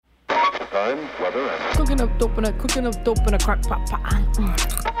time, weather, and Cooking up dope in a crock pot.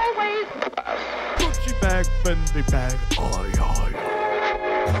 always Gucci bag, Fendi bag, oi, oi.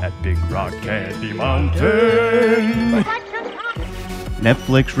 At Big Rock Candy Mountain.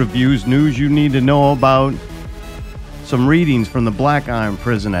 Netflix reviews, news you need to know about. Some readings from the Black Iron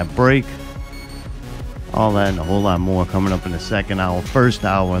Prison at break. All that and a whole lot more coming up in the second hour. First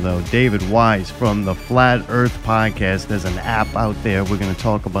hour, though, David Wise from the Flat Earth Podcast. There's an app out there. We're going to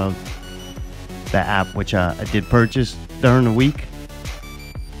talk about the app, which I did purchase during the week.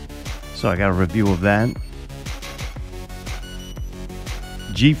 So I got a review of that.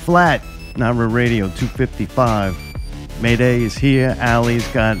 G-Flat, Nara Radio 255. Mayday is here. Allie's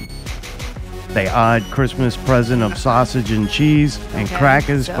got the odd Christmas present of sausage and cheese and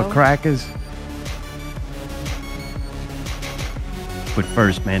crackers for crackers. But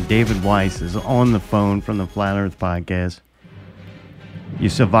first, man, David Weiss is on the phone from the Flat Earth Podcast. You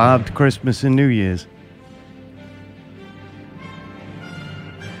survived Christmas and New Year's.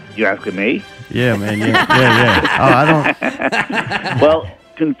 You asking me? Yeah, man. Yeah. Oh, I don't. Well,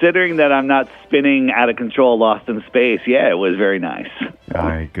 considering that I'm not spinning out of control, lost in space, yeah, it was very nice. All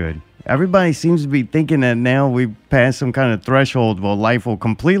right, good. Everybody seems to be thinking that now we've passed some kind of threshold where life will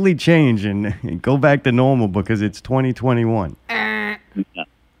completely change and go back to normal because it's 2021.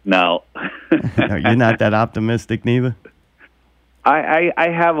 No. You're not that optimistic neither? I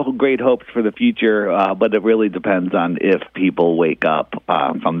have great hopes for the future, but it really depends on if people wake up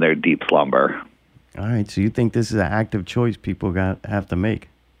from their deep slumber. All right, so you think this is an active choice people have to make?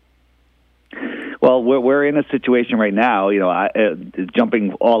 Well, we're in a situation right now. You know,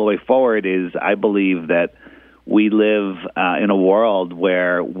 jumping all the way forward is I believe that we live in a world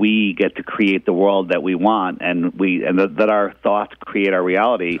where we get to create the world that we want, and that our thoughts create our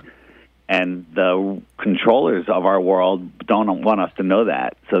reality. And the controllers of our world don't want us to know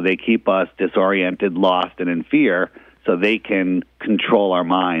that, so they keep us disoriented, lost, and in fear, so they can control our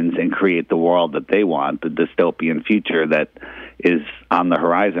minds and create the world that they want, the dystopian future that is on the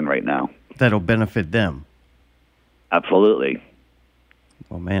horizon right now. That'll benefit them. Absolutely.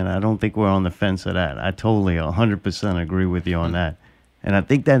 Well, man, I don't think we're on the fence of that. I totally 100% agree with you on that. And I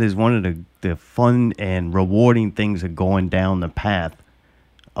think that is one of the fun and rewarding things of going down the path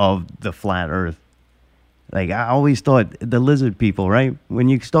of the flat earth. Like, I always thought the lizard people, right? When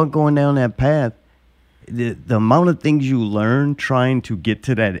you start going down that path, the amount of things you learn trying to get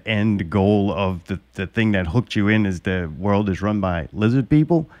to that end goal of the thing that hooked you in is the world is run by lizard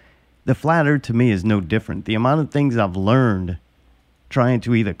people, the flat earth to me is no different. The amount of things I've learned trying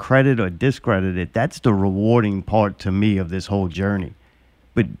to either credit or discredit it, that's the rewarding part to me of this whole journey.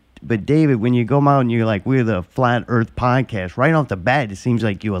 But David, when you go out and you're like, we're the Flat Earth Podcast, right off the bat, it seems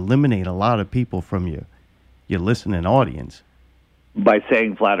like you eliminate a lot of people from your listening audience. By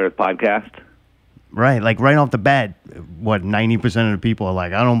saying Flat Earth Podcast? Right, like right off the bat, 90% of the people are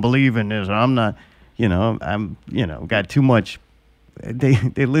like, I don't believe in this, or I'm not, got too much.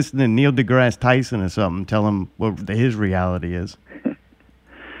 They listen to Neil deGrasse Tyson or something, tell him what his reality is.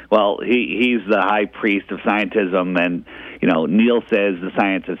 Well, he's the high priest of scientism, and Neil says the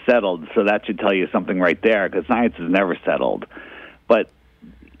science is settled, so that should tell you something right there, because science is never settled. But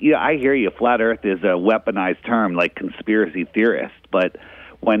I hear you. Flat Earth is a weaponized term, like conspiracy theorist. But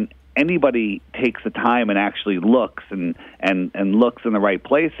when anybody takes the time and actually looks and looks in the right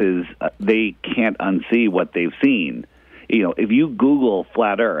places, they can't unsee what they've seen. If you Google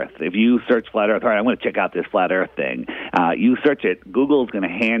Flat Earth, if you search Flat Earth, all right, I'm going to check out this Flat Earth thing. You search it, Google's going to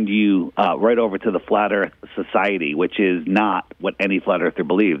hand you right over to the Flat Earth Society, which is not what any Flat Earther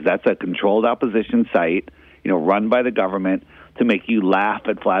believes. That's a controlled opposition site, run by the government to make you laugh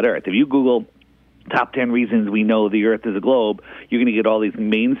at Flat Earth. If you Google top 10 reasons we know the Earth is a globe, you're going to get all these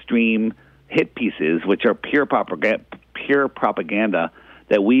mainstream hit pieces, which are pure propaganda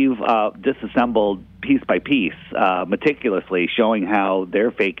that we've disassembled piece by piece, meticulously, showing how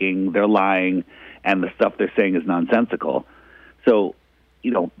they're faking, they're lying, and the stuff they're saying is nonsensical. So,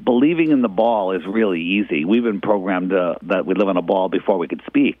 believing in the ball is really easy. We've been programmed that we live on a ball before we could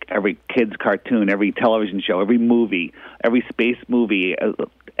speak. Every kid's cartoon, every television show, every movie, every space movie,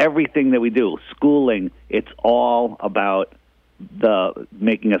 everything that we do, schooling, it's all about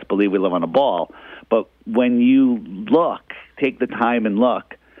making us believe we live on a ball. But when you take the time and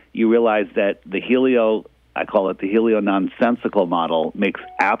look, you realize that I call it the helio-nonsensical model, makes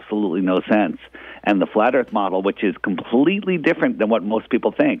absolutely no sense. And the flat Earth model, which is completely different than what most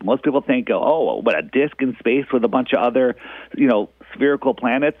people think. Most people think, what, a disk in space with a bunch of other, spherical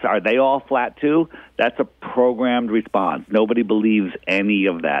planets? Are they all flat too? That's a programmed response. Nobody believes any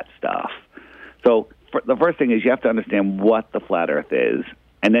of that stuff. So the first thing is you have to understand what the flat Earth is.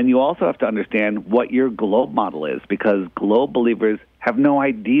 And then you also have to understand what your globe model is, because globe believers have no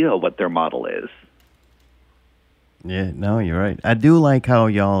idea what their model is. Yeah, no, you're right. I do like how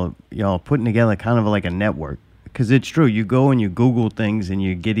y'all putting together kind of like a network, because it's true. You go and you Google things and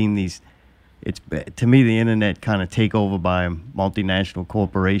you're getting these. It's, to me, the internet kind of take over by multinational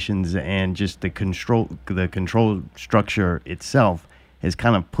corporations, and just the control structure itself has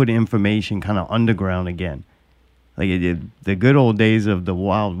kind of put information kind of underground again. Like the good old days of the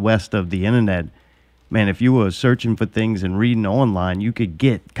Wild West of the internet, man, if you were searching for things and reading online, you could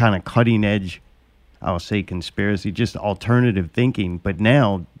get kind of cutting edge, I'll say conspiracy, just alternative thinking. But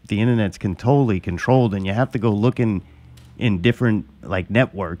now the internet's totally controlled, and you have to go looking in different like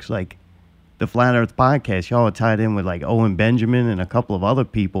networks, like the Flat Earth Podcast. Y'all are tied in with like Owen Benjamin and a couple of other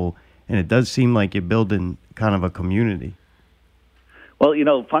people, and it does seem like you're building kind of a community. Well,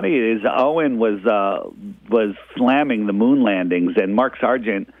 funny is Owen was slamming the moon landings, and Mark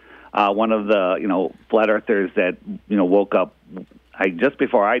Sargent, one of the flat earthers that woke up just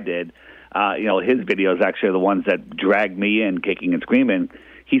before I did. His videos actually are the ones that dragged me in, kicking and screaming.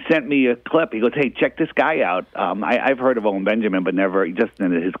 He sent me a clip. He goes, "Hey, check this guy out." I've heard of Owen Benjamin, but never just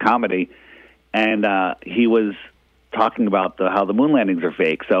in his comedy. And he was talking about how the moon landings are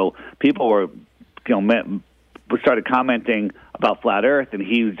fake. So people were, started commenting about flat Earth, and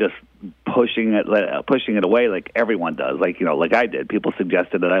he was just pushing it away like everyone does, like I did. People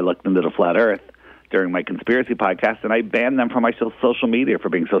suggested that I looked into the flat Earth during my conspiracy podcast, and I banned them from my social media for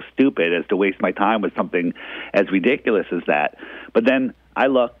being so stupid as to waste my time with something as ridiculous as that. But then I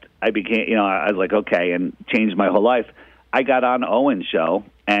looked, I became, I was like, okay, and changed my whole life. I got on Owen's show,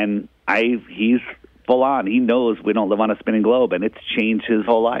 and he's full on. He knows we don't live on a spinning globe, and it's changed his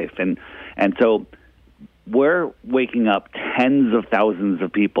whole life. And so we're waking up tens of thousands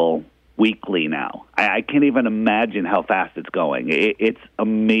of people weekly now. I can't even imagine how fast it's going. It's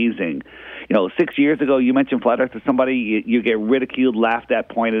amazing. 6 years ago, you mentioned flat Earth to somebody, you get ridiculed, laughed at,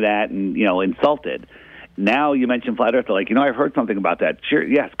 pointed at, and insulted. Now you mention flat Earth, they're like, I've heard something about that. Sure,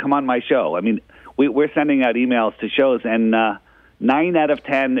 yes, come on my show. I mean, we're sending out emails to shows, and 9 out of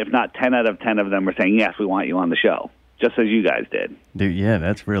 10, if not 10 out of 10 of them are saying, yes, we want you on the show, just as you guys did. Dude, yeah,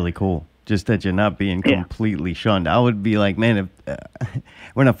 that's really cool. Just that you're not being completely shunned. I would be like, man, if,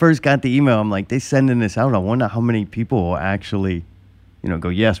 when I first got the email, I'm like, they sending this out. I wonder how many people will actually, go,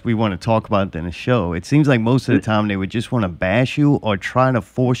 yes, we want to talk about it in a show. It seems like most of the time they would just want to bash you or try to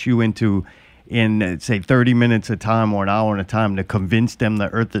force you into, say, 30 minutes a time or an hour at a time to convince them the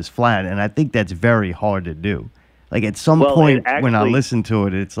Earth is flat. And I think that's very hard to do. Like at some point when I listen to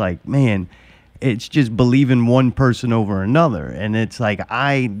it, it's like, man, it's just believing one person over another. And it's like,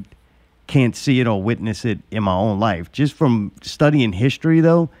 I can't see it or witness it in my own life. Just from studying history,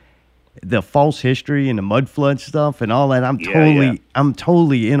 though, the false history and the mud flood stuff and all that, I'm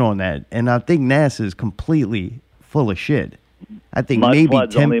totally in on that. And I think NASA is completely full of shit. I think mud maybe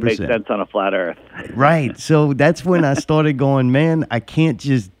floods 10%. only make sense on a flat Earth. Right. So that's when I started going, man, I can't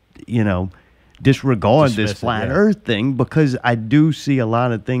just, disregard this flat Earth thing, because I do see a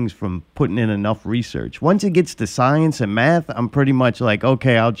lot of things from putting in enough research. Once it gets to science and math, I'm pretty much like,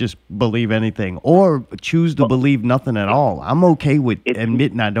 okay, I'll just believe anything or choose to believe nothing at all. I'm okay with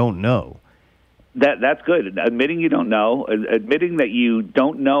admitting I don't know. That's good. Admitting you don't know, admitting that you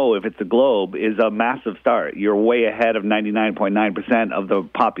don't know if it's a globe is a massive start. You're way ahead of 99.9% of the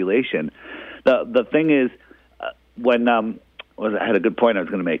population. The thing is, when I had a good point I was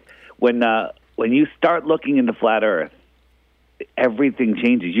going to make. When you start looking into flat Earth, everything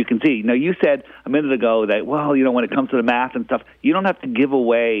changes. You can see. You said a minute ago that, when it comes to the math and stuff, you don't have to give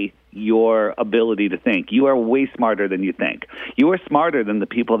away your ability to think. You are way smarter than you think. You are smarter than the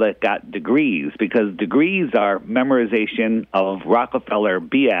people that got degrees, because degrees are memorization of Rockefeller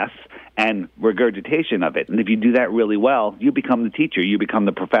BS and regurgitation of it. And if you do that really well, you become the teacher, you become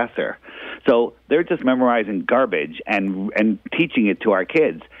the professor. So they're just memorizing garbage and teaching it to our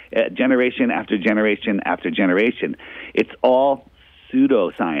kids, generation after generation after generation. It's all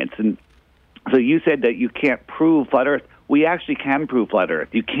pseudoscience. And so you said that you can't prove flat Earth. We actually can prove flat Earth.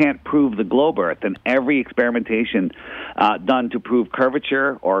 You can't prove the globe Earth, and every experimentation done to prove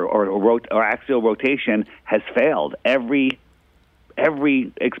curvature or axial rotation has failed. Every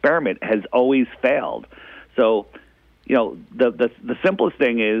experiment has always failed. So, the simplest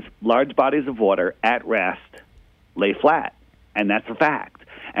thing is large bodies of water at rest lay flat, and that's a fact.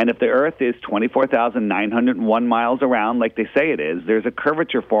 And if the Earth is 24,901 miles around, like they say it is, there's a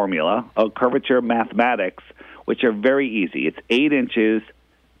curvature formula, a curvature mathematics, which are very easy. It's 8 inches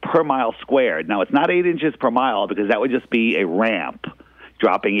per mile squared. Now, it's not 8 inches per mile, because that would just be a ramp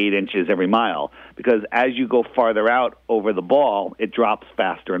dropping 8 inches every mile, because as you go farther out over the ball, it drops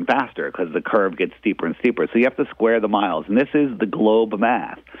faster and faster because the curve gets steeper and steeper. So you have to square the miles, and this is the globe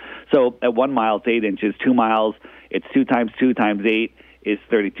math. So at 1 mile, it's 8 inches. 2 miles, it's 2 times 2 times 8 is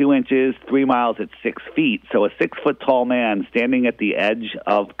 32 inches. 3 miles, it's 6 feet. So a 6-foot-tall man standing at the edge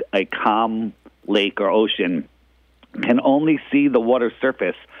of a calm lake or ocean can only see the water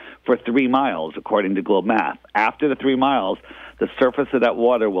surface for 3 miles, according to globe math. After the 3 miles, the surface of that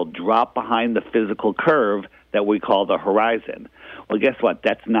water will drop behind the physical curve that we call the horizon. Well, guess what?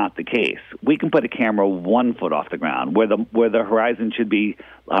 That's not the case. We can put a camera 1 foot off the ground where the horizon should be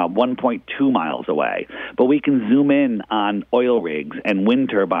 1.2 miles away. But we can zoom in on oil rigs and wind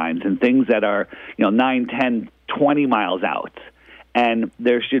turbines and things that are 9, 10, 20 miles out. And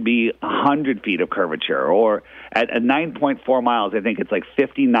there should be 100 feet of curvature, or at 9.4 miles, I think it's like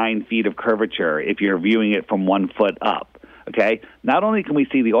 59 feet of curvature if you're viewing it from 1 foot up. Okay? Not only can we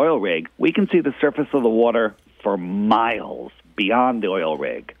see the oil rig, we can see the surface of the water for miles beyond the oil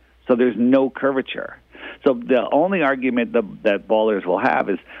rig. So there's no curvature. So the only argument that ballers will have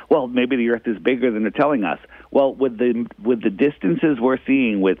is, well, maybe the Earth is bigger than they're telling us. Well, with the distances we're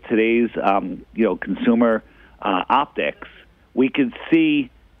seeing with today's consumer optics, we could see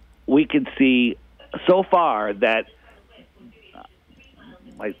so far that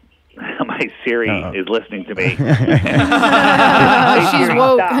my Siri is listening to me. She's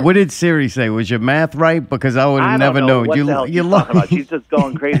woke. What did Siri say? Was your math right? Because I would have never known. What the hell she's talking about. She's just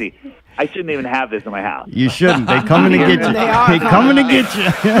going crazy. I shouldn't even have this in my house. You shouldn't. They coming to get you. They coming to get you.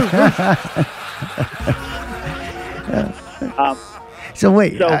 So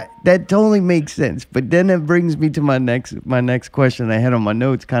wait, that totally makes sense. But then it brings me to my next question I had on my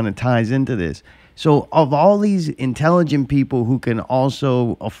notes. Kind of ties into this. So of all these intelligent people who can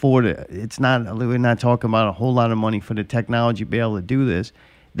also afford it, we're not talking about a whole lot of money for the technology to be able to do this.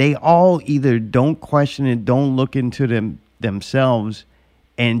 They all either don't question it, don't look into themselves,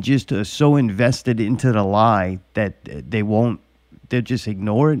 and just are so invested into the lie that they'll just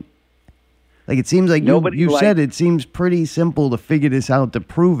ignore it. Like it seems like you said it seems pretty simple to figure this out to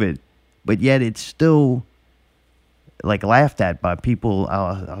prove it, but yet it's still like laughed at by people.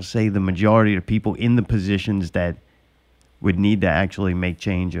 I'll say the majority of people in the positions that would need to actually make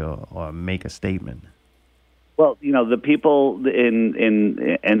change or make a statement. Well, the people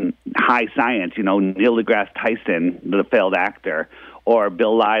in high science, Neil deGrasse Tyson, the failed actor, or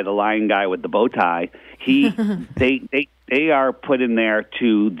Bill Nye, the lying guy with the bow tie, they are put in there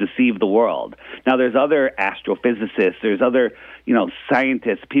to deceive the world. Now, there's other astrophysicists, there's other,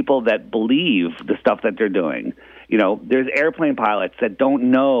 scientists, people that believe the stuff that they're doing. There's airplane pilots that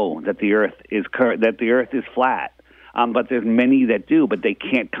don't know that the Earth is flat. But there's many that do, but they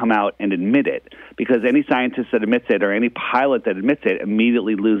can't come out and admit it, because any scientist that admits it or any pilot that admits it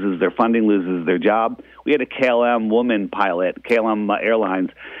immediately loses their funding, loses their job. We had a KLM woman pilot, KLM Airlines,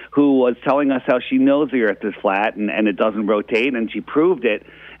 who was telling us how she knows the Earth is flat and it doesn't rotate, and she proved it.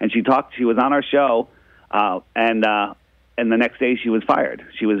 And she was on our show, and the next day she was fired.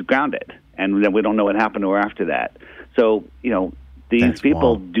 She was grounded, and then we don't know what happened to her after that. So, these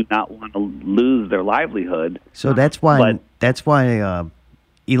people do not want to lose their livelihood. So that's why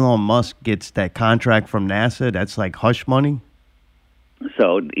Elon Musk gets that contract from NASA. That's like hush money.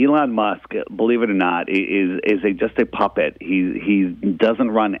 So Elon Musk, believe it or not, is just a puppet. He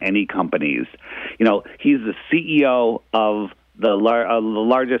doesn't run any companies. He's the CEO of the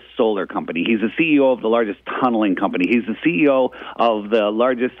largest solar company. He's the CEO of the largest tunneling company. He's the CEO of the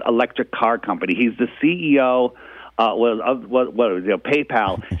largest electric car company. He's the CEO.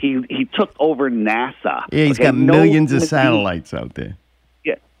 PayPal. He took over NASA. Yeah, he's got millions of satellites out there.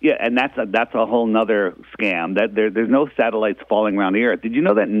 Yeah, and that's a whole nother scam. That there's no satellites falling around the Earth. Did you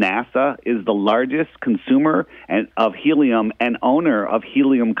know that NASA is the largest consumer of helium and owner of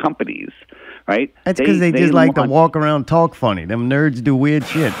helium companies? Right? That's because they just like to walk around, talk funny. Them nerds do weird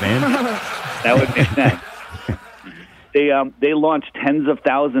shit, man. That would make sense. They launched tens of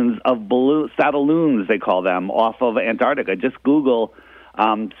thousands of satelloons, they call them, off of Antarctica. Just Google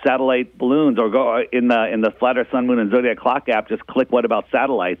satellite balloons, or go in the Flat Earth, Sun, Moon, and Zodiac Clock app. Just click "What about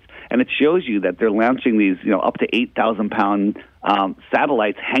satellites?" and it shows you that they're launching these, up to 8,000-pound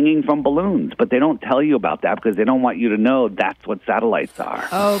satellites hanging from balloons. But they don't tell you about that because they don't want you to know that's what satellites are.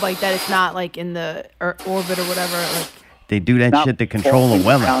 Oh, like that it's not like in the orbit or whatever. Like they do that shit to control the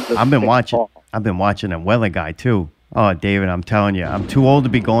weather. I've been watching a weather guy too. Oh, David, I'm telling you, I'm too old to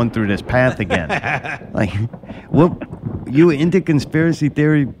be going through this path again. Like, what, you were into conspiracy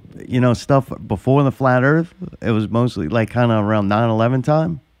theory, stuff before the flat Earth? It was mostly like kind of around 9/11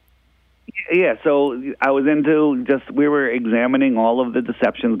 time? Yeah, so I was we were examining all of the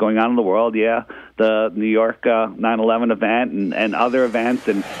deceptions going on in the world, the New York 9/11 event and other events,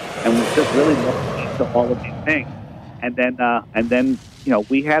 and we just really looked into all of these things. And then,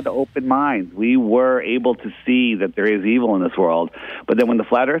 we had open minds. We were able to see that there is evil in this world. But then when the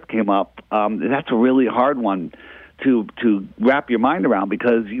flat earth came up, that's a really hard one to wrap your mind around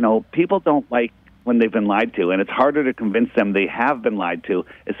because, people don't like when they've been lied to, and it's harder to convince them they have been lied to,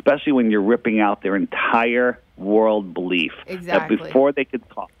 especially when you're ripping out their entire world belief. Exactly. That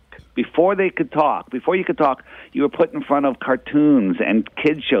before you could talk, you were put in front of cartoons and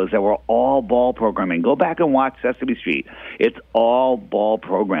kids shows that were all ball programming. Go back and watch Sesame Street. It's all ball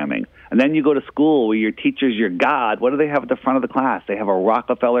programming. And then you go to school where your teacher's your God. What do they have at the front of the class? They have a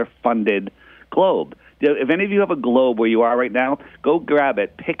Rockefeller-funded globe. If any of you have a globe where you are right now, go grab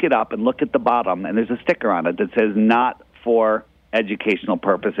it, pick it up, and look at the bottom. And there's a sticker on it that says not for educational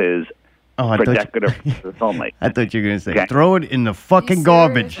purposes, for decorative purposes only. I thought you were going to say, throw it in the fucking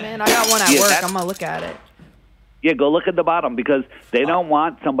garbage. Man, I got one at work. I'm going to look at it. Yeah, go look at the bottom because they don't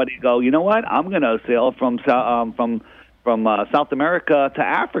want somebody to go, you know what, I'm going to sail from South America to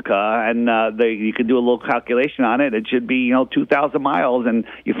Africa, and you can do a little calculation on it. It should be 2,000 miles, and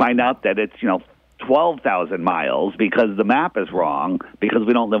you find out that it's 12,000 miles because the map is wrong because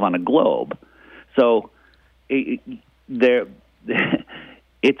we don't live on a globe. So it's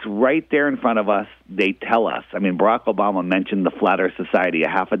right there in front of us. They tell us. I mean, Barack Obama mentioned the Flat Earth Society a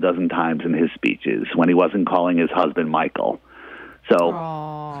half a dozen times in his speeches when he wasn't calling his husband Michael. So,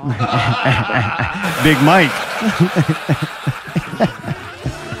 Big Mike.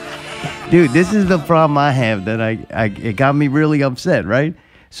 Dude, this is the problem I have that it got me really upset, right?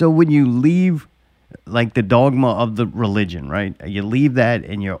 So when you leave like the dogma of the religion, right? You leave that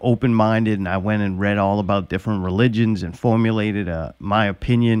and you're open-minded, and I went and read all about different religions and formulated my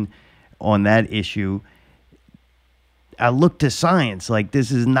opinion on that issue. I looked to science, like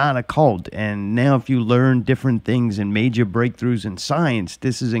this is not a cult, and now if you learn different things and major breakthroughs in science,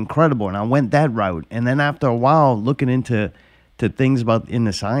 this is incredible, and I went that route. And then after a while, looking into things about in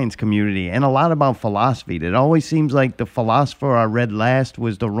the science community and a lot about philosophy. It always seems like the philosopher I read last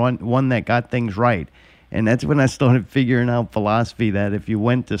was the one that got things right. And that's when I started figuring out philosophy, that if you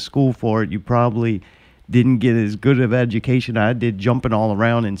went to school for it, you probably didn't get as good of education I did jumping all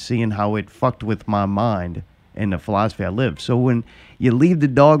around and seeing how it fucked with my mind and the philosophy I lived. So when you leave the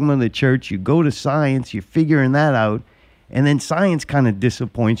dogma of the church, you go to science, you're figuring that out, and then science kind of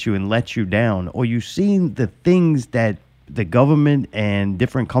disappoints you and lets you down, or you see the things that the government and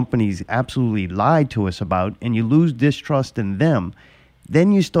different companies absolutely lied to us about, and you lose distrust in them.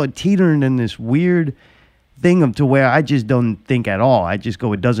 Then you start teetering in this weird thing to where I just don't think at all. I just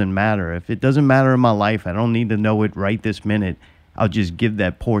go, it doesn't matter. If it doesn't matter in my life, I don't need to know it right this minute. I'll just give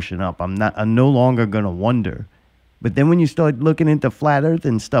that portion up. I'm no longer going to wonder. But then when you start looking into flat earth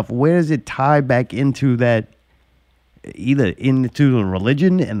and stuff, where does it tie back into that, either into the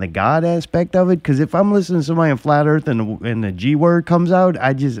religion and the God aspect of it? Because if I'm listening to somebody on flat earth and the G word comes out,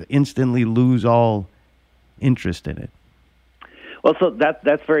 I just instantly lose all interest in it. Well, so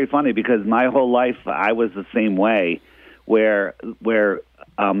that's very funny because my whole life I was the same way, where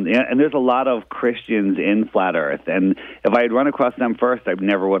and there's a lot of Christians in flat earth, and if I had run across them first, I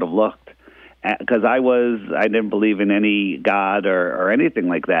never would have looked, because I didn't believe in any God or anything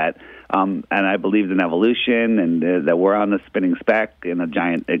like that. And I believed in evolution and that we're on a spinning speck in a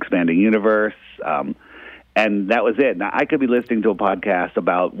giant expanding universe. And that was it. Now, I could be listening to a podcast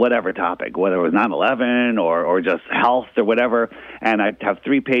about whatever topic, whether it was 9/11 or just health or whatever, and I'd have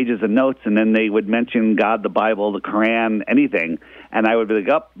 3 pages of notes, and then they would mention God, the Bible, the Quran, anything, and I would be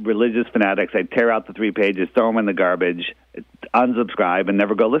like, religious fanatics. I'd tear out the 3 pages, throw them in the garbage, unsubscribe, and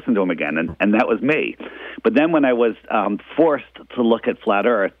never go listen to them again, and that was me. But then when I was forced to look at flat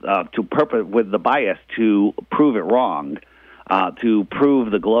Earth with the bias to prove it wrong, to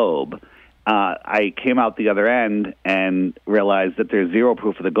prove the globe, I came out the other end and realized that there's zero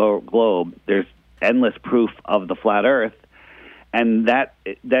proof of the globe. There's endless proof of the flat Earth, and that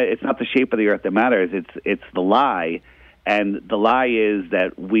it's not the shape of the Earth that matters. It's the lie, and the lie is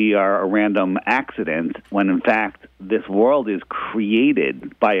that we are a random accident when in fact this world is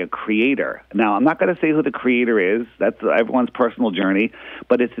created by a creator. Now, I'm not going to say who the creator is. That's everyone's personal journey,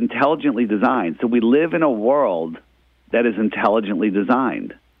 but it's intelligently designed. So we live in a world that is intelligently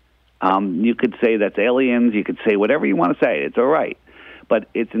designed. You could say that's aliens. You could say whatever you want to say. It's all right. But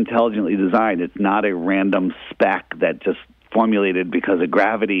it's intelligently designed. It's not a random speck that just formulated because of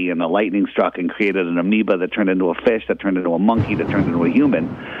gravity and the lightning struck and created an amoeba that turned into a fish, that turned into a monkey, that turned into a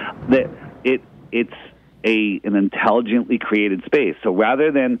human. It's an intelligently created space. So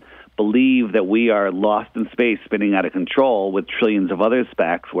rather than believe that we are lost in space, spinning out of control with trillions of other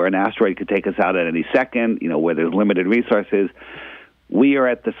specks, where an asteroid could take us out at any second, where there's limited resources. We are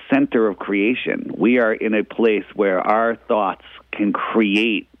at the center of creation. We are in a place where our thoughts can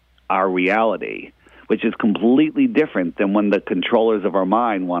create our reality, which is completely different than when the controllers of our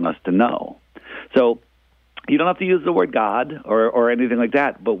mind want us to know. So you don't have to use the word God or anything like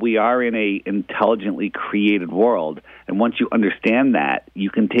that, but we are in a intelligently created world. And once you understand that, you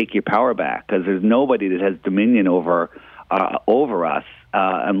can take your power back, because there's nobody that has dominion over us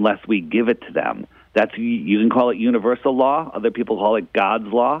unless we give it to them. You can call it universal law. Other people call it God's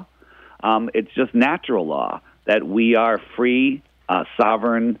law. It's just natural law that we are free,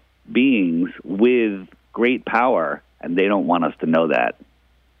 sovereign beings with great power, and they don't want us to know that.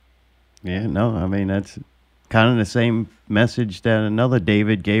 Yeah, no, I mean, that's kind of the same message that another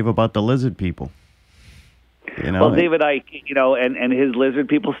David gave about the lizard people. Well, David Icke, and his lizard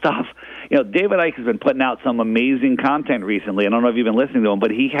people stuff. David Icke has been putting out some amazing content recently. I don't know if you've been listening to him,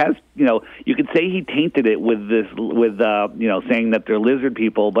 but he has, you could say he tainted it with saying that they're lizard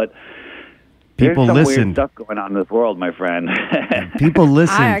people, but people there's some listen. Weird stuff going on in this world, my friend. People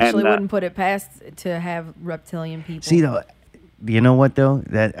listen. I actually wouldn't put it past to have reptilian people. See, though, you know what, though?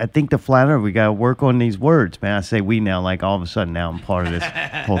 That I think the flat earth, we got to work on these words, man. I say we now, like all of a sudden now I'm part of this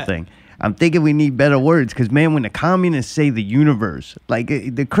whole thing. I'm thinking we need better words, because, man, when the communists say the universe, like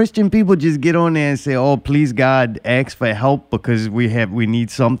the Christian people just get on there and say, oh, please, God, ask for help because we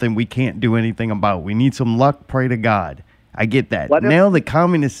need something we can't do anything about. We need some luck, pray to God. I get that. Now the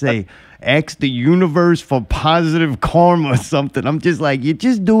communists say, ask the universe for positive karma or something. I'm just like, you're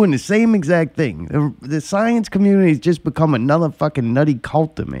just doing the same exact thing. The science community has just become another fucking nutty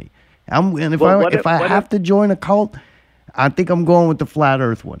cult to me. If I have to join a cult, I think I'm going with the flat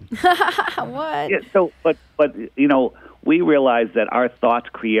earth one. What? Yeah, but we realize that our thoughts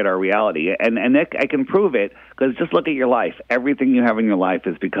create our reality, and I can prove it, because just look at your life. Everything you have in your life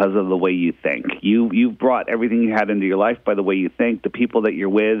is because of the way you think. You've brought everything you had into your life by the way you think, the people that you're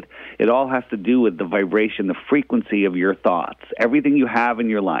with. It all has to do with the vibration, the frequency of your thoughts. Everything you have in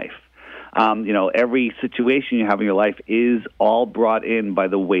your life. Every situation you have in your life is all brought in by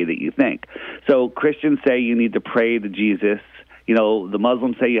the way that you think. So Christians say you need to pray to Jesus. The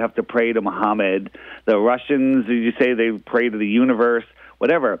Muslims say you have to pray to Muhammad. The Russians, you say they pray to the universe,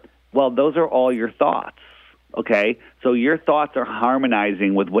 whatever. Well, those are all your thoughts, okay? So your thoughts are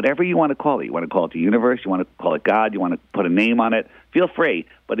harmonizing with whatever you want to call it. You want to call it the universe, you want to call it God, you want to put a name on it, feel free.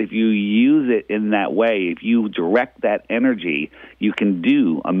 But if you use it in that way, if you direct that energy, you can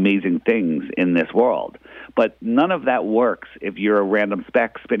do amazing things in this world. But none of that works if you're a random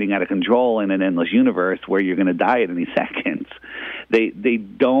speck spinning out of control in an endless universe where you're going to die at any second. They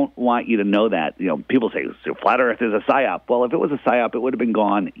don't want you to know that. People say, so flat Earth is a psyop. Well, if it was a psyop, it would have been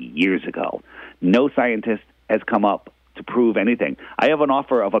gone years ago. No scientist has come up to prove anything. I have an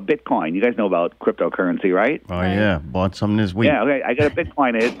offer of a Bitcoin. You guys know about cryptocurrency, right? Oh, yeah. Bought some this week. Yeah, okay. I got a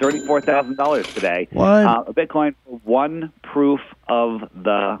Bitcoin. It hit $34,000 today. What? A Bitcoin for one proof of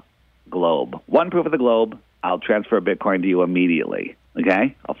the globe. One proof of the globe, I'll transfer a Bitcoin to you immediately.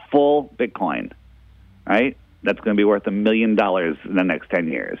 Okay? A full Bitcoin. Right? That's going to be worth $1 million in the next 10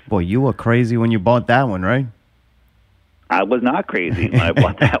 years. Boy, you were crazy when you bought that one, right? I was not crazy when I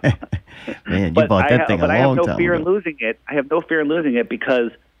bought that one. Man, you bought that thing a long time ago. But I have no fear in losing it. I have no fear in losing it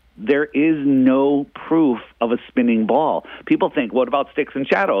because there is no proof of a spinning ball. People think, what about sticks and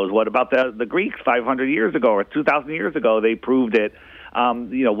shadows? What about the Greeks 500 years ago or 2,000 years ago? They proved it.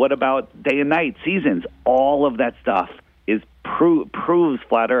 What about day and night, seasons? All of that stuff proves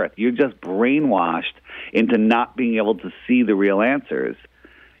flat Earth. You're just brainwashed into not being able to see the real answers.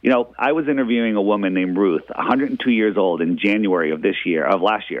 I was interviewing a woman named Ruth, 102 years old, in January of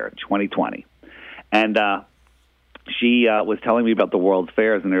last year, 2020. And she was telling me about the World's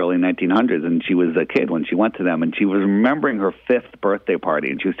Fairs in the early 1900s, and she was a kid when she went to them, and she was remembering her 5th birthday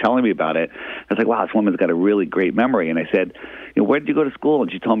party, and she was telling me about it. I was like, wow, this woman's got a really great memory. And I said, where did you go to school?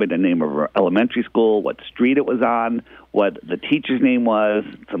 And she told me the name of her elementary school, what street it was on, what the teacher's name was,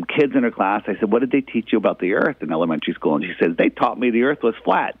 some kids in her class. I said, what did they teach you about the Earth in elementary school? And she said, they taught me the Earth was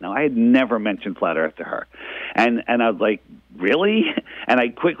flat. Now, I had never mentioned flat Earth to her. And I was like, really? And I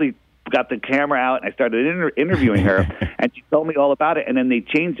quickly got the camera out and I started interviewing her, and she told me all about it. And then they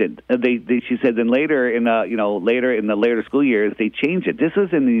changed it. She said, then later in the later school years, they changed it. This was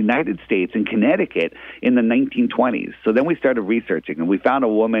in the United States, in Connecticut, in the 1920s. So then we started researching, and we found a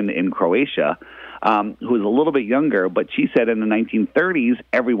woman in Croatia who was a little bit younger, but she said in the 1930s,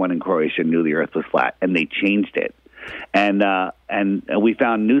 everyone in Croatia knew the Earth was flat, and they changed it. And we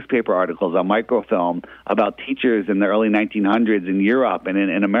found newspaper articles on microfilm about teachers in the early 1900s in Europe and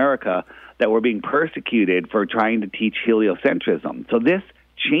in America that were being persecuted for trying to teach heliocentrism. So this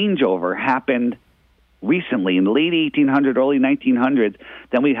changeover happened recently in the late 1800s, early 1900s.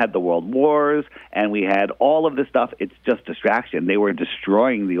 Then we had the world wars, and we had all of this stuff. It's just distraction. They were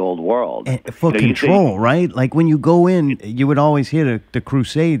destroying the old world. And for control, right? Like when you go in, you would always hear the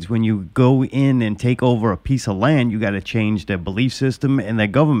Crusades. When you go in and take over a piece of land, you got to change their belief system and their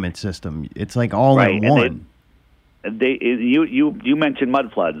government system. It's like all in one. You mentioned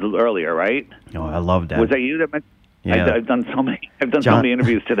mud floods earlier, right? Oh, I love that. Was that you that mentioned? Yeah. I've done so many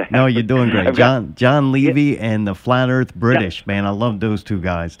interviews today. No, you're doing great. John Levy and the Flat Earth British, man. I love those two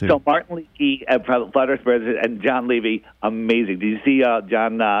guys, too. So Martin Leakey at Flat Earth British and John Levy, amazing. Did you see,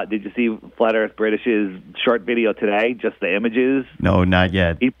 John, did you see Flat Earth British's short video today, just the images? No, not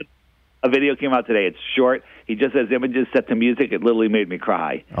yet. A video came out today. It's short. He just has images set to music. It literally made me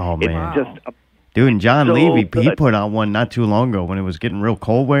cry. Oh, man. It's just Dude, and John so Levy, good. he put out one not too long ago when it was getting real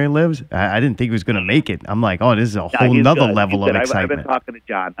cold where he lives. I didn't think he was going to make it. I'm like, oh, this is a whole nother level of excitement. I've been talking to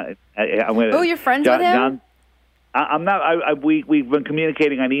John. You're friends with him? John, I'm not. We've been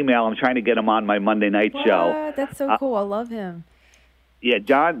communicating on email. I'm trying to get him on my Monday night show. That's so cool. I love him. Yeah,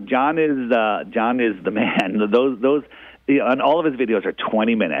 John is the man. Those on all of his videos are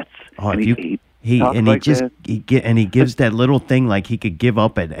 20 minutes. Oh, and he gives that little thing like he could give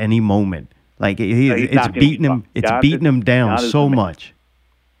up at any moment. Like it's beating him. It's beating him down so much.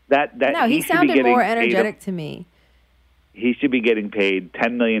 No, he sounded more energetic to me. He should be getting paid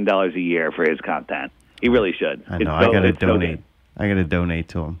 $10 million a year for his content. He really should. I know. I gotta donate. I gotta donate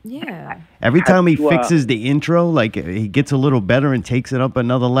to him. Yeah. Every time he fixes the intro, like he gets a little better and takes it up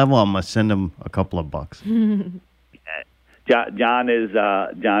another level, I'm gonna send him a couple of bucks. John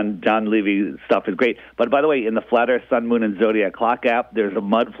Levy stuff is great. But by the way, in the Flat Earth, Sun, Moon, and Zodiac Clock app, there's a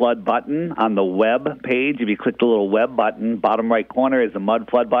mud flood button on the web page. If you click the little web button, bottom right corner is the mud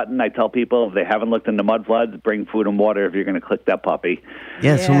flood button. I tell people if they haven't looked into mud floods, bring food and water if you're going to click that puppy.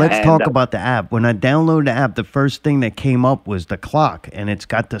 Yeah, so let's talk about the app. When I downloaded the app, the first thing that came up was the clock, and it's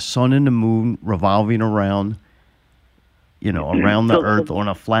got the sun and the moon revolving around. Around the Earth on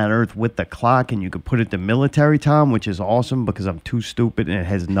a flat Earth with the clock, and you could put it to military time, which is awesome because I'm too stupid and it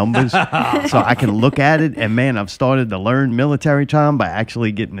has numbers. So I can look at it, and man, I've started to learn military time by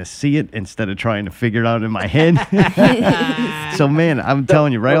actually getting to see it instead of trying to figure it out in my head. So man, I'm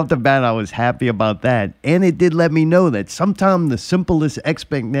telling you, right off the bat, I was happy about that. And it did let me know that sometimes the simplest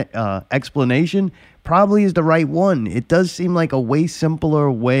explanation probably is the right one. It does seem like a way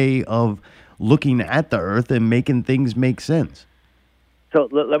simpler way of looking at the Earth and making things make sense. So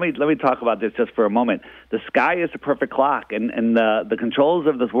let me talk about this just for a moment. The sky is a perfect clock, and the controls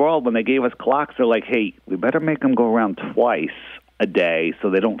of this world, when they gave us clocks, they're like, hey, we better make them go around twice a day so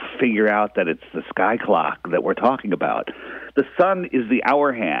they don't figure out that it's the sky clock that we're talking about. The sun is the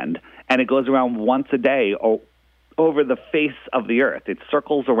hour hand, and it goes around once a day over the face of the Earth. It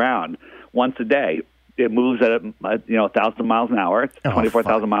circles around once a day. It moves at 1,000 miles an hour. It's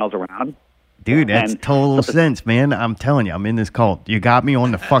 24,000 miles around. Dude, that's total sense, man. I'm telling you, I'm in this cult. You got me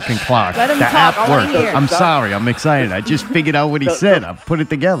on the fucking clock. Let him the talk. app works. I'm sorry. I'm excited. I just figured out what he said. I put it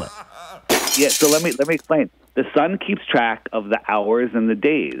together. Yeah, so let me explain. The sun keeps track of the hours and the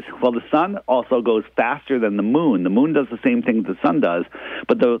days. Well, the sun also goes faster than the moon. The moon does the same thing the sun does,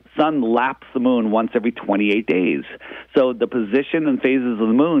 but the sun laps the moon once every 28 days. So the position and phases of the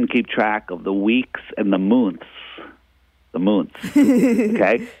moon keep track of the weeks and the months. The months,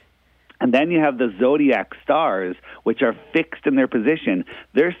 okay? And then you have the zodiac stars, which are fixed in their position.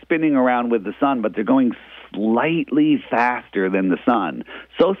 They're spinning around with the sun, but they're going slightly faster than the sun,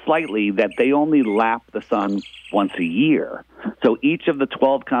 so slightly that they only lap the sun once a year. So each of the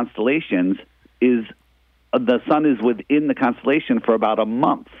 12 constellations the sun is within the constellation for about a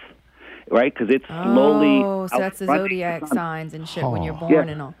month, right? Because it's slowly. Oh, so that's the zodiac signs and shit when you're born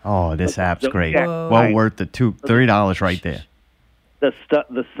and all. Oh, this app's great. Whoa. Well worth the $30 right there. The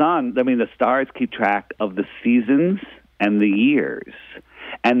sun, the stars keep track of the seasons and the years,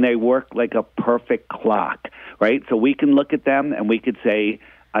 and they work like a perfect clock, right? So we can look at them and we could say,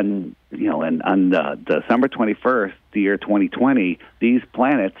 on December 21st, the year 2020, these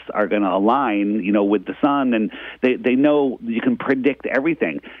planets are going to align, with the sun, and they know you can predict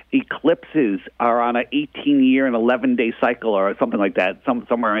everything. Eclipses are on an 18-year and 11-day cycle or something like that,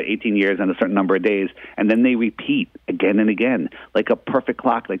 somewhere 18 years and a certain number of days, and then they repeat again and again, like a perfect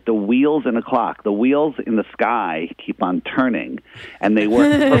clock, like the wheels in a clock. The wheels in the sky keep on turning, and they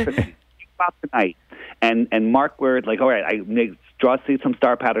work perfectly. Think about tonight. And mark where it's like, all right, see some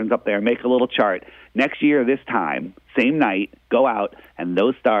star patterns up there, make a little chart. Next year, this time, same night, go out, and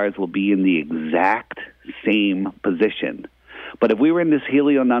those stars will be in the exact same position. But if we were in this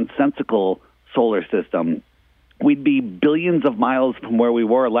helio-nonsensical solar system, we'd be billions of miles from where we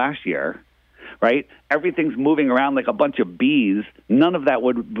were last year, right? Everything's moving around like a bunch of bees. None of that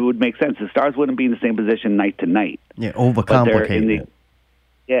would make sense. The stars wouldn't be in the same position night to night. Yeah, overcomplicated.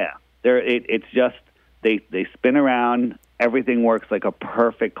 Yeah, it's just they spin around. Everything works like a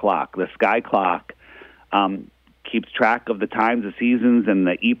perfect clock. The sky clock keeps track of the times, the seasons, and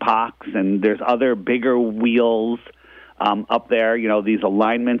the epochs. And there's other bigger wheels up there. You know, these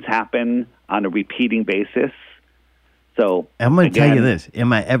alignments happen on a repeating basis. So I'm going to tell you this: in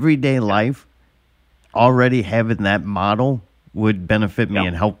my everyday life, already having that model would benefit me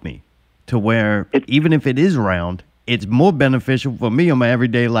and help me to where even if it is round, it's more beneficial for me in my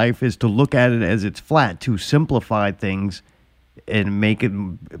everyday life is to look at it as it's flat, to simplify things and make it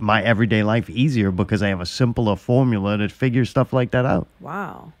my everyday life easier because I have a simpler formula that figures stuff like that out.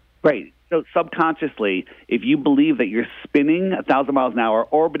 Wow. Right. So subconsciously, if you believe that you're spinning 1,000 miles an hour,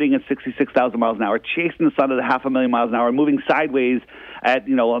 orbiting at 66,000 miles an hour, chasing the sun at 500,000 miles an hour, moving sideways at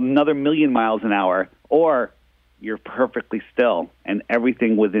another 1,000,000 miles an hour, or you're perfectly still and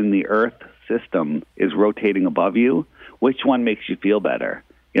everything within the Earth system is rotating above you, which one makes you feel better?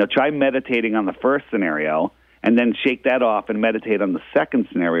 Try meditating on the first scenario and then shake that off and meditate on the second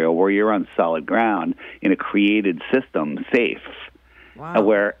scenario where you're on solid ground in a created system, safe. Wow.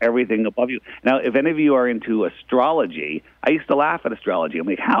 Where everything above you. Now, if any of you are into astrology, I used to laugh at astrology. I'm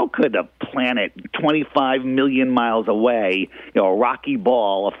like, how could a planet 25 million miles away, a rocky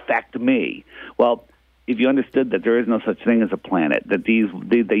ball, affect me? Well, if you understood that there is no such thing as a planet, that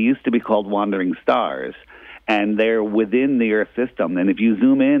they used to be called wandering stars, and they're within the Earth system. And if you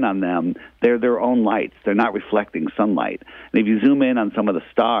zoom in on them, they're their own lights. They're not reflecting sunlight. And if you zoom in on some of the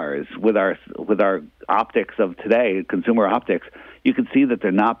stars with our optics of today, consumer optics, you can see that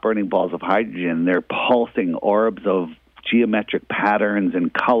they're not burning balls of hydrogen. They're pulsing orbs of geometric patterns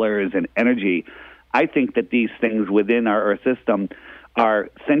and colors and energy. I think that these things within our Earth system are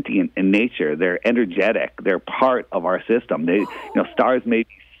sentient in nature. They're energetic. They're part of our system. Stars may be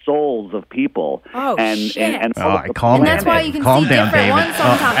souls of people. Oh, shit. And calm and down. that's why you can Calm see down, different David. ones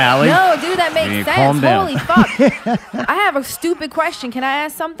sometimes. Allie? No, dude, that makes sense. Calm down. Holy fuck. I have a stupid question. Can I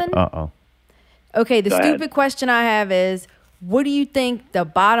ask something? Uh-oh. Okay, the Go stupid ahead. question I have is, what do you think the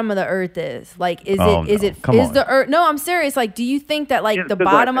bottom of the Earth is? Like, is the Earth? No, I'm serious. Like, do you think that like the good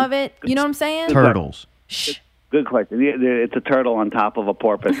bottom question. of it? You know what I'm saying? Turtles. Shh. Good question. It's a turtle on top of a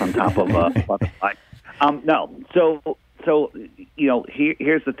porpoise on top of a butterfly. No. So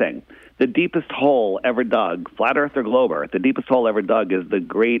here's the thing. The deepest hole ever dug, flat Earth or globe Earth, the deepest hole ever dug is the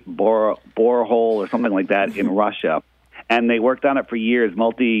Great Borehole or something like that in Russia. And they worked on it for years,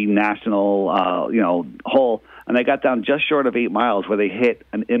 multinational, hole. And they got down just short of 8 miles where they hit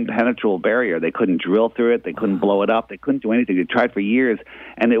an impenetrable barrier. They couldn't drill through it. They couldn't blow it up. They couldn't do anything. They tried for years,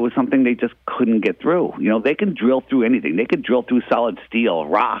 and it was something they just couldn't get through. They can drill through anything. They could drill through solid steel,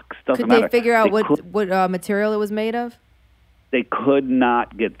 rocks, doesn't Could matter. they figure out They what material it was made of? They could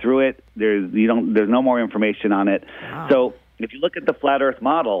not get through it. There's no more information on it. Wow. So if you look at the flat Earth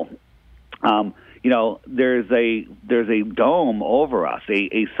model, there's a dome over us,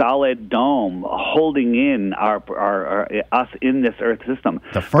 a solid dome holding in our us in this Earth system.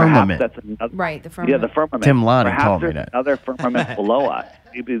 The firmament. Perhaps that's another, Right, the firmament. Yeah, the firmament. Tim Lottie Perhaps taught me there's that. Another firmament below us.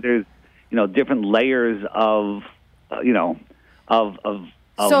 Maybe there's different layers of.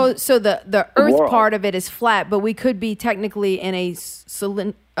 So the Earth world. part of it is flat, but we could be technically in a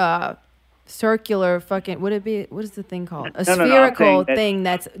circular fucking. What is the thing called? A No, I'm spherical saying that- thing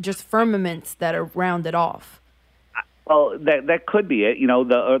that's just firmaments that are rounded off. Well, that could be it.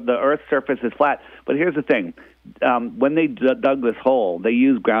 The Earth's surface is flat. But here's the thing. When they dug this hole, they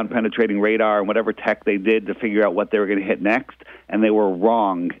used ground-penetrating radar and whatever tech they did to figure out what they were going to hit next, and they were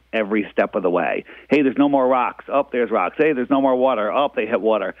wrong every step of the way. Hey, there's no more rocks. Oh, there's rocks. Hey, there's no more water. Oh, they hit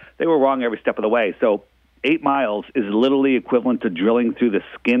water. They were wrong every step of the way. So 8 miles is literally equivalent to drilling through the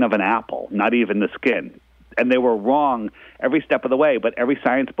skin of an apple, not even the skin. And they were wrong every step of the way, but every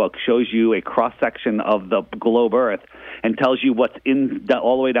science book shows you a cross-section of the globe Earth and tells you what's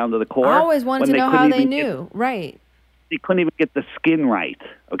all the way down to the core. I always wanted to when know how they couldn't knew. Right. They couldn't even get the skin right,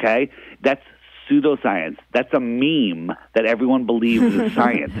 okay? That's pseudoscience. That's a meme that everyone believes is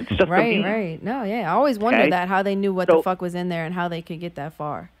science. It's just a Right, meme. right. No, yeah. I always wondered Okay. that, how they knew what the So- fuck was in there and how they could get that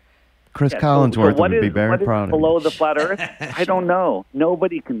far. Chris Collinsworth would be very proud of you. Below the flat Earth? I don't know.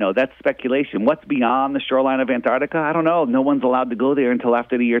 Nobody can know. That's speculation. What's beyond the shoreline of Antarctica? I don't know. No one's allowed to go there until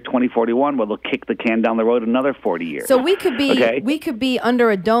after the year 2041, where they'll kick the can down the road another 40 years. So we could be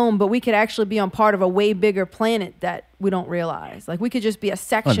under a dome, but we could actually be on part of a way bigger planet that we don't realize. Like we could just be a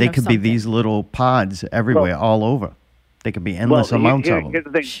section. They could be these little pods everywhere, all over. They could be endless amounts of them. Here's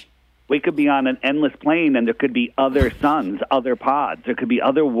the thing. We could be on an endless plane, and there could be other suns, other pods. There could be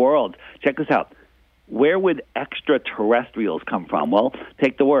other worlds. Check this out. Where would extraterrestrials come from? Well,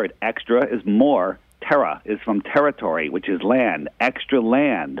 take the word. Extra is more. Terra is from territory, which is land. Extra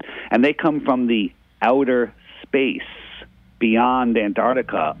land. And they come from the outer space, beyond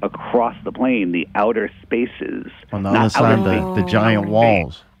Antarctica, across the plane, the outer spaces. On the other side, the giant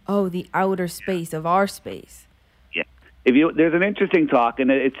walls. Oh, the outer space of our space. There's an interesting talk,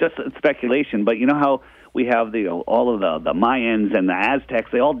 and it's just speculation, but you know how we have all of the Mayans and the Aztecs,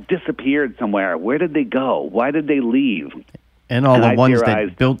 they all disappeared somewhere. Where did they go? Why did they leave? And all the ones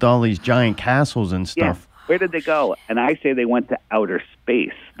that built all these giant castles and stuff. Yeah, where did they go? And I say they went to outer space,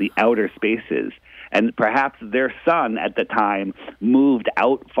 the outer spaces. And perhaps their sun at the time moved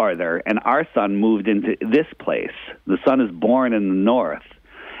out farther, and our sun moved into this place. The sun is born in the north.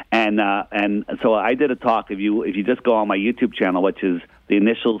 And so I did a talk. If you just go on my YouTube channel, which is the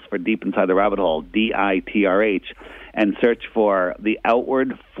initials for Deep Inside the Rabbit Hole, DITRH, and search for the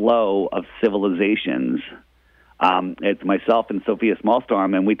outward flow of civilizations. It's myself and Sophia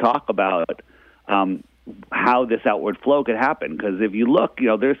Smallstorm, and we talk about how this outward flow could happen. Because if you look,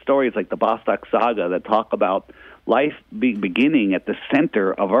 there's stories like the Bostock Saga that talk about life beginning at the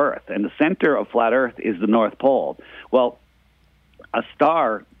center of Earth, and the center of flat Earth is the North Pole. Well, a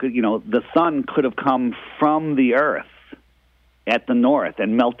star, the sun could have come from the Earth at the north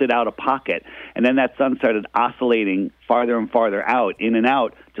and melted out a pocket. And then that sun started oscillating farther and farther out, in and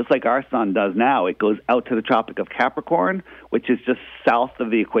out, just like our sun does now. It goes out to the Tropic of Capricorn, which is just south of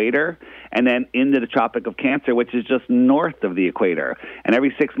the equator, and then into the Tropic of Cancer, which is just north of the equator. And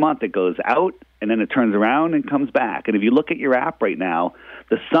every 6 months it goes out, and then it turns around and comes back. And if you look at your app right now,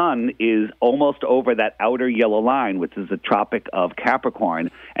 the sun is almost over that outer yellow line, which is the Tropic of Capricorn,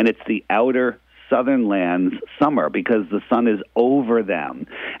 and it's the outer southern lands summer because the sun is over them.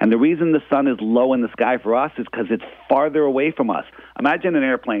 And the reason the sun is low in the sky for us is because it's farther away from us. Imagine an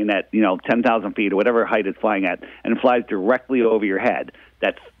airplane at 10,000 feet or whatever height it's flying at, and it flies directly over your head.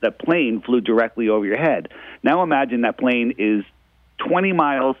 The plane flew directly over your head. Now imagine that plane is 20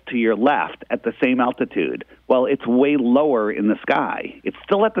 miles to your left at the same altitude. Well, it's way lower in the sky. It's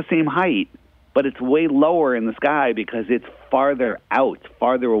still at the same height, but it's way lower in the sky because it's farther out,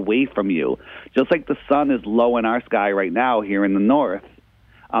 farther away from you. Just like the sun is low in our sky right now here in the north,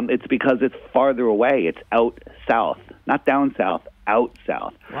 it's because it's farther away. It's out south, not down south, out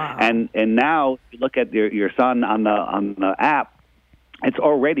south. Wow. And now you look at your sun on the app. It's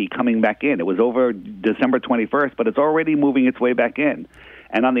already coming back in. It was over December 21st, but it's already moving its way back in.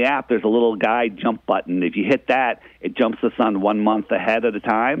 And on the app, there's a little guide jump button. If you hit that, it jumps the sun 1 month ahead at a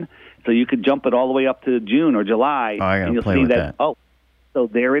time. So you could jump it all the way up to June or July, and you'll see that. Oh, so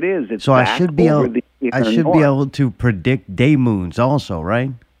there it is. It's so I should be able to predict day moons also,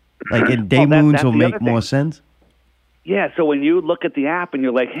 right? Like day moons will make more sense. Yeah. So when you look at the app and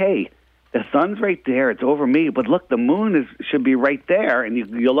you're like, hey, the sun's right there, it's over me, but look, the moon should be right there, and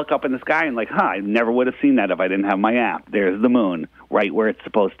you look up in the sky and like, I never would have seen that if I didn't have my app. There's the moon, right where it's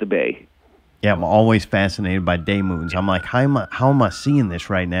supposed to be. Yeah, I'm always fascinated by day moons. I'm like, how am I seeing this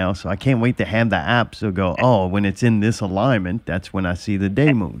right now? So I can't wait to have the app so go, when it's in this alignment, that's when I see the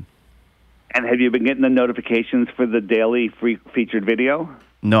day moon. And have you been getting the notifications for the daily free featured video?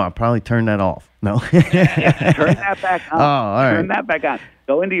 No, I probably turned that off. No. Turn that back on. Oh, all right. Turn that back on.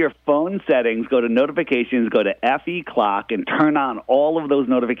 Go into your phone settings, go to notifications, go to FE Clock, and turn on all of those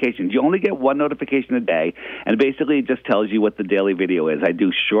notifications. You only get one notification a day, and basically it just tells you what the daily video is. I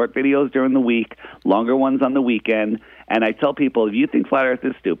do short videos during the week, longer ones on the weekend, and I tell people, if you think Flat Earth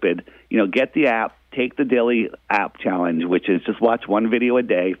is stupid, get the app, take the daily app challenge, which is just watch one video a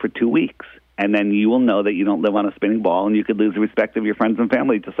day for 2 weeks. And then you will know that you don't live on a spinning ball, and you could lose the respect of your friends and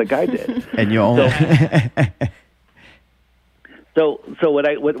family, just like I did. And you only... So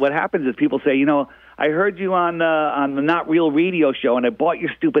what happens is people say, I heard you on the Not Real Radio show, and I bought your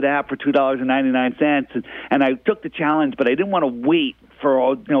stupid app for $2.99, and I took the challenge, but I didn't want to wait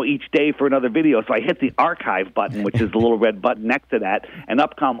for each day for another video, so I hit the archive button, which is the little red button next to that, and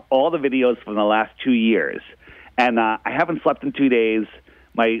up come all the videos from the last 2 years. And I haven't slept in 2 days.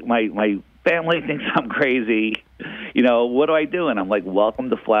 My family thinks I'm crazy. What do I do? And I'm like, welcome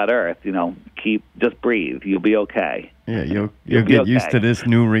to Flat Earth. just breathe. You'll be okay. Yeah, you'll get used to this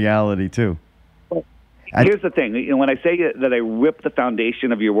new reality too. Here's the thing. When I say that I rip the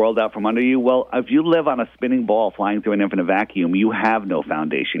foundation of your world out from under you, well, if you live on a spinning ball flying through an infinite vacuum, you have no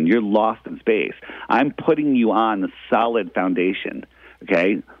foundation. You're lost in space. I'm putting you on a solid foundation,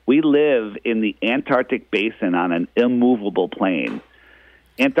 okay? We live in the Antarctic basin on an immovable plane.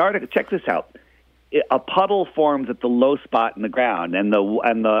 Antarctica, check this out. A puddle forms at the low spot in the ground, and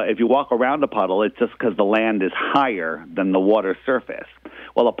if you walk around a puddle, it's just because the land is higher than the water surface.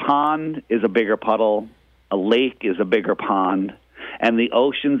 Well, a pond is a bigger puddle. A lake is a bigger pond, and the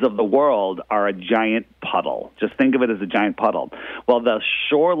oceans of the world are a giant puddle. Just think of it as a giant puddle. Well, the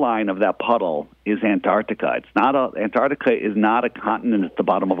shoreline of that puddle is Antarctica. Antarctica is not a continent at the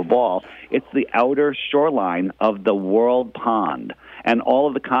bottom of a ball. It's the outer shoreline of the world pond, and all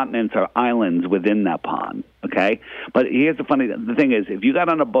of the continents are islands within that pond, okay? But here's the thing is, if you got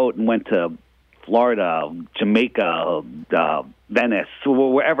on a boat and went to Florida, Jamaica, Venice,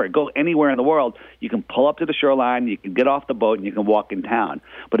 wherever, go anywhere in the world, you can pull up to the shoreline, you can get off the boat, and you can walk in town.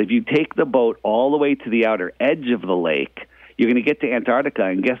 But if you take the boat all the way to the outer edge of the lake, you're going to get to Antarctica,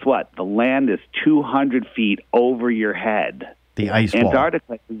 and guess what? The land is 200 feet over your head. The ice wall.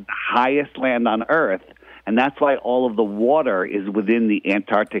 Antarctica is the highest land on Earth, and that's why all of the water is within the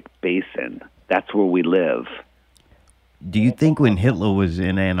Antarctic basin. That's where we live. Do you think when Hitler was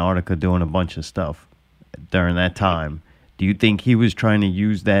in Antarctica doing a bunch of stuff during that time, do you think he was trying to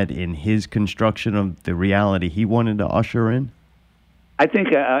use that in his construction of the reality he wanted to usher in? I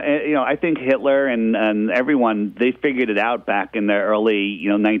think I think Hitler and everyone, they figured it out back in the early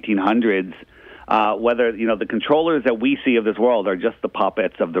 1900s. Whether the controllers that we see of this world are just the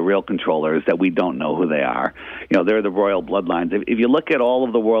puppets of the real controllers that we don't know who they are. They're the royal bloodlines. If you look at all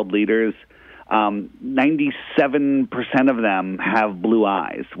of the world leaders, 97% of them have blue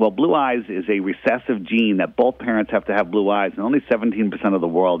eyes. Well, blue eyes is a recessive gene that both parents have to have blue eyes, and only 17% of the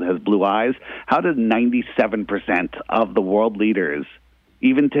world has blue eyes. How did 97% of the world leaders,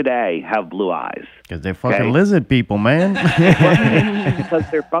 even today, have blue eyes? Because they're fucking lizard people, man. Because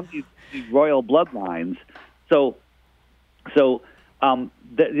they're from these royal bloodlines. So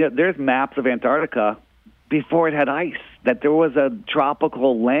there's maps of Antarctica before it had ice, that there was a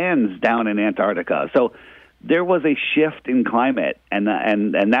tropical lands down in Antarctica. So there was a shift in climate, and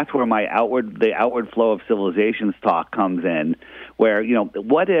that's where the outward flow of civilizations talk comes in, where,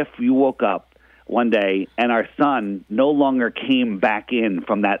 what if you woke up one day and our sun no longer came back in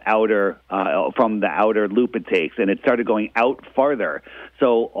from that outer from the outer loop it takes, and it started going out farther.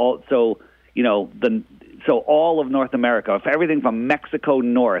 So all of North America, if everything from Mexico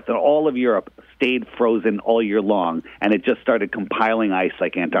north and all of Europe stayed frozen all year long, and it just started compiling ice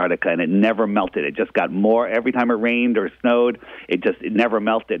like Antarctica, and it never melted. It just got more every time it rained or snowed. It never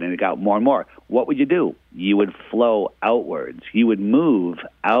melted, and it got more and more. What would you do? You would flow outwards. You would move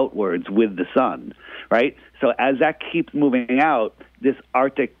outwards with the sun, right? So as that keeps moving out, this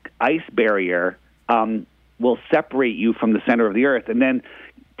Arctic ice barrier will separate you from the center of the Earth, and then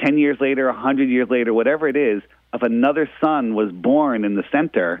 10 years later, 100 years later, whatever it is, if another sun was born in the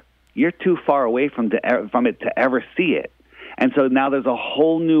center, you're too far away from it to ever see it. And so now there's a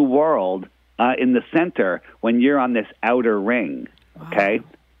whole new world in the center when you're on this outer ring, okay?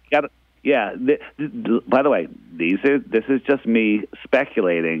 Wow. By the way, this is just me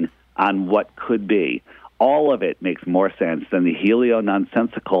speculating on what could be. All of it makes more sense than the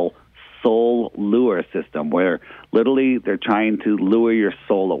helio-nonsensical soul lure system, where literally they're trying to lure your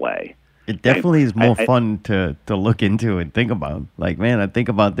soul away. It definitely is more fun to look into and think about. Like, man, I think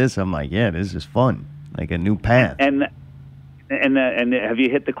about this, I'm like, yeah, this is fun. Like a new path. And have you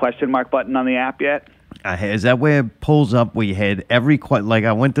hit the question mark button on the app yet? Is that where it pulls up? We had every like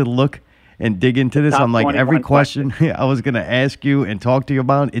I went to look and dig into this. I'm like, every question I was going to ask you and talk to you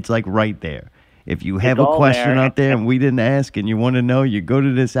about, it's like right there. If you have a question out there and we didn't ask and you want to know, you go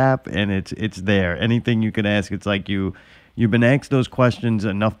to this app and it's there. Anything you can ask, it's like you've been asked those questions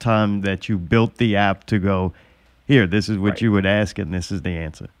enough time that you built the app to go, here, this is what you would ask and this is the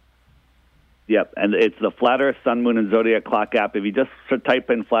answer. Yep, and it's the Flat Earth, Sun, Moon, and Zodiac Clock app. If you just type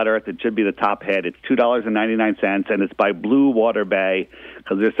in Flat Earth, it should be the top hit. It's $2.99, and it's by Blue Water Bay,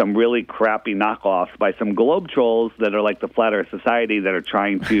 because there's some really crappy knockoffs by some globe trolls that are like the Flat Earth Society that are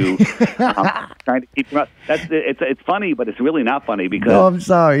trying to keep them up. It's funny, but it's really not funny because... No, I'm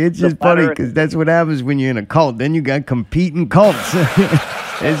sorry. It's just funny because that's what happens when you're in a cult. Then you got competing cults.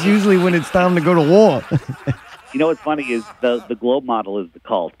 It's usually when it's time to go to war. You know what's funny is the globe model is the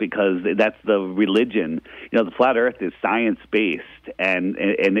cult, because that's the religion. The Flat Earth is science-based, and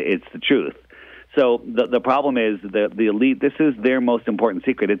it's the truth. So the problem is the elite, this is their most important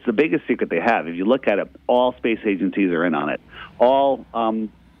secret. It's the biggest secret they have. If you look at it, all space agencies are in on it. All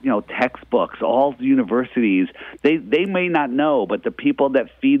textbooks, all universities, they may not know, but the people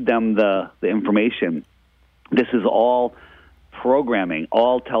that feed them the information, this is all programming,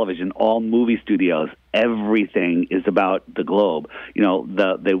 all television, all movie studios. Everything is about the globe.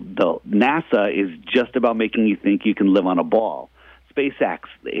 The NASA is just about making you think you can live on a ball. SpaceX,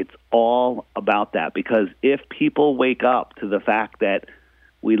 it's all about that, because if people wake up to the fact that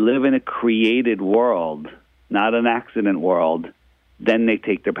we live in a created world, not an accident world, then they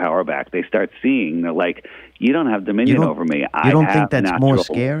take their power back. They start seeing, they're like, you don't have dominion over me. You don't think that's more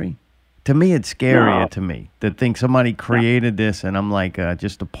scary? To me, it's scarier to me to think somebody created this and I'm like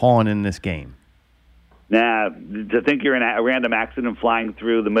just a pawn in this game. Nah, to think you're in a random accident flying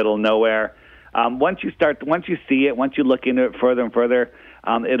through the middle of nowhere. Once you see it, once you look into it further and further,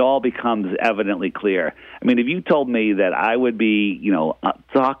 it all becomes evidently clear. I mean, if you told me that I would be,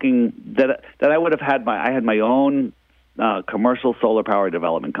 talking that I would have had I had my own commercial solar power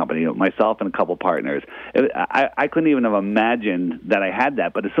development company, myself and a couple partners, I couldn't even have imagined that I had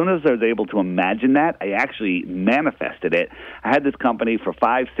that. But as soon as I was able to imagine that, I actually manifested it. I had this company for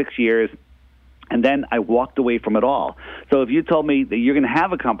 5-6 years. And then I walked away from it all. So if you told me that you're going to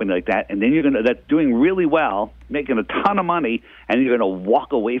have a company like that, and then that's doing really well, making a ton of money, and you're going to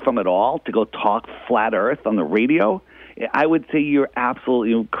walk away from it all to go talk flat Earth on the radio, I would say you're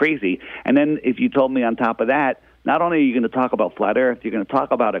absolutely crazy. And then if you told me on top of that, not only are you going to talk about flat Earth, you're going to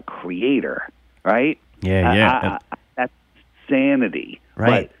talk about a creator, right? Yeah. That's sanity.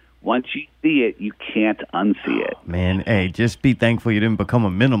 Right. But once you see it, you can't unsee it. Man, hey, just be thankful you didn't become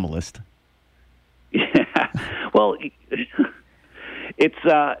a minimalist. Yeah, well, it's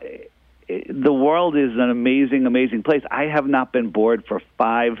the world is an amazing, amazing place. I have not been bored for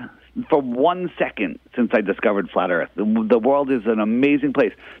 1 second since I discovered flat Earth. The world is an amazing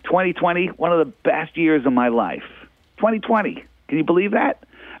place. 2020, one of the best years of my life. 2020, can you believe that?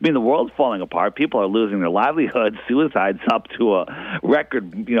 I mean, the world's falling apart. People are losing their livelihoods. Suicide's up to a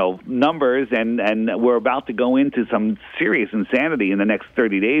record, numbers, and we're about to go into some serious insanity in the next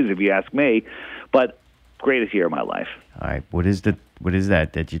 30 days, if you ask me. But greatest year of my life. All right, what is that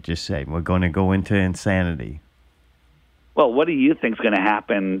you just said? We're going to go into insanity. Well, what do you think is going to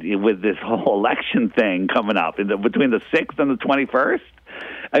happen with this whole election thing coming up between the 6th and the 21st?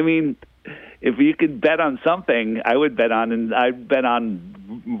 I mean, if you could bet on something, I'd bet on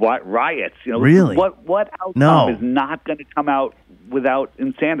riots. Really? What outcome is not going to come out without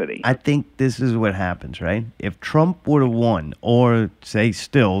insanity? I think this is what happens, right? If Trump would have won, or say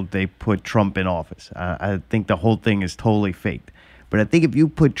still they put Trump in office, I think the whole thing is totally faked. But I think if you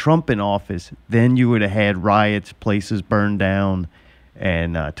put Trump in office, then you would have had riots, places burned down,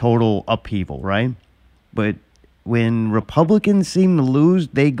 and total upheaval, right? But when Republicans seem to lose,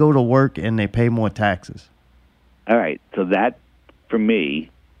 they go to work and they pay more taxes. All right. So that, for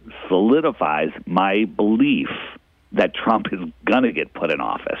me, solidifies my belief that Trump is going to get put in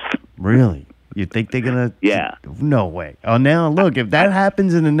office. Really? You think they're going to? Yeah. No way. Oh, now, look, if that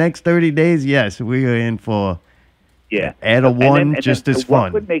happens in the next 30 days, yes, we are in for add a one, and just as fun.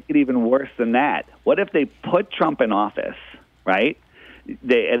 What would make it even worse than that? What if they put Trump in office, right?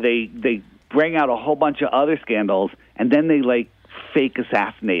 They bring out a whole bunch of other scandals, and then they, fake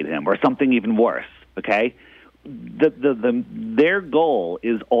assassinate him or something even worse, okay? Their goal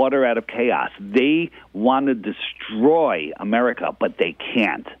is order out of chaos. They want to destroy America, but they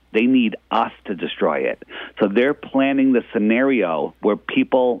can't. They need us to destroy it. So they're planning the scenario where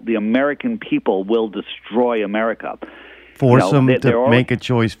the American people will destroy America. Force them to make a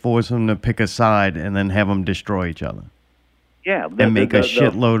choice, force them to pick a side, and then have them destroy each other. Yeah. And make a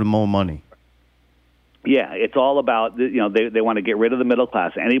shitload of more money. Yeah, it's all about, they want to get rid of the middle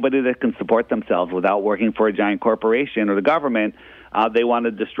class. Anybody that can support themselves without working for a giant corporation or the government, they want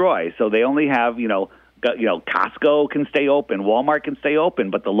to destroy. So they only have, Costco can stay open, Walmart can stay open,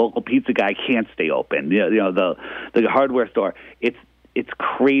 but the local pizza guy can't stay open. The hardware store. It's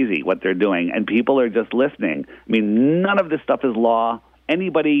crazy what they're doing, and people are just listening. I mean, none of this stuff is law.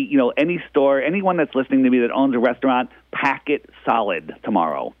 Anybody, any store, anyone that's listening to me that owns a restaurant, pack it solid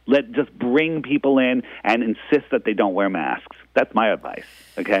tomorrow. Just bring people in and insist that they don't wear masks. That's my advice,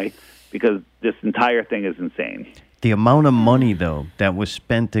 okay? Because this entire thing is insane. The amount of money, though, that was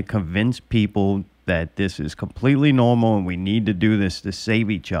spent to convince people that this is completely normal and we need to do this to save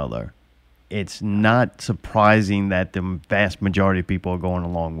each other, it's not surprising that the vast majority of people are going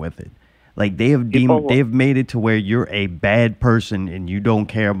along with it. Like they have made it to where you're a bad person and you don't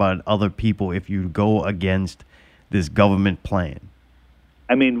care about other people if you go against this government plan.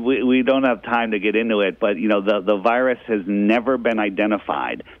 I mean, we don't have time to get into it, but, the virus has never been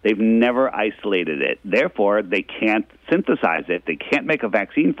identified. They've never isolated it. Therefore, they can't synthesize it. They can't make a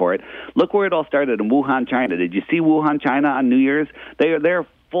vaccine for it. Look where it all started, in Wuhan, China. Did you see Wuhan, China on New Year's? They're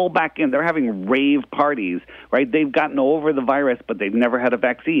full back in. They're having rave parties, right? They've gotten over the virus, but they've never had a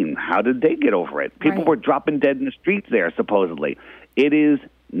vaccine. How did they get over it? People were dropping dead in the streets there, supposedly. It is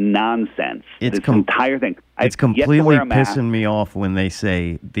nonsense. This entire thing. It's completely pissing me off when they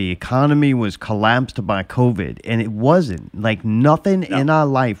say the economy was collapsed by COVID, and it wasn't. Like, nothing in our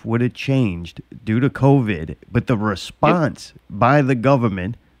life would have changed due to COVID, but the response by the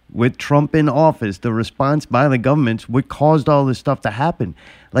government, with Trump in office, the response by the governments, what caused all this stuff to happen.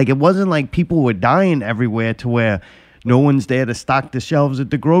 Like, it wasn't like people were dying everywhere to where no one's there to stock the shelves at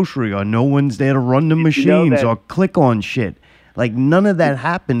the grocery, or no one's there to run the machines or click on shit. Like, none of that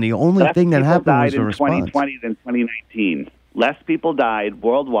happened. The only thing that happened was the response. Less people died in 2020 than 2019. Less people died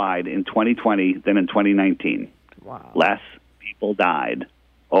worldwide in 2020 than in 2019. Wow. Less people died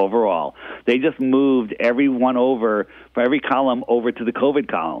overall. They just moved everyone over, for every column, over to the COVID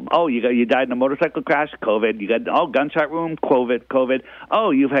column. Oh, you died in a motorcycle crash? COVID. You got, gunshot wound? COVID.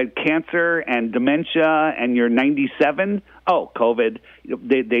 Oh, you've had cancer and dementia and you're 97? Oh, COVID.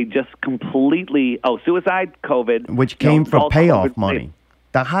 They just completely, suicide? COVID. Which came from payoff money.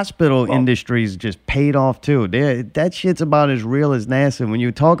 The hospital industry's just paid off, too. That shit's about as real as NASA. When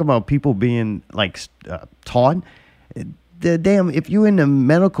you talk about people being, taught, if you're in the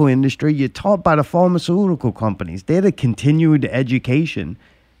medical industry, you're taught by the pharmaceutical companies. They're the continued education.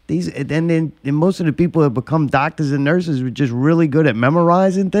 And most of the people that become doctors and nurses are just really good at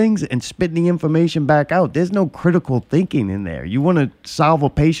memorizing things and spitting the information back out. There's no critical thinking in there. You want to solve a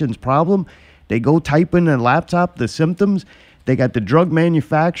patient's problem, they go type in a laptop the symptoms. They got the drug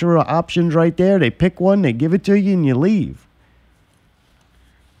manufacturer options right there. They pick one, they give it to you, and you leave.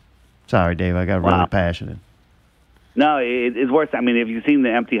 Sorry, Dave, I got really passionate. No, it's worse. I mean, if you've seen the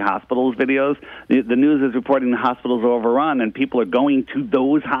empty hospitals videos, the news is reporting the hospitals are overrun, and people are going to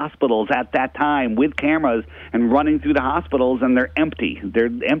those hospitals at that time with cameras and running through the hospitals, and they're empty. They're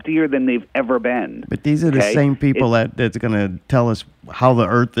emptier than they've ever been. But these are the same people that's going to tell us how the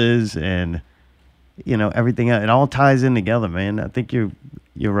Earth is and, everything else. It all ties in together, man. I think you're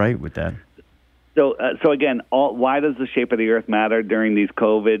right with that. So again, why does the shape of the Earth matter during these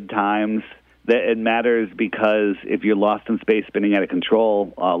COVID times? That it matters because if you're lost in space, spinning out of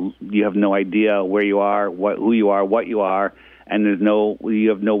control, you have no idea where you are, who you are, what you are, and you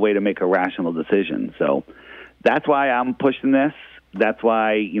have no way to make a rational decision. So that's why I'm pushing this. That's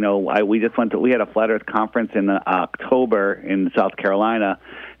why we had a Flat Earth conference in October in South Carolina.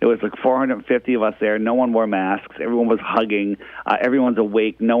 There was 450 of us there. No one wore masks. Everyone was hugging. Everyone's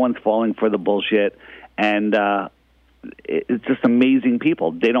awake. No one's falling for the bullshit. And it's just amazing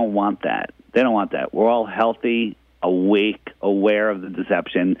people. They don't want that. We're all healthy, awake, aware of the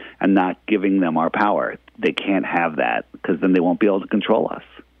deception, and not giving them our power. They can't have that because then they won't be able to control us.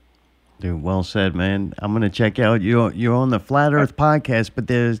 Dude, well said, man. I'm going to check out. You're on the Flat Earth podcast, but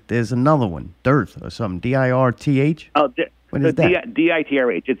there's another one, Dirth or something, DIRTH? Oh, what is that?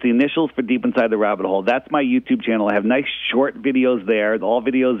 DITRH. It's the initials for Deep Inside the Rabbit Hole. That's my YouTube channel. I have nice short videos there, all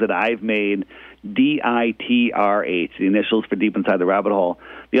videos that I've made. DITRH, the initials for Deep Inside the Rabbit Hole.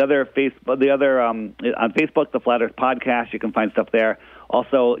 On Facebook, the Flat Earth Podcast, you can find stuff there.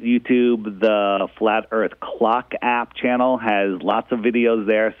 Also, YouTube, the Flat Earth Clock app channel has lots of videos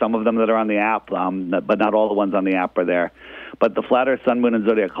there. Some of them that are on the app, but not all the ones on the app are there. But the Flat Earth Sun, Moon, and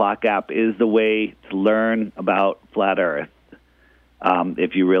Zodiac Clock app is the way to learn about Flat Earth.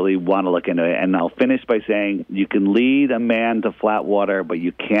 If you really want to look into it. And I'll finish by saying you can lead a man to flat water, but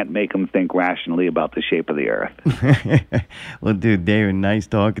you can't make him think rationally about the shape of the Earth. Well, dude, David, nice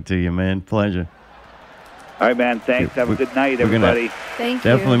talking to you, man. Pleasure. All right, man. Thanks. Have a good night, everybody. Thank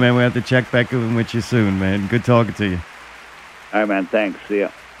you. Definitely, man. We have to check back in with you soon, man. Good talking to you. All right, man. Thanks. See ya.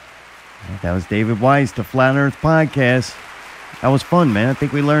 That was David Weiss, the Flat Earth Podcast. That was fun, man. I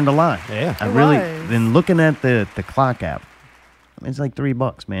think we learned a lot. Yeah. Been looking at the clock app. It's like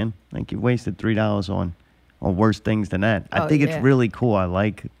 $3, man. I think you wasted $3 on worse things than that. I think it's really cool. I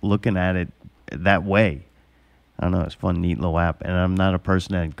like looking at it that way. I don't know. It's a fun, neat little app. And I'm not a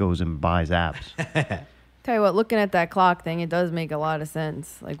person that goes and buys apps. Tell you what, looking at that clock thing, it does make a lot of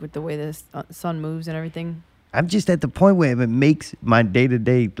sense. Like with the way the sun moves and everything. I'm just at the point where if it makes my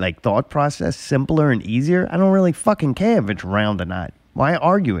day-to-day thought process simpler and easier, I don't really fucking care if it's round or not. Why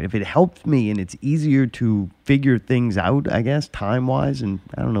argue it? If it helps me and it's easier to figure things out, I guess, time-wise, and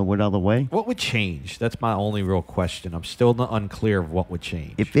I don't know what other way. What would change? That's my only real question. I'm still unclear of what would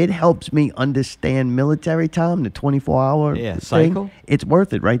change. If it helps me understand military time, the 24-hour cycle, it's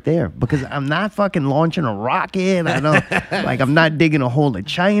worth it right there. Because I'm not fucking launching a rocket. I don't like. I'm not digging a hole in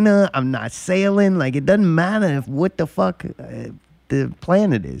China. I'm not sailing. Like, it doesn't matter if what the fuck the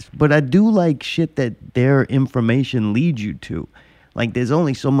planet is. But I do like shit that their information leads you to. Like, there's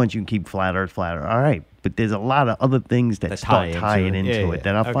only so much you can keep flat Earth. All right. But there's a lot of other things that start tying into it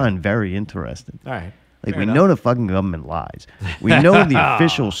that I find very interesting. All right. Like, we know the fucking government lies. We know the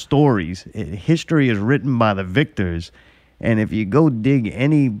official stories. History is written by the victors. And if you go dig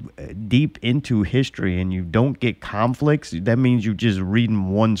any deep into history and you don't get conflicts, that means you're just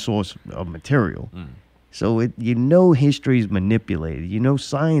reading one source of material. So history is manipulated.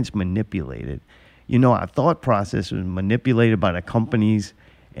 Science manipulated. Our thought process was manipulated by the companies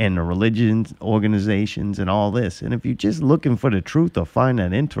and the religions, organizations, and all this. And if you're just looking for the truth or find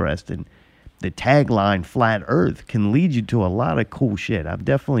that interesting, the tagline "Flat Earth" can lead you to a lot of cool shit. I've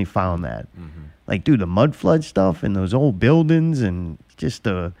definitely found that. Like, dude, the mud flood stuff and those old buildings and just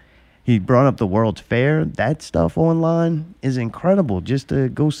he brought up the World's Fair. That stuff online is incredible just to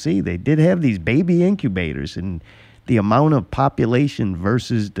go see. They did have these baby incubators, and the amount of population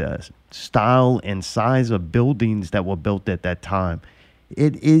versus the style and size of buildings that were built at that time.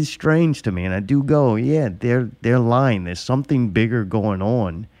 It is strange to me, and I do go, they're lying. There's something bigger going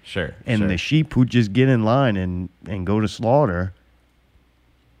on. Sure. And the sheep who just get in line and go to slaughter,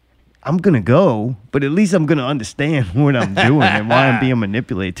 I'm going to go, but at least I'm going to understand what I'm doing and why I'm being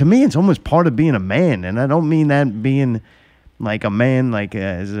manipulated. To me, it's almost part of being a man, and I don't mean that being like a man, like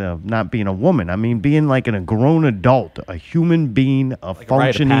as not being a woman. I mean being like a grown adult, a human being, like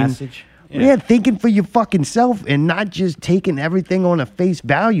functioning. A rite of passage. Yeah, thinking for your fucking self and not just taking everything on a face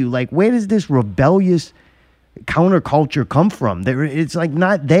value. Like, where does this rebellious counterculture come from? It's like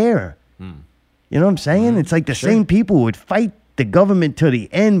not there. You know what I'm saying? It's like the same people who would fight the government to the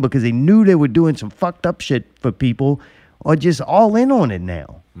end because they knew they were doing some fucked up shit for people, are just all in on it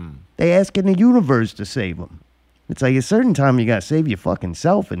now. They asking the universe to save them. It's like a certain time you got to save your fucking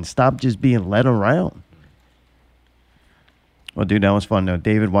self and stop just being led around. Well, dude, that was fun, though.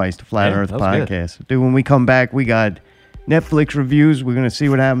 David Weiss, the Flat Earth Podcast. Good. Dude, when we come back, we got Netflix reviews. We're going to see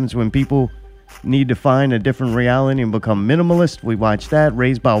what happens when people need to find a different reality and become minimalist. We watch that.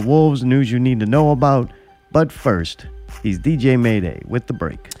 Raised by Wolves, news you need to know about. But first, he's DJ Mayday with The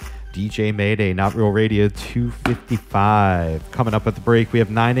Break. DJ Mayday, Not Real Radio 255. Coming up at the break, we have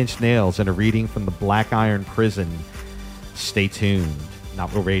 9 Inch Nails and a reading from the Black Iron Prison. Stay tuned.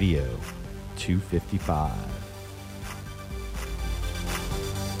 Not Real Radio 255.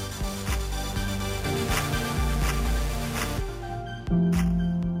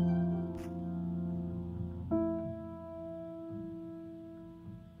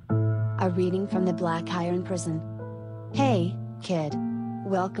 A reading from the Black Iron Prison. Hey, kid.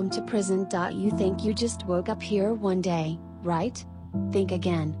 Welcome to prison. You think you just woke up here one day, right? Think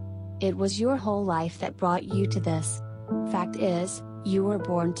again. It was your whole life that brought you to this. Fact is, you were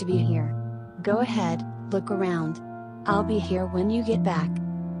born to be here. Go ahead, look around. I'll be here when you get back.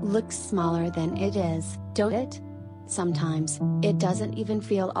 Looks smaller than it is, don't it? Sometimes, it doesn't even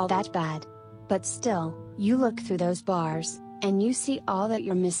feel all that bad. But still, you look through those bars, and you see all that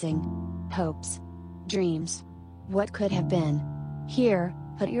you're missing. Hopes. Dreams. What could have been. Here,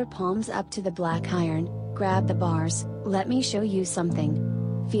 put your palms up to the black iron, grab the bars, let me show you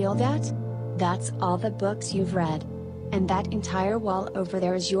something. Feel that? That's all the books you've read. And that entire wall over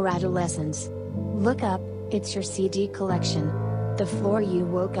there is your adolescence. Look up, it's your CD collection. The floor you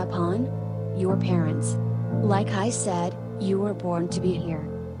woke up on? Your parents. Like I said, you were born to be here.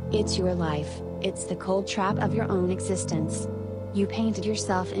 It's your life, it's the cold trap of your own existence. You painted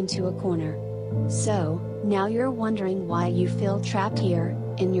yourself into a corner. So, now you're wondering why you feel trapped here,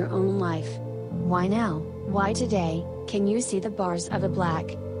 in your own life. Why now? Why today? Can you see the bars of a black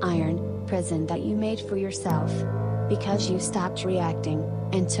iron prison that you made for yourself? Because you stopped reacting,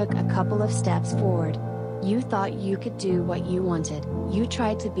 and took a couple of steps forward. You thought you could do what you wanted. You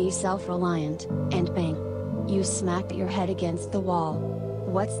tried to be self-reliant, and bang. You smacked your head against the wall.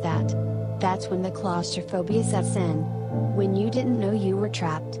 What's that? That's when the claustrophobia sets in. When you didn't know you were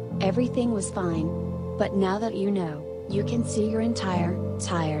trapped, everything was fine. But now that you know, you can see your entire,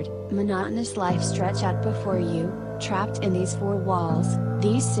 tired, monotonous life stretch out before you, trapped in these 4 walls,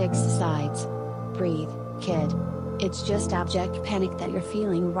 these 6 sides. Breathe, kid. It's just abject panic that you're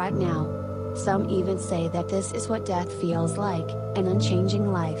feeling right now. Some even say that this is what death feels like, an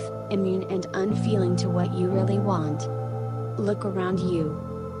unchanging life, immune and unfeeling to what you really want. Look around you.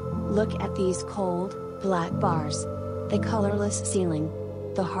 Look at these cold, black bars. The colorless ceiling.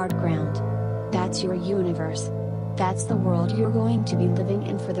 The hard ground. That's your universe. That's the world you're going to be living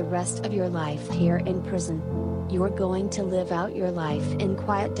in for the rest of your life here in prison. You're going to live out your life in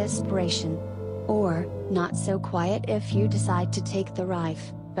quiet desperation. Or, not so quiet if you decide to take the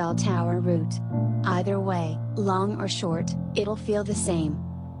Rife, bell tower route. Either way, long or short, it'll feel the same.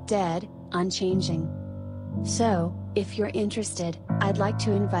 Dead, unchanging. So, if you're interested, I'd like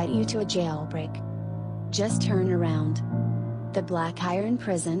to invite you to a jailbreak. Just turn around. The Black Iron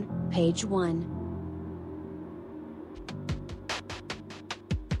Prison, page 1.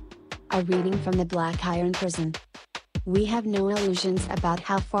 A reading from the Black Iron Prison. We have no illusions about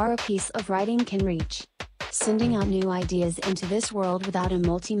how far a piece of writing can reach. Sending out new ideas into this world without a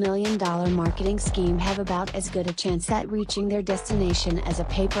multi-million-dollar marketing scheme have about as good a chance at reaching their destination as a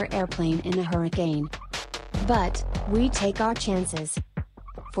paper airplane in a hurricane. But, we take our chances.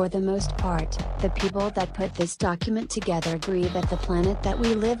 For the most part, the people that put this document together agree that the planet that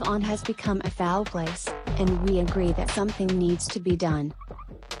we live on has become a foul place, and we agree that something needs to be done.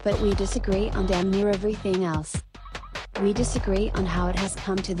 But we disagree on damn near everything else. We disagree on how it has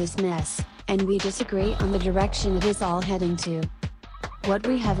come to this mess, and we disagree on the direction it is all heading to. What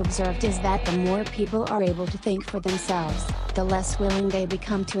we have observed is that the more people are able to think for themselves, the less willing they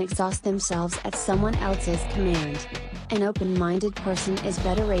become to exhaust themselves at someone else's command. An open-minded person is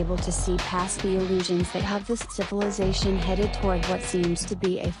better able to see past the illusions that have this civilization headed toward what seems to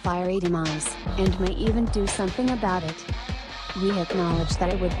be a fiery demise, and may even do something about it. We acknowledge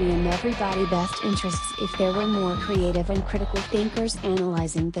that it would be in everybody's best interests if there were more creative and critical thinkers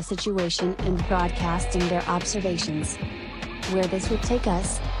analyzing the situation and broadcasting their observations. Where this would take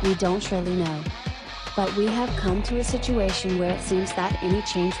us, we don't really know. But we have come to a situation where it seems that any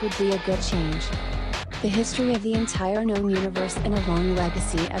change would be a good change. The history of the entire known universe and a long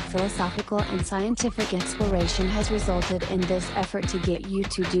legacy of philosophical and scientific exploration has resulted in this effort to get you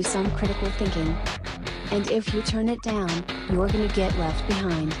to do some critical thinking. And if you turn it down, you're gonna get left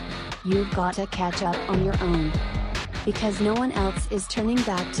behind. You've got to catch up on your own. Because no one else is turning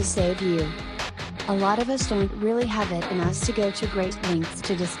back to save you. A lot of us don't really have it in us to go to great lengths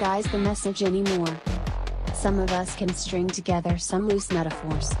to disguise the message anymore. Some of us can string together some loose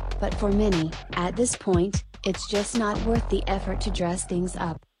metaphors, but for many, at this point, it's just not worth the effort to dress things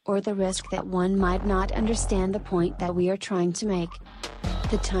up, or the risk that one might not understand the point that we are trying to make.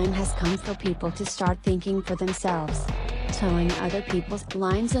 The time has come for people to start thinking for themselves. Towing other people's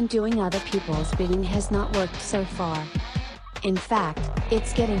lines and doing other people's bidding has not worked so far. In fact,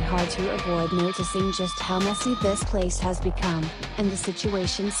 it's getting hard to avoid noticing just how messy this place has become, and the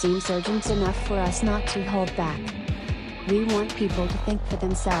situation seems urgent enough for us not to hold back. We want people to think for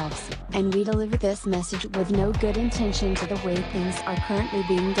themselves, and we deliver this message with no good intention to the way things are currently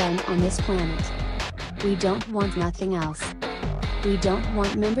being done on this planet. We don't want nothing else. We don't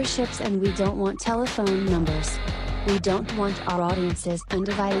want memberships and we don't want telephone numbers. We don't want our audience's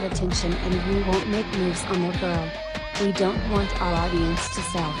undivided attention and we won't make moves on their girl. We don't want our audience to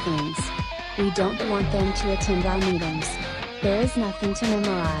sell things. We don't want them to attend our meetings. There is nothing to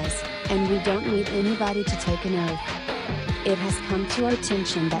memorize, and we don't need anybody to take an oath. It has come to our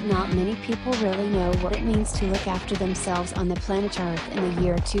attention that not many people really know what it means to look after themselves on the planet Earth in the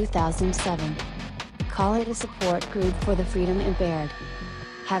year 2007. Call it a support group for the freedom impaired.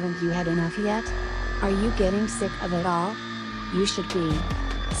 Haven't you had enough yet? Are you getting sick of it all? You should be.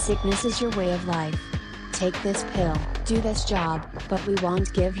 Sickness is your way of life. Take this pill, do this job, but we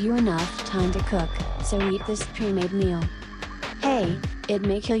won't give you enough time to cook, so eat this pre-made meal. Hey, it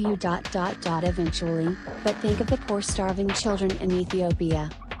may kill you eventually, but think of the poor starving children in Ethiopia.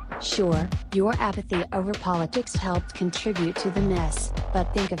 Sure, your apathy over politics helped contribute to the mess,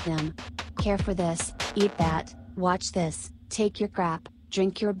 but think of them. Care for this, eat that, watch this, take your crap,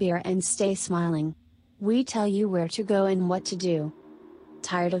 drink your beer and stay smiling. We tell you where to go and what to do.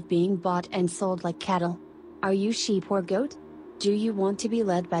 Tired of being bought and sold like cattle? Are you sheep or goat? Do you want to be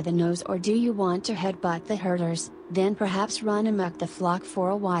led by the nose or do you want to headbutt the herders, then perhaps run amok the flock for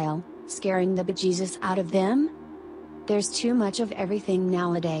a while, scaring the bejesus out of them? There's too much of everything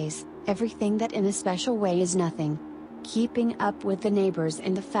nowadays, everything that in a special way is nothing. Keeping up with the neighbors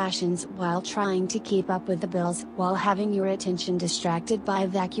and the fashions while trying to keep up with the bills while having your attention distracted by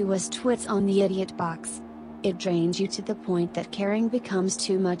vacuous twits on the idiot box. It drains you to the point that caring becomes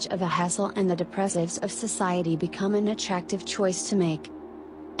too much of a hassle and the depressives of society become an attractive choice to make.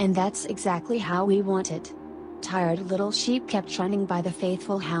 And that's exactly how we want it. Tired little sheep kept running by the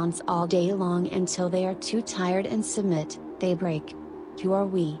faithful hounds all day long until they are too tired and submit, they break. Who are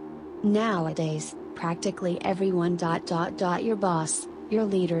we? Nowadays, practically everyone. Your boss, your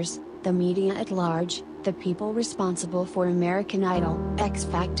leaders, the media at large, the people responsible for American Idol, X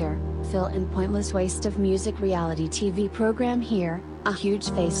Factor, Phil, and pointless waste of music reality TV program here, a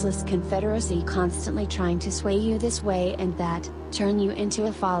huge faceless confederacy constantly trying to sway you this way and that, turn you into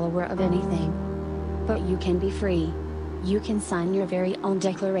a follower of anything. But you can be free. You can sign your very own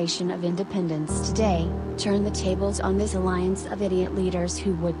Declaration of Independence today, turn the tables on this alliance of idiot leaders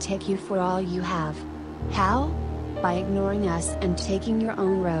who would take you for all you have. How? By ignoring us and taking your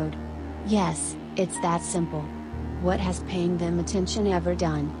own road. Yes, it's that simple. What has paying them attention ever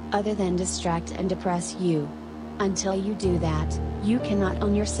done, other than distract and depress you? Until you do that, you cannot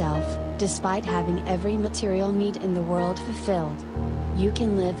own yourself, despite having every material need in the world fulfilled. You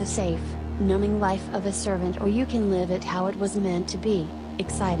can live the safe, numbing life of a servant, or you can live it how it was meant to be,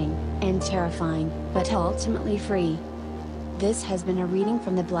 exciting, and terrifying, but ultimately free. This has been a reading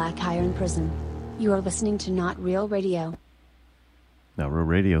from the Black Iron Prison. You are listening to Not Real Radio. Not Real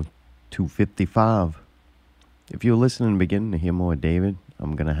Radio 255. If you're listening in the beginning to hear more of David,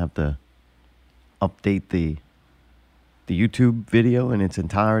 I'm going to have to update the YouTube video in its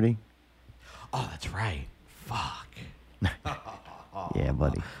entirety. Oh, that's right. Fuck. Yeah,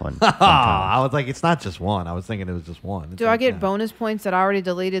 buddy. Fun. I was like, it's not just one. I was thinking it was just one. Do I get bonus points that I already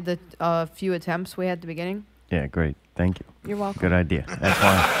deleted the few attempts we had at the beginning? Yeah, great. Thank you. You're welcome. Good idea. That's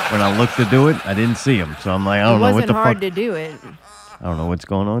why when I looked to do it, I didn't see them. So I'm like, I don't know what the fuck. It wasn't hard to do it. I don't know what's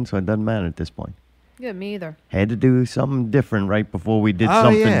going on, so it doesn't matter at this point. Yeah, me either. Had to do something different right before we did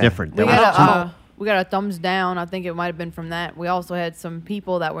something different. We got a thumbs down. I think it might have been from that. We also had some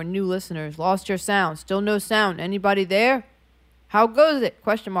people that were new listeners. Lost your sound. Still no sound. Anybody there? How goes it?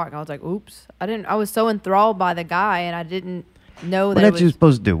 Question mark. I was like, oops. I was so enthralled by the guy, and I didn't know that. Well, that's what you're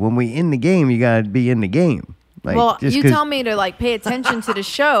supposed to do. When we in the game, you gotta be in the game. Like, well, you tell me to like pay attention to the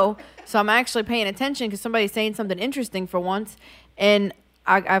show, so I'm actually paying attention because somebody's saying something interesting for once, and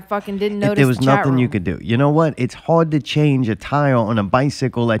I fucking didn't notice. There was the chat nothing room. you could do. You know what? It's hard to change a tire on a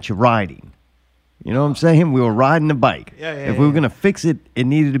bicycle that you're riding. You know what I'm saying? We were riding a bike. If we were going to fix it, it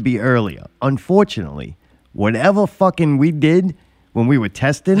needed to be earlier. Unfortunately, whatever fucking we did when we were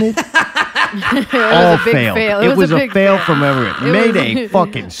testing it, all failed. It was a fail from everyone. Mayday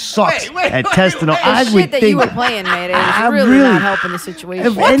fucking sucks at testing. The shit that you were playing, Mayday, was really not helping the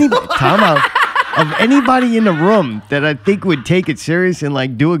situation. Time out. Of anybody in the room that I think would take it serious and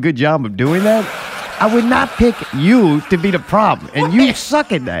like do a good job of doing that, I would not pick you to be the problem, and you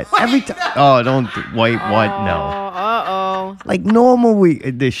suck at that every time. Oh, don't wait. What? No. Like normal,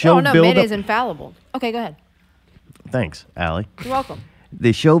 the show build up. Mayday's infallible. Okay, go ahead. Thanks, Allie. You're welcome.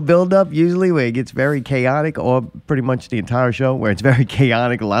 The show build up usually where it gets very chaotic, or pretty much the entire show where it's very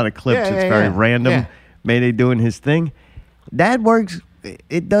chaotic, a lot of clips, it's very random. Yeah. Mayday doing his thing. That works.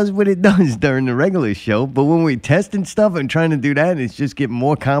 It does what it does during the regular show, but when we're testing stuff and trying to do that, it's just getting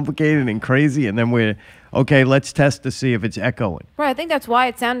more complicated and crazy, and then we're, okay, let's test to see if it's echoing. Right, I think that's why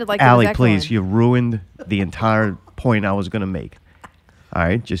it sounded like Allie, it was echoing. please, you ruined the entire point I was going to make. All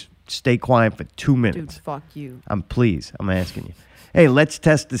right, just stay quiet for 2 minutes. Dude, fuck you. I'm asking you. Hey, let's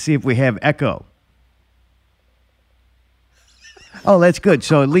test to see if we have echo. Oh, that's good.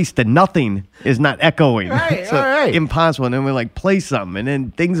 So at least the nothing is not echoing. Right, so all right. Impossible. And then we're like, play something. And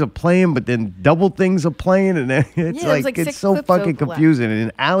then things are playing, but then double things are playing. And then it's so fucking confusing.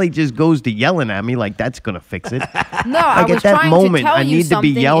 And Allie just goes to yelling at me like that's going to fix it. No, I was at that trying moment, to tell I you need to be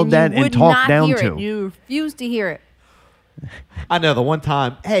yelled at and talked down to. You refused to hear it. I know the one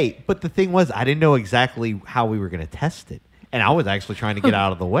time. Hey, but the thing was, I didn't know exactly how we were going to test it. And I was actually trying to get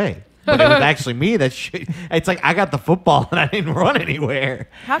out of the way. But it was actually me that it's like I got the football and I didn't run anywhere.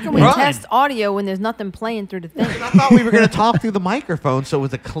 How can we test audio when there's nothing playing through the thing? I thought we were going to talk through the microphone, so it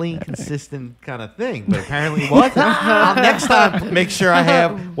was a clean, consistent kind of thing. But apparently it wasn't. I'll next time make sure I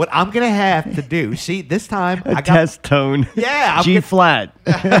have what I'm going to have to do. See, this time I got test tone. Yeah. G flat.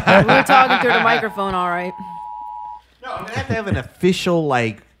 We're talking through the microphone, all right. No, I'm going to have to have an official,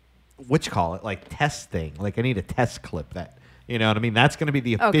 like, what you call it, like test thing. Like I need a test clip that. You know what I mean? That's going to be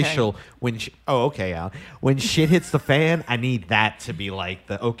the official when. Al. When shit hits the fan, I need that to be like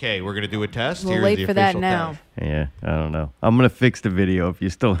the okay. We're going to do a test. We'll Here's wait the for that official now. test. Yeah, I don't know. I'm going to fix the video if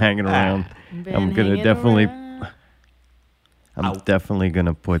you're still hanging around. I'm going to definitely. I'm definitely going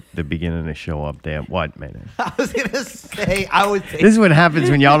to put the beginning of the show up there. What, man? I was going to say, This is what happens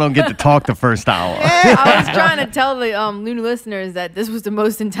when y'all don't get to talk the first hour. I was trying to tell the new listeners that this was the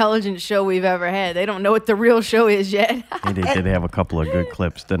most intelligent show we've ever had. They don't know what the real show is yet. They did have a couple of good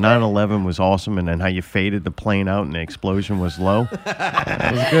clips. The 9/11 was awesome, and then how you faded the plane out and the explosion was low.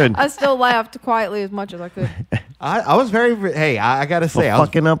 That was good. I still laughed quietly as much as I could. I was very. Hey, I gotta For say, I was,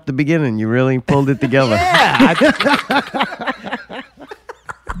 fucking up the beginning, you really pulled it together.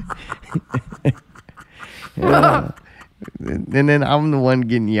 yeah. And then I'm the one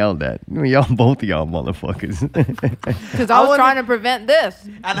getting yelled at. Y'all, both of y'all motherfuckers. Because I was trying to prevent this.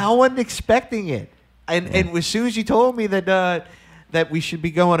 And I wasn't expecting it. And as soon as you told me that we should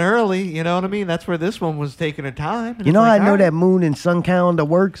be going early, you know what I mean? That's where this one was taking her time. And You it's know how I like, know all that moon and sun calendar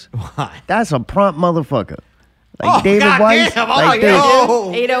works? Why? That's a prompt motherfucker. Like Oh, David God Weiss. damn, like yo. this.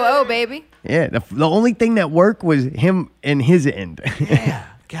 Oh. 800, baby. Yeah, the only thing that worked was him and his end. Yeah,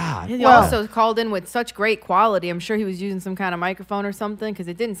 God. He Wow. also called in with such great quality. I'm sure he was using some kind of microphone or something because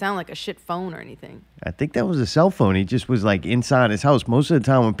it didn't sound like a shit phone or anything. I think that was a cell phone. He just was like inside his house. Most of the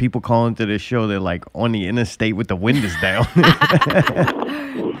time when people call into this show, they're like on the interstate with the windows down.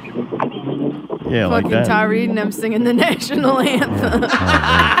 Yeah, like Fucking that. Tyree and them singing the national anthem.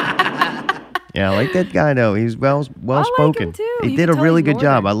 Yeah, I like that guy though. He's well spoken. him, too. He You did can a tell really he's good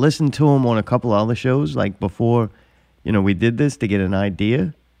job. I northern. listened to him on a couple other shows, like before, we did this to get an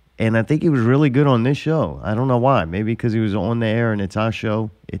idea, and I think he was really good on this show. I don't know why. Maybe because he was on the air and it's our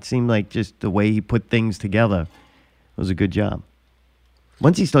show. It seemed like just the way he put things together was a good job.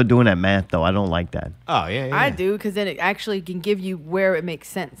 Once he started doing that math, though, I don't like that. Oh, yeah, yeah. I do because then it actually can give you where it makes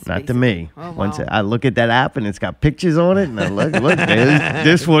sense. Not to basically. me. Oh, Once wow. I look at that app and it's got pictures on it, and I look,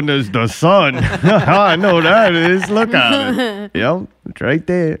 this one is the sun. I know that is. Look at it. Yep, it's right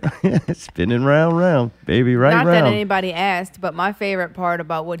there, spinning round, baby, right Not round. that anybody asked, but my favorite part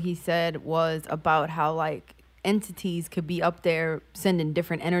about what he said was about how like entities could be up there sending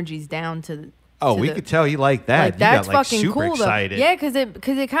different energies down to. Oh, to we the- could tell you like that. Like You that's got, like, fucking super cool excited. though. Yeah, because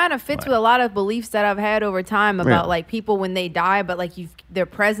it kind of fits with a lot of beliefs that I've had over time about Really? like people when they die, but like their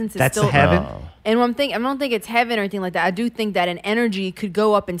presence is That's still heaven. Oh. And I don't think it's heaven or anything like that. I do think that an energy could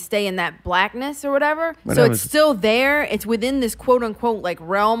go up and stay in that blackness or whatever. So Whatever. it's still there. It's within this quote unquote like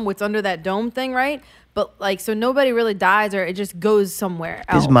realm, what's under that dome thing, right? But like, so nobody really dies or it just goes somewhere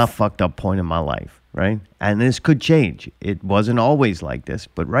else. This is my fucked up point in my life, right? And this could change. It wasn't always like this.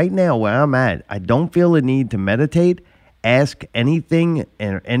 But right now, where I'm at, I don't feel a need to meditate, ask anything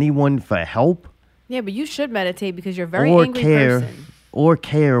or anyone for help, Yeah, but you should meditate because you're a very or angry care, person. or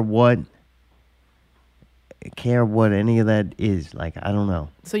care what any of that is. Like, I don't know.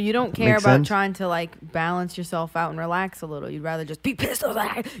 So you don't care Makes about sense? trying to like balance yourself out and relax a little. You'd rather just be pissed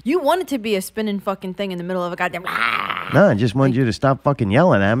off. You want it to be a spinning fucking thing in the middle of a goddamn. No, I just want you to stop fucking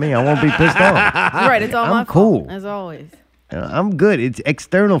yelling at me. I won't be pissed off. You're right. It's all I'm my cool. fault, as always. I'm good. It's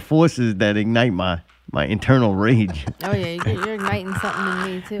external forces that ignite my internal rage. Oh yeah, you're igniting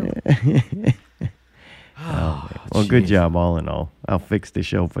something in me too. Well, good job, all in all. I'll fix the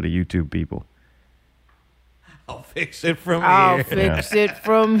show for the YouTube people. I'll fix it from I'll here. fix it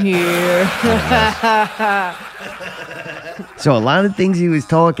from here. So a lot of things he was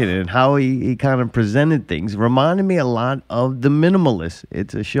talking and how he kind of presented things reminded me a lot of The Minimalist.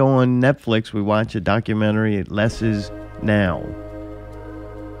 It's a show on Netflix. We watch a documentary, Less Is Now.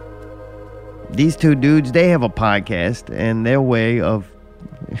 These two dudes, they have a podcast, and their way of,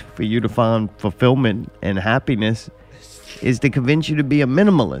 for you to find fulfillment and happiness is to convince you to be a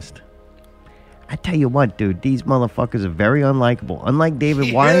minimalist. I tell you what, dude, these motherfuckers are very unlikable. Unlike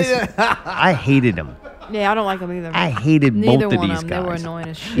David Weiss, I hated him. Yeah, I don't like them either. I hated Neither both of one these of them. They were guys. annoying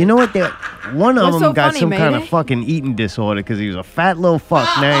as shit. You know what? One of What's them so got funny, some kind of Mayday? fucking eating disorder because he was a fat little fuck.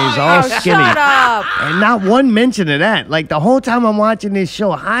 Now he's all Oh, skinny. shut up. And not one mention of that. Like the whole time I'm watching this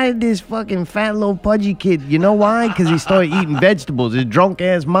show, hide this fucking fat little pudgy kid. You know why? Because he started eating vegetables. His drunk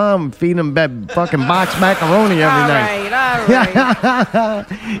ass mom feeding him fucking box macaroni every All night. right.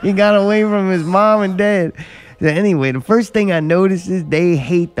 He got away from his mom and dad. So anyway, the first thing I noticed is they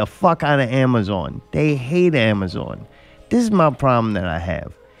hate the fuck out of Amazon. They hate Amazon. This is my problem that I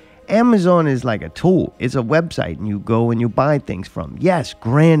have. Amazon is like a tool. It's a website and you go and you buy things from. Yes,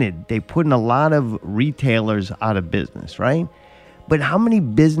 granted, they putting a lot of retailers out of business, right? But how many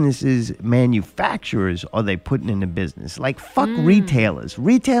businesses, manufacturers are they putting into business? Like, fuck retailers.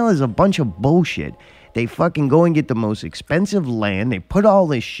 Retailers are a bunch of bullshit. They fucking go and get the most expensive land. They put all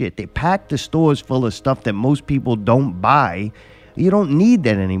this shit. They pack the stores full of stuff that most people don't buy. You don't need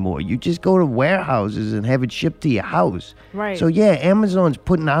that anymore. You just go to warehouses and have it shipped to your house. Right. So, yeah, Amazon's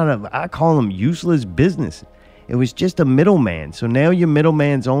putting out I call them useless business. It was just a middleman. So now your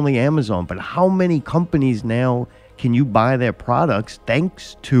middleman's only Amazon. But how many companies now can you buy their products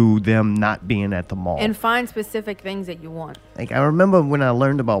thanks to them not being at the mall? And find specific things that you want. Like, I remember when I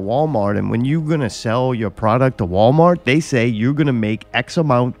learned about Walmart, and when you're going to sell your product to Walmart, they say you're going to make X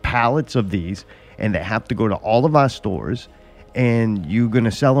amount pallets of these, and they have to go to all of our stores, and you're going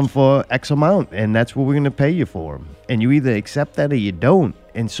to sell them for X amount, and that's what we're going to pay you for them. And you either accept that or you don't.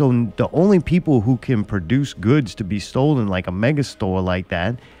 And so the only people who can produce goods to be stolen like a mega store like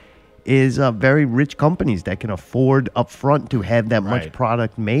that is very rich companies that can afford up front to have that much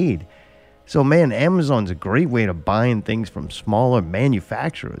product made. So, man, Amazon's a great way to buying things from smaller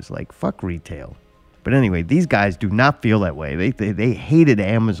manufacturers. Like, fuck retail. But anyway, these guys do not feel that way. They hated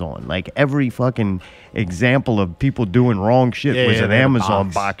Amazon. Like, every fucking example of people doing wrong shit was an Amazon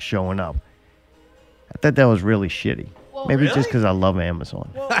box showing up. I thought that was really shitty. Well, Maybe just because I love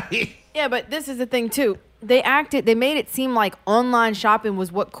Amazon. Yeah, but this is the thing, too. They made it seem like online shopping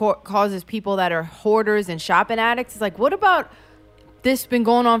was what causes people that are hoarders and shopping addicts. It's like, what about this been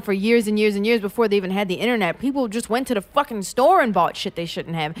going on for years and years and years before they even had the internet? People just went to the fucking store and bought shit they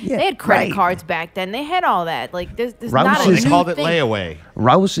shouldn't have. Yeah, they had credit cards back then. They had all that. Like, there's not a Rouse's They called it thing. layaway.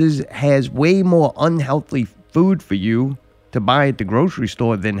 Rouse's has way more unhealthy food for you to buy at the grocery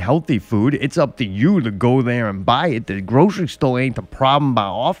store than healthy food. It's up to you to go there and buy it. The grocery store ain't the problem by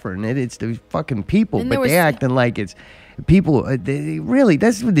offering it. It's the fucking people. And But they're acting like it's people. They really,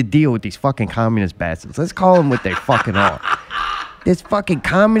 that's what the deal with these fucking communist bastards. Let's call them what they fucking are. This fucking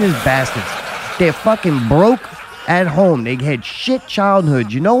communist bastards. They're fucking broke at home. They had shit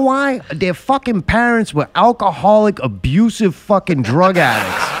childhood. You know why? Their fucking parents were alcoholic, abusive fucking drug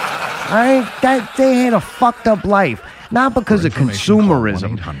addicts. All right? They had a fucked up life. Not because of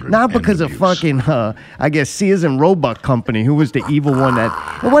consumerism. Not because of fucking, I guess, Sears and Roebuck Company, who was the evil one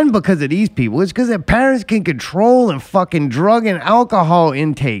that... It wasn't because of these people. It's because their parents can control and fucking drug and alcohol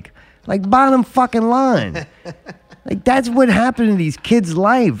intake. Like, bottom fucking line. Like, that's what happened in these kids'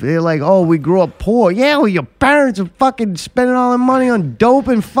 life. They're like, oh, we grew up poor. Yeah, well, your parents are fucking spending all their money on dope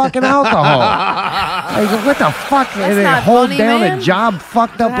and fucking alcohol. Like, what the fuck? That's They not hold funny, down man. a job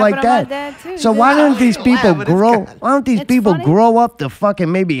fucked up That like happened to my that. dad, too. So He why said, don't these people grow? Why don't these It's people funny. grow up to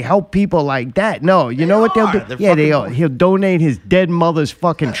fucking maybe help people like that? No, you know what they'll do? They're Yeah, they fucking- are. He'll donate his dead mother's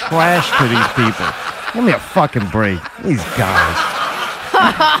fucking trash to these people. Give me a fucking break. These guys.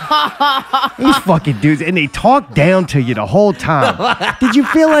 These fucking dudes, and they talk down to you the whole time. Did you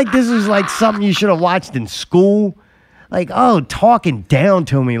feel like this was like something you should have watched in school? Like, oh, talking down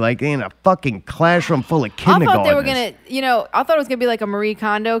to me like in a fucking classroom full of I kindergartners. thought they were gonna, I thought it was gonna be like a Marie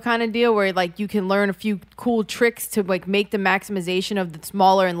Kondo kind of deal where like you can learn a few cool tricks to like make the maximization of the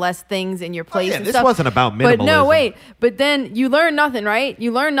smaller and less things in your place. yeah, and this stuff. wasn't about But no, minimalism. wait. But then you learn nothing, right?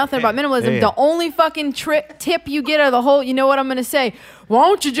 You learn nothing about minimalism. yeah. The only fucking tip you get of the whole, you know what I'm gonna say? Why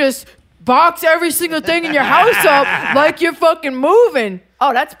don't you just box every single thing in your house up like you're fucking moving?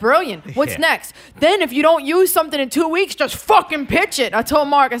 Oh, that's brilliant. What's Yeah. next? Then if you don't use something in 2 weeks, just fucking pitch it. I told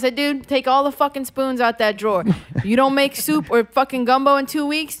Mark, I said, dude, take all the fucking spoons out that drawer. You don't make soup or fucking gumbo in 2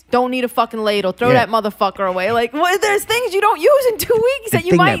 weeks, don't need a fucking ladle. Throw Yeah. that motherfucker away. Like, there's things you don't use in 2 weeks that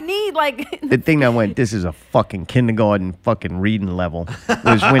you thing might that- need. Like, The thing that went, this is a fucking kindergarten fucking reading level,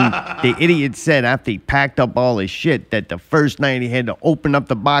 was when the idiot said after he packed up all his shit that the first night he had to open up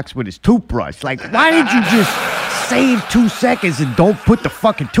the box with his toothbrush. Like, why did you just save 2 seconds and don't put the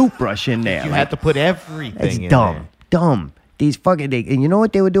fucking toothbrush in there? You Like, had to put everything that's in dumb. there. Dumb. These fucking, and you know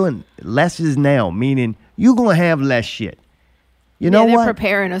what they were doing? Less is now, meaning you're going to have less shit. You know they're what?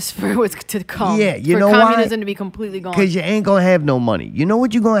 preparing us for what's to come. Yeah, you for know why? communism to be completely gone. Because you ain't gonna have no money. You know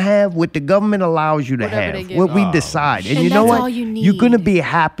what you're gonna have? What the government allows you to Whatever they have. give What you. we decide. And And you know that's what? all you You're gonna need. be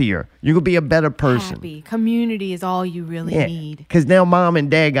happier. You're gonna be a better person. Happy. Community is all you really Yeah. need. Because now mom and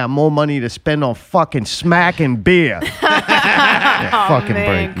dad got more money to spend on fucking smack and beer. Yeah, fucking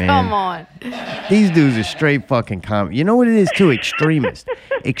break, man. Come on. These dudes are straight fucking You know what it is too? Extremist.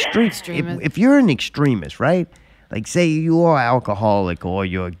 Extremist. If you're an extremist, right? Like, say you are alcoholic or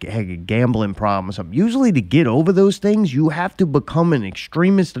you're a gambling problem or something. Usually, to get over those things, you have to become an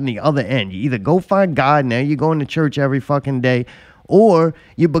extremist on the other end. You either go find God, now you're going to church every fucking day, or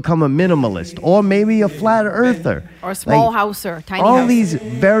you become a minimalist, or maybe a flat earther. Or a small Like, houser, tiny all house. these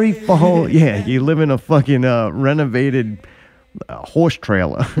very yeah, you live in a fucking renovated horse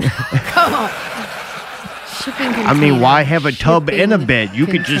trailer. Shipping I mean, why have a tub and a Shipping bed? You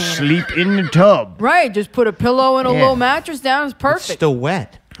could just container. sleep in the tub. Right, just put a pillow and a Yeah. little mattress down. It's It's perfect. still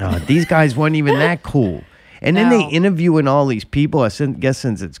wet. These guys weren't even that cool. And then they No. interviewing all these people. I guess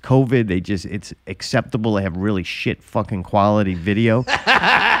since it's COVID, it's acceptable to have really shit fucking quality video.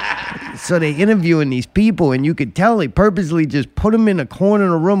 So they interviewing these people, and you could tell they purposely just put them in a corner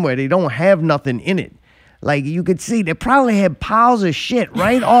of the room where they don't have nothing in it. Like, you could see they probably had piles of shit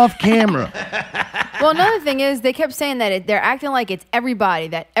right off camera. Well, another thing is they kept saying that they're acting like it's everybody,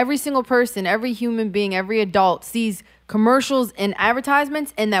 that every single person, every human being, every adult sees commercials and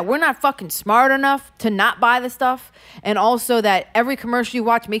advertisements, and that we're not fucking smart enough to not buy the stuff, and also that every commercial you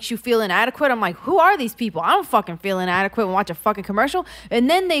watch makes you feel inadequate. I'm like, who are these people? I don't fucking feel inadequate when I watch a fucking commercial. And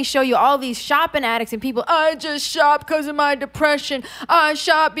then they show you all these shopping addicts and people, I just shop because of my depression. I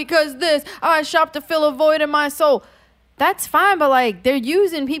shop because this. I shop to fill a void in my soul. That's fine, but like they're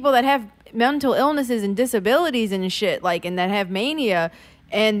using people that have mental illnesses and disabilities and shit, like, and that have mania,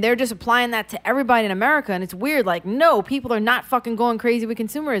 and they're just applying that to everybody in America. And it's weird. Like, no, people are not fucking going crazy with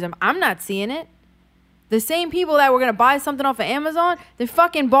consumerism. I'm not seeing it. The same people that were going to buy something off of Amazon, they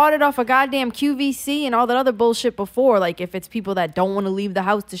fucking bought it off of goddamn QVC and all that other bullshit before. Like, if it's people that don't want to leave the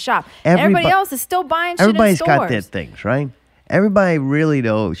house to shop. Everybody else is still buying shit in stores. Everybody's got their things, right? Everybody really,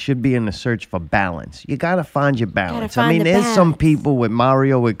 though, should be in the search for balance. You got to find your balance. I mean, there's some people with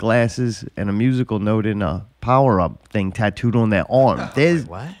Mario with glasses and a musical note and a power-up thing tattooed on their arm.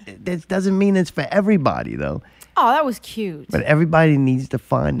 That doesn't mean it's for everybody, though. Oh, that was cute. But everybody needs to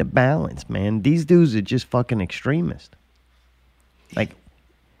find the balance, man. These dudes are just fucking extremists. Like,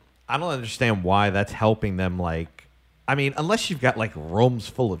 I don't understand why that's helping them, like, I mean, unless you've got like rooms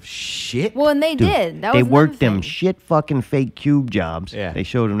full of shit. Well, and they did. That was they worked them shit fucking fake cube jobs. Yeah. They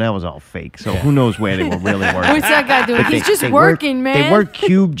showed them that was all fake. So who knows where they were really working. What's that guy doing? He's just working, man. They work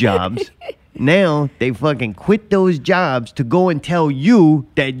cube jobs. Now they fucking quit those jobs to go and tell you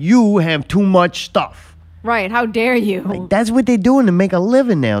that you have too much stuff. Right, how dare you? Like, that's what they're doing to make a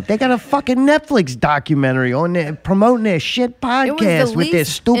living now. They got a fucking Netflix documentary on there promoting their shit podcast with their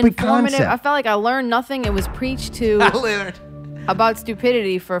stupid concept. I felt like I learned nothing. It was preached to about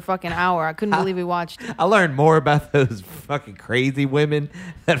stupidity for a fucking hour. I couldn't believe we watched it. I learned more about those fucking crazy women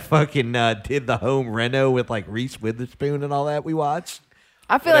that fucking did the home reno with like Reese Witherspoon and all that we watched.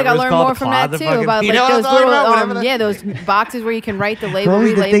 I feel like I learned more from that too about like those little those boxes where you can write the label. What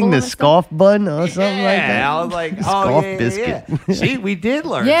was the thing? The scarf bun or something like that? Yeah, I was like, scarf biscuit. Yeah. See, we did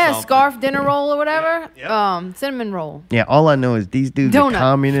learn. Yeah, something. scarf dinner roll or whatever. Yep. Cinnamon roll. Yeah, all I know is these dudes are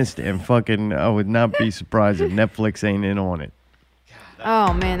communist and fucking. I would not be surprised if Netflix ain't in on it.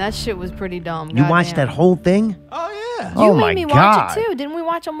 Oh man, that shit was pretty dumb. You watched that whole thing? Oh yeah. You made me watch it too. Didn't we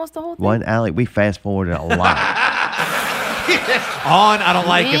watch almost the whole thing? What, Alec? We fast forwarded a lot. On, I don't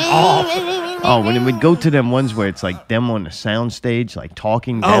like him. Off. Oh, when it would go to them ones where it's like them on the sound stage, like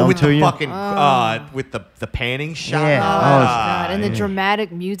talking down with to the you. Fucking, with the panning shot. Yeah. God. And the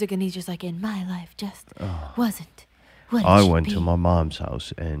dramatic music, and he's just like, in my life just wasn't what it I should went be. to my mom's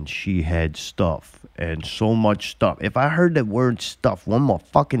house and she had stuff and so much stuff. If I heard the word stuff one more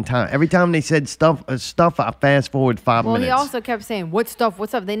fucking time, every time they said stuff, I fast forward 5 minutes. Well, he also kept saying, what stuff,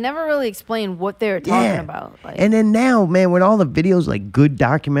 what's up? They never really explained what they were talking about. Like, and then now, man, with all the videos, like good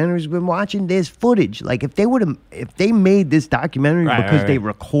documentaries we've been watching, there's footage. Like if they made this documentary because they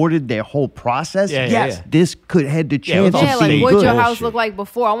recorded their whole process, this could had the chance of like being what good. your house looked like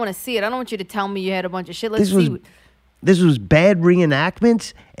before. I want to see it. I don't want you to tell me you had a bunch of shit. Let's see. This was bad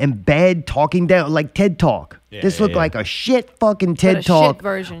reenactments and bad talking down, like TED Talk. This looked like a shit fucking TED Talk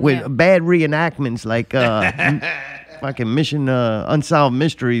version, with bad reenactments, like fucking Mission Unsolved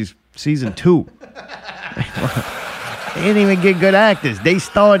Mysteries Season 2. They didn't even get good actors. They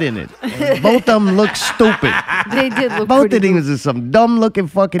starred in it. And both of them look stupid. They did look both of these are some dumb-looking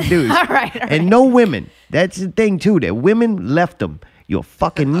fucking dudes. All right. And no women. That's the thing, too. That women left them. You're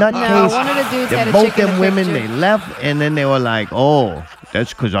fucking nutcase. No, one of the dudes had a both chick in them the women, picture. they left, and then they were like, oh,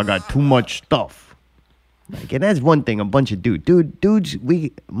 that's because I got too much stuff. Like, and that's one thing, a bunch of dudes. Dudes,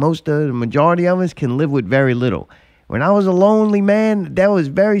 the majority of us can live with very little. When I was a lonely man, that was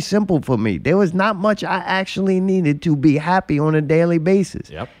very simple for me. There was not much I actually needed to be happy on a daily basis.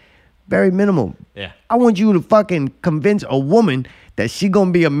 Yep. Very minimal. Yeah. I want you to fucking convince a woman that she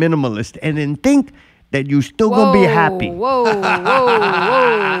gonna be a minimalist and then think that you still gonna be happy. Whoa.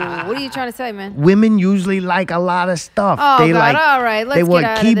 What are you trying to say, man? Women usually like a lot of stuff. Oh, they God, like, all right, let's they get want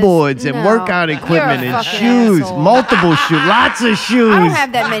out of keyboards this. and No, workout you're a equipment and fucking shoes, asshole. multiple shoes, lots of shoes. I don't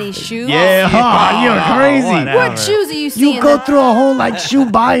have that many shoes. Yeah, you're crazy. whatever. What shoes are you seeing? You go through a whole like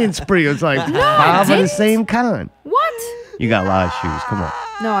shoe buying spree. It's like 5 of the didn't. same kind. What? You got a lot of shoes. Come on.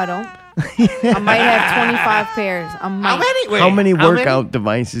 No, I don't. I might have 25 pairs. I might. How many workout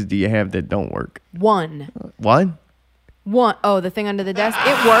devices do you have that don't work? One. What? One. Oh, the thing under the desk.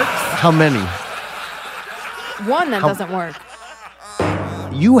 It works. How many? One that doesn't work.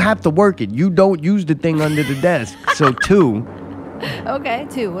 You have to work it. You don't use the thing under the desk. So 2. Okay,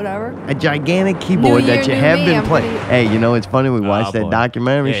 2, whatever. A gigantic keyboard Year, that you new have me, been I'm playing. pretty- Hey, you know it's funny. We watched that boy.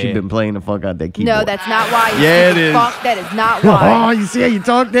 documentary. Yeah, She's yeah. been playing the fuck out that keyboard. No, that's not why. You Yeah, it stupid is. Fuck, that is not Oh, why. you see how you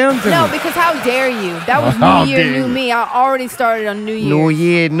talk down to No, me? because how dare you? That was How New Year, dare New you. Me. I already started on New Year. No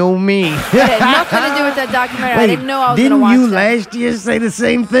year, no me. It had nothing to do with that documentary. I didn't know I was going to didn't watch you that. last year say the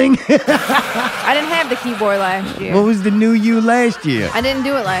same thing? I didn't have the keyboard last year. What was the new you last year? I didn't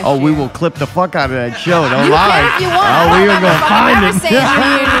do it last Oh, year. we will clip the fuck out of that show. Don't You lie. can if you want. Oh, I we don't are remember gonna find ever it. saying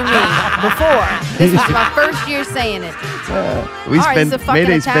New Year, New Me before. This was my first year saying it. We All right, spent it's a fucking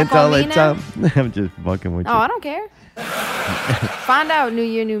Mayday attack spent on all me that now? time. I'm just fucking with you. Oh, I don't care. Find out New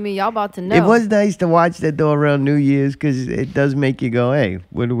Year, New Me. Y'all about to know. It was nice to watch that though around New Year's because it does make you go, hey,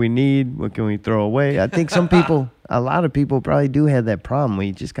 what do we need? What can we throw away? I think some people, a lot of people probably do have that problem where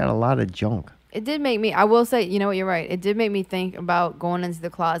you just got a lot of junk. It did make me, I will say, you know what, you're right. It did make me think about going into the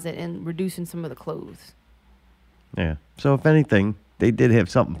closet and reducing some of the clothes. Yeah. So if anything, they did have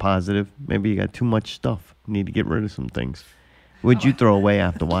something positive. Maybe you got too much stuff. You need to get rid of some things. What'd you throw away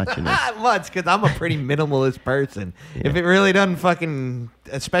after watching this? Not much, because I'm a pretty minimalist person. If it really doesn't fucking,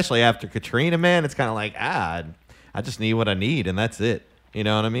 especially after Katrina, man, it's kind of like, I just need what I need, and that's it. You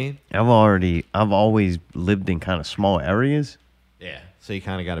know what I mean? I've always lived in kind of small areas. Yeah. So you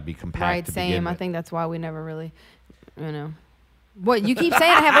kind of got to be compact. Right, to same. begin I with. think that's why we never really, you know. What, you keep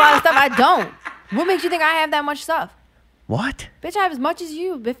saying I have a lot of stuff. I don't. What makes you think I have that much stuff? What? Bitch, I have as much as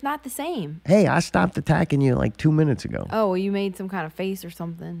you, if not the same. Hey, I stopped attacking you like 2 minutes ago. Oh, well, you made some kind of face or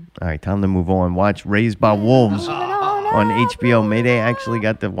something. All right, time to move on. Watch Raised by Wolves on HBO. Mayday actually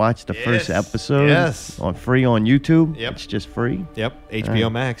got to watch the first Yes. episode Yes. on free on YouTube. Yep. It's just free. Yep.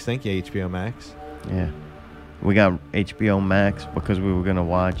 HBO Max. Thank you, HBO Max. Yeah. We got HBO Max because we were going to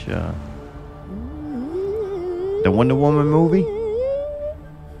watch the Wonder Woman movie.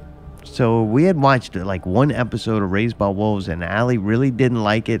 So we had watched like one episode of Raised by Wolves, and Allie really didn't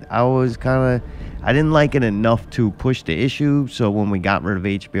like it. I didn't like it enough to push the issue. So when we got rid of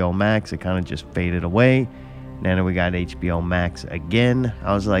HBO Max, it kind of just faded away. Now that we got HBO Max again,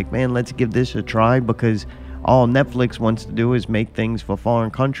 I was like, man, let's give this a try because all Netflix wants to do is make things for foreign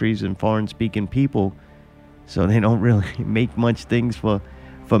countries and foreign speaking people. So they don't really make much things for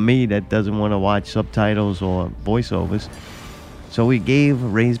me that doesn't want to watch subtitles or voiceovers. So we gave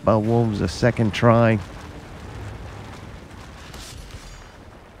Raised by Wolves a second try.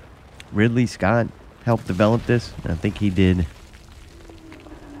 Ridley Scott helped develop this. I think he did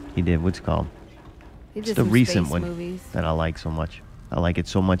what's it called? He It's did the some recent space one movies. that I like so much. I like it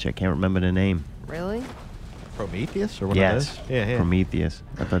so much I can't remember the name. Really? Prometheus or what? Yes. Yeah. Prometheus.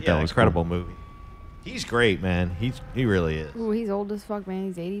 I thought Yeah, that was incredible cool. movie. He's great, man. He really is. Ooh, he's old as fuck, man.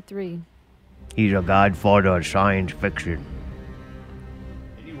 He's 83. He's a godfather of science fiction.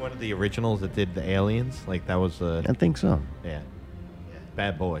 Is he one of the originals that did the aliens? Like that was I think so. yeah.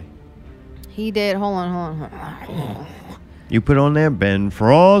 Bad boy. He did. Hold on. You put on there Ben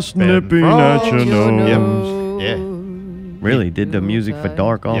Frost Ben nipping Frost. at your You nose. know Yeah. Really did the music for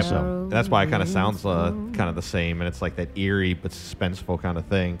Dark Yep. also. That's why it kind of sounds kind of the same, and it's like that eerie but suspenseful kind of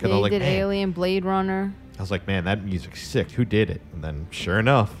thing. Because Yeah, I he was like, did man, Alien, Blade Runner. I was like, man, that music's sick. Who did it? And then, sure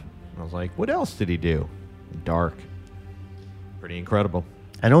enough, I was like, what else did he do? Dark. Pretty incredible.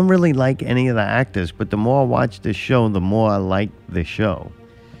 I don't really like any of the actors, but the more I watch this show, the more I like the show.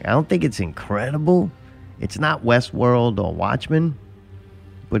 I don't think it's incredible. It's not Westworld or Watchmen,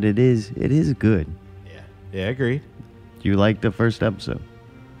 but it is good. Yeah, agreed. Do you like the first episode?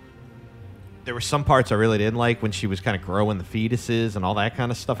 There were some parts I really didn't like when she was kind of growing the fetuses and all that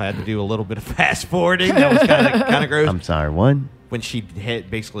kind of stuff. I had to do a little bit of fast forwarding. That was kind of gross. I'm sorry, what? When she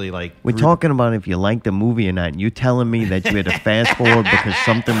hit basically like We're grew- talking about if you like the movie or not. And you telling me that you had to fast forward because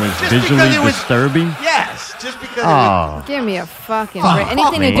something was Just visually because it was- disturbing? Yes, just because. It was, Oh, Give me a fucking break.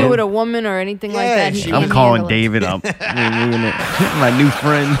 Anything to man. do with a woman or anything like Yeah, that. He she- can't I'm calling handle it. David up. My new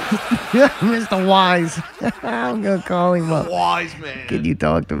friend, Mr. Wise. I'm gonna call him up. wise man. Can you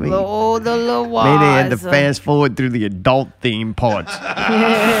talk to me? Oh, the little Maybe they had to wise. fast forward through the adult theme parts.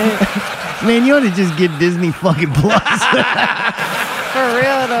 Man, you ought to just get Disney fucking Plus. For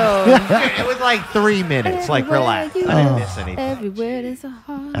real though. It was like 3 minutes. Like, relax. I didn't miss anything. Everywhere there's a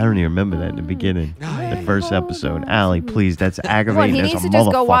heart. I don't even remember that in the beginning. The first episode. Allie, please, that's What, aggravating he as a needs to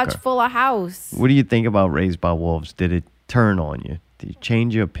just go watch motherfucker. Fuller House. What do you think about Raised by Wolves? Did it turn on you? Did you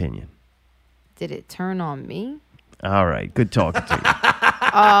change your opinion? Did it turn on me? All right, good talking to you.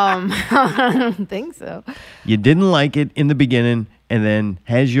 I don't think so. You didn't like it in the beginning, and then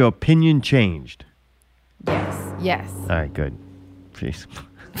has your opinion changed? Yes. All right, good. She's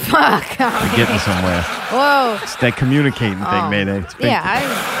Fuck. getting somewhere. Whoa. It's that communicating thing, Mayday. It's big. Yeah,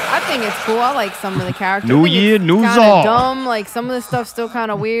 I think it's cool. I like some of the characters. New I think year, it's new kinda Zor. dumb. Like some of the stuff's still kind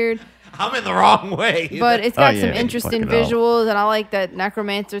of weird. I'm in the wrong way. But it's Oh, got yeah, some you interesting fucking know. visuals, and I like that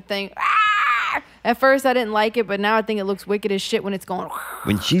necromancer thing. Ah! At first, I didn't like it, but now I think it looks wicked as shit when it's going.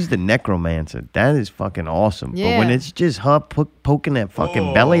 When she's the necromancer, that is fucking awesome. But when Yeah. it's just her poking that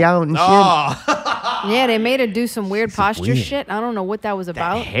fucking belly out and shit, Oh, Yeah, they made her do some weird posture weird. shit. I don't know what that was that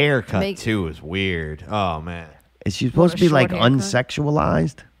about. haircut Make- too is weird. Oh man. is she supposed a to be like short haircut?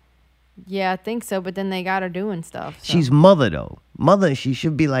 unsexualized? Yeah, I think so. But then they got her doing stuff. so. She's mother though. Mother, she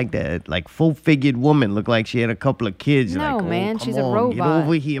should be like that, like full-figured woman. Look like she had a couple of kids. No, like, oh, man, come she's a on, robot. Get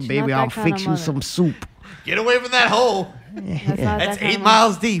over here, She's baby. not I'll that kinda fix you mother. some soup. Get away from that hole. That's not That's that kind 8 of-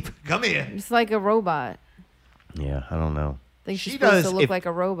 miles deep. Come here. It's like a robot. Yeah, I don't know. I think She she's supposed does to look if- like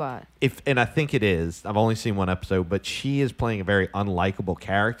a robot. And I think it is. I've only seen one episode, but she is playing a very unlikable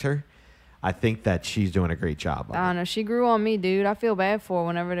character. I think that she's doing a great job. I don't know. She grew on me, dude. I feel bad for her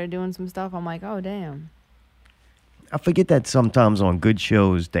whenever they're doing some stuff. I'm like, oh, damn. I forget that sometimes on good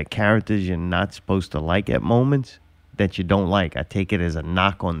shows that characters you're not supposed to like at moments that you don't like. I take it as a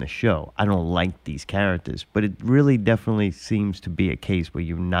knock on the show. I don't like these characters, but it really definitely seems to be a case where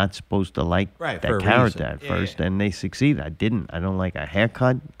you're not supposed to like Right, for that a character reason. at Yeah, first, yeah. and they succeed. I didn't. I don't like a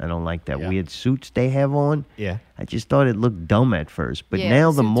haircut. I don't like that Yeah. weird suits they have on. Yeah. I just thought it looked dumb at first, but Yeah,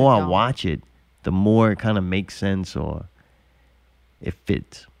 now the the suits more are I dumb. watch it, the more it kind of makes sense or it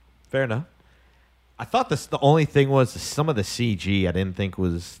fits. Fair enough. I thought the only thing was some of the CG I didn't think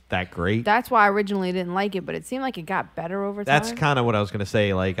was that great. That's why I originally didn't like it, but it seemed like it got better over time. That's kind of what I was going to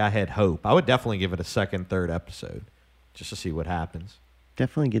say. Like, I had hope. I would definitely give it a second, third episode just to see what happens.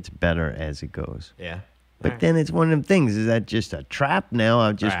 Definitely gets better as it goes. Yeah. But then it's one of them things. Is that just a trap now?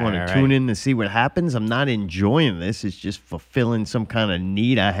 I just Right, want to right, tune right. in to see what happens. I'm not enjoying this. It's just fulfilling some kind of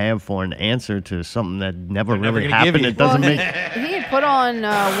need I have for an answer to something that never They're never really gonna give happened. you. It doesn't make. He had put on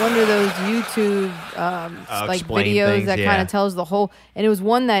one of those YouTube like explain videos things, that yeah. kind of tells the whole, and it was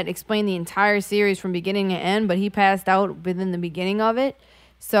one that explained the entire series from beginning to end, but he passed out within the beginning of it.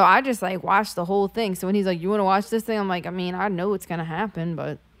 So I just like watched the whole thing. So when he's like, "You want to watch this thing?" I'm like, I mean, I know it's gonna happen,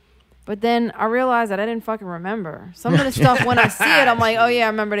 but then I realized that I didn't fucking remember some of the stuff. When I see it, I'm like, oh yeah, I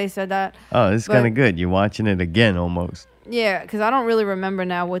remember they said that. Oh, it's But- kind of good. You're watching it again almost. Yeah, because I don't really remember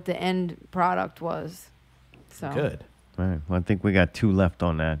now what the end product was. So Good. All right. Well, I think we got 2 left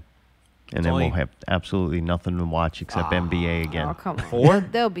on that, and then only- we'll have absolutely nothing to watch except NBA again. Oh come on, 4?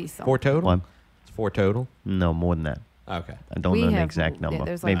 There'll be some. 4 total? One. It's 4 total? No, more than that. Okay. I don't We know the have- exact yeah, number.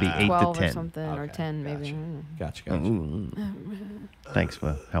 there's like Maybe 8 to 12 or 10. something, or Okay, 10 maybe. gotcha. I don't know. Gotcha, gotcha. Thanks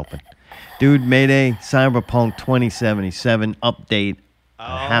for helping. Dude, Mayday, Cyberpunk 2077 update.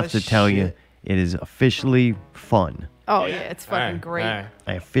 I have to tell you, shit. it is officially fun. Oh yeah, it's fucking All right, great. all right.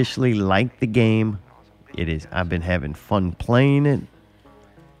 I officially like the game. It is. I've been having fun playing it.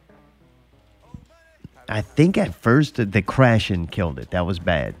 I think at first the crashing killed it. That was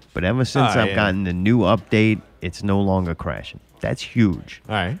bad. But ever since I've yeah. gotten the new update, it's no longer crashing. That's huge.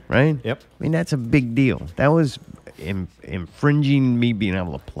 All right. Right? Yep. I mean, that's a big deal. That was infringing me being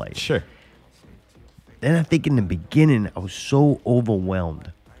able to play. Sure. Then I think in the beginning, I was so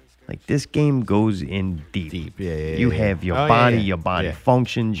overwhelmed. Like, this game goes in deep. Deep, yeah, yeah, You yeah. have your Oh, yeah, body, yeah. your body Yeah.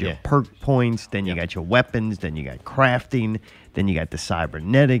 functions, your Yeah. perk points, then you Yep. got your weapons, then you got crafting, then you got the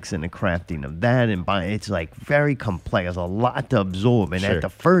cybernetics and the crafting of that. And it's like very complex. There's a lot to absorb. And Sure. at the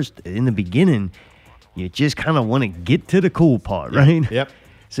first, in the beginning, you just kind of want to get to the cool part, right? Yep.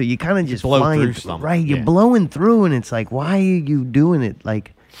 So you kind of just blow flying through something, right? You're yeah. blowing through, and it's like, why are you doing it?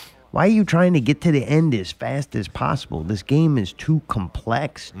 Like, why are you trying to get to the end as fast as possible? This game is too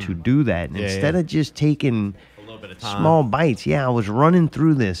complex to do that. And Yeah, instead yeah. of just taking A little bit of time. small bites, I was running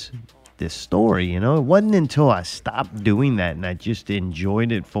through this story. You know, it wasn't until I stopped doing that and I just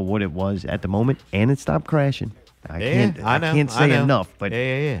enjoyed it for what it was at the moment, and it stopped crashing. I Yeah, can't. I know, can't I say know. enough, but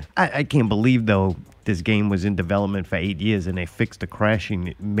Yeah. I can't believe though this game was in development for 8 years and they fixed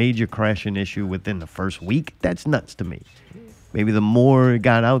a major crashing issue within the first week. That's nuts to me. Maybe the more it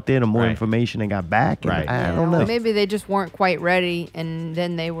got out there, the more Right. information I got back. And Right. I Yeah, don't or know. maybe they just weren't quite ready, and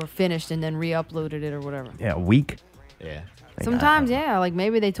then they were finished, and then re-uploaded it or whatever. Yeah, a week. Yeah. Like, Sometimes, yeah, like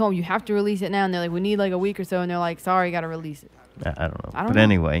maybe they told them you have to release it now, and they're like, we need like a week or so, and they're like, sorry, got to release it. I don't know. I don't But know.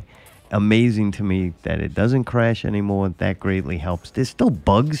 anyway, amazing to me that it doesn't crash anymore. That greatly helps. There's still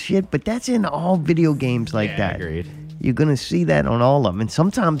bugs shit, but that's in all video games like that. Agreed. You're going to see that on all of them. And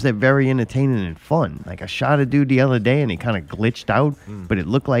sometimes they're very entertaining and fun. Like I shot a dude the other day and he kind of glitched out, but it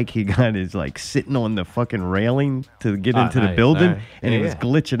looked like he got his like sitting on the fucking railing to get into the nice, building. nice. And he Yeah, was yeah.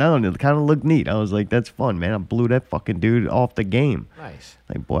 glitching out and it kind of looked neat. I was like, that's fun, man. I blew that fucking dude off the game. Nice.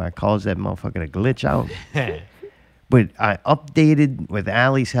 Like, boy, I caused that motherfucker to glitch out. But I updated, with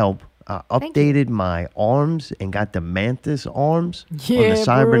Allie's help, I Thank you. updated my arms and got the Mantis arms on Yeah, the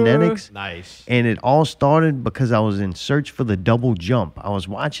cybernetics. Nice. And it all started because I was in search for the double jump. I was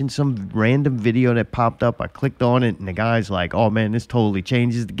watching some random video that popped up. I clicked on it, and the guy's like, oh, man, this totally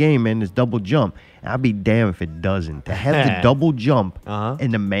changes the game, man, this double jump. And I'd be damned if it doesn't. To have the double jump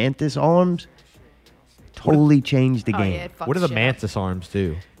and the Mantis arms totally changed the Oh, game. yeah, it fucks What do the shit up. Mantis arms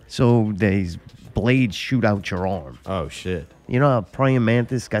do? So these blades shoot out your arm. Oh, shit. You know how praying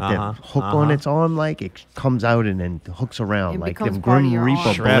mantis got Uh-huh, that hook on its arm, like it comes out and then hooks around, It like becomes them part of Grim your Reaper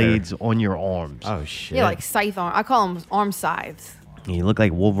arm. Shredder. blades on your arms. Oh, shit. Yeah, like scythe arm. I call them arm scythes. And you look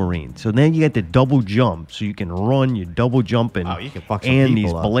like Wolverine. So then you get the double jump, so you can run, you double jumping, Oh, you can fuck some and people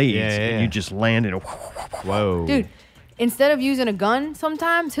these up. blades, Yeah, yeah, and yeah. you just land it. Whoa. Dude, instead of using a gun,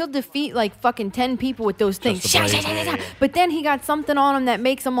 sometimes he'll defeat like fucking 10 people with those things. the Sha, blades, sha, sha, yeah, sha, sha. yeah. But then he got something on him that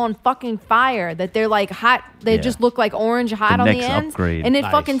makes them on fucking fire. That they're like hot. They Yeah. just look like orange hot The on the next ends. upgrade. And it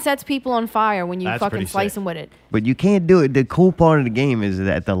Nice. fucking sets people on fire when you That's fucking pretty slice sick. them with it. But you can't do it. The cool part of the game is that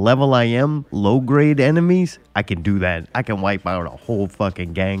at the level I am, low grade enemies, I can do that. I can wipe out a whole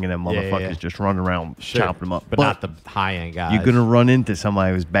fucking gang of them Yeah, motherfuckers yeah. just running around Sure. chopping them up. But not the high-end guys. you're gonna run into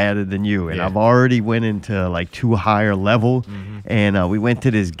somebody who's better than you, and Yeah. I've already went into like too higher level, and we went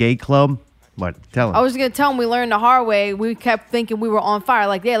to this gay club. But tell him. I was gonna tell him we learned the hard way. We kept thinking we were on fire.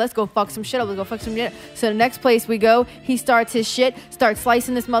 Like, yeah, let's go fuck some shit up. Let's go fuck some shit. So the next place we go, he starts his shit, starts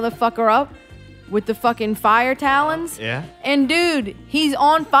slicing this motherfucker up with the fucking fire talons. Yeah. And dude, he's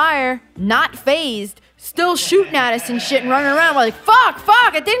on fire, not phased, still shooting at us and shit and running around. We're like,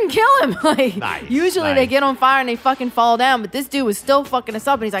 fuck, it didn't kill him. Like, Nice, usually they nice. get on fire and they fucking fall down, but this dude was still fucking us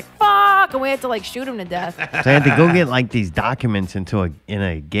up, and he's like, fuck, and we had to like shoot him to death. So I had to go get like these documents in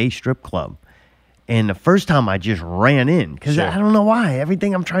a gay strip club. And the first time I just ran in because Sure. I don't know why.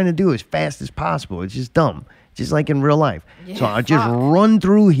 Everything I'm trying to do as fast as possible. It's just dumb. Just like in real life. So Yeah, I just fuck. run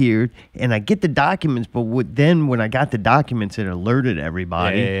through here and I get the documents. But then when I got the documents, it alerted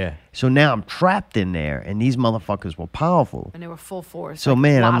everybody. Yeah. So now I'm trapped in there. And these motherfuckers were powerful. And they were full force. So like, a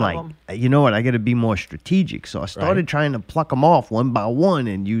man, lot I'm of like, them. you know what? I got to be more strategic. So I started Right. trying to pluck them off one by one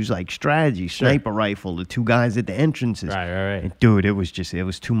and use like strategy, sniper rifle, the two guys at the entrances. Right. And dude, it was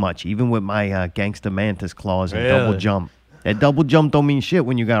too much. Even with my gangster mantis claws and double Really? jump. That double jump don't mean shit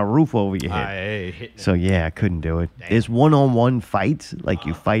when you got a roof over your head. Hey. So yeah, I couldn't do it. There's one-on-one fights, like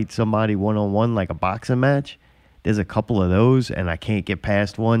you fight somebody one-on-one, like a boxing match. There's a couple of those, and I can't get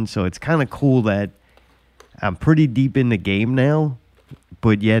past one. So it's kind of cool that I'm pretty deep in the game now,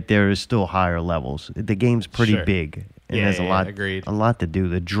 but yet there is still higher levels. The game's pretty Sure. big, and Yeah, there's a yeah, lot, agreed. a lot to do.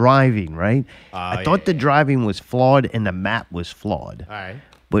 The driving, right? I thought the driving was flawed, and the map was flawed. All right.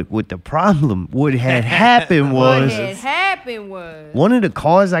 But what the problem, what had happened What was. had happened was. One of the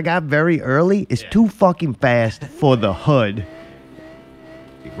cars I got very early is too fucking fast for the HUD.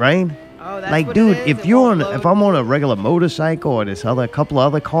 Right? Oh, that's Like, what dude, it is. if It you're won't on, if load. I'm on a regular motorcycle or this other couple of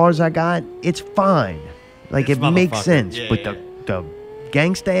other cars I got, it's fine. Like This it makes motherfucker. sense. Yeah, but yeah. the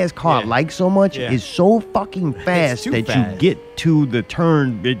gangsta ass car I Yeah. like so much Yeah. is so fucking fast too that you fast. get to the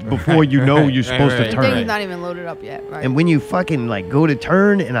turn before you know you're supposed right. to The turn. thing's not even loaded up yet, right? And when you fucking like go to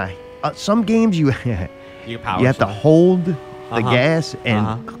turn, and some games you You power you have to slide. hold the Uh-huh. gas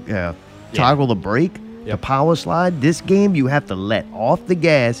and toggle the brake, the power slide. This game, you have to let off the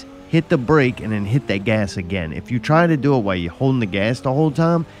gas, hit the brake, and then hit that gas again. If you try to do it while you're holding the gas the whole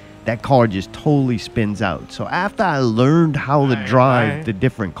time, that car just totally spins out. So after I learned how to drive right. the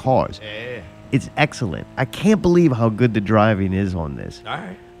different cars, Yeah. it's excellent. I can't believe how good the driving is on this. All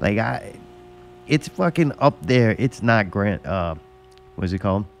right. Like it's fucking up there. It's not what's it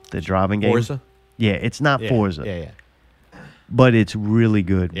called? The driving game. Forza? Yeah, it's not Yeah. Forza. Yeah. But it's really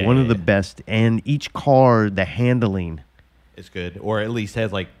good. Yeah, One yeah, of the yeah. best. And each car, the handling, It's good, or at least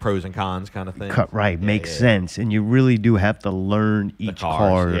has like pros and cons kind of thing. cut right, Yeah, makes yeah, yeah. sense. And you really do have to learn each cars,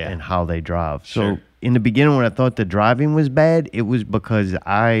 car yeah. and how they drive. So Sure. in the beginning, when I thought the driving was bad, it was because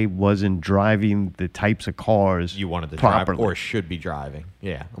I wasn't driving the types of cars You wanted to properly. drive or should be driving.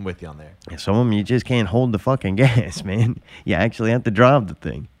 Yeah, I'm with you on there. And some of them, you just can't hold the fucking gas, man. You actually have to drive the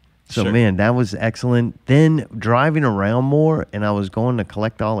thing. So, Sure. man, that was excellent. Then driving around more, and I was going to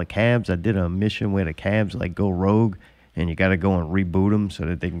collect all the cabs. I did a mission where the cabs, like, go rogue. and you got to go and reboot them so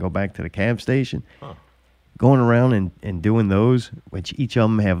that they can go back to the cab station. Going around and doing those, which each of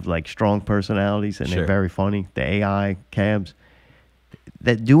them have like strong personalities and Sure. they're very funny. The AI cabs.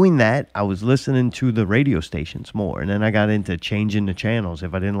 Doing that, I was listening to the radio stations more, and then I got into changing the channels.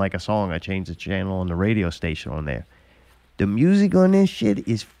 If I didn't like a song, I changed the channel on the radio station on there. The music on this shit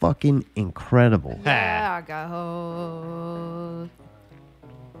is fucking incredible. Yeah, I got hoes.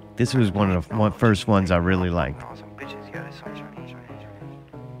 This was one of the first ones I really liked.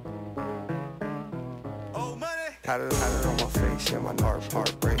 Tatted on my face, yeah, my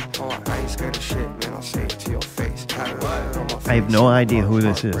heartbreak. Oh, I ain't scared of shit, man, I'll say it to your face. Tatted on my face, I have no idea who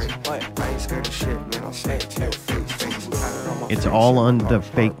this is. I ain't scared of shit, man, I'll say it to your face. Tatted on my It's face, all yeah, my under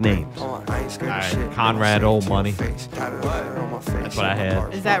fake names. Oh, I ain't scared of All right, shit, man, Conrad I'll Old say it to your Money. face. Tatted on my face, That's what I yeah, my had.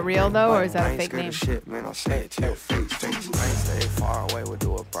 heartbreak. Is that real, though, or is that a I ain't fake scared name? of shit, man, I'll say it to your face. I ain't stay far away, we'll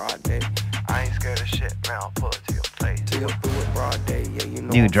do it broad day. I ain't scared of shit, man, I'll pull it to your face. Do it broad day, yeah, you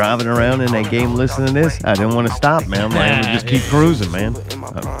know. Dude, driving around in that game listening to this, I didn't want to stop, man. I'm like, I'm gonna just keep cruising, man.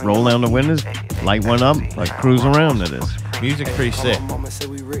 Roll down the windows, light one up, like cruise around to this. Music's pretty sick. My mama said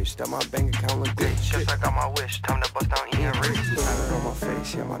we rich, that my bank account look rich. Just like I got my wish, time to bust down eating rich. Tatted on my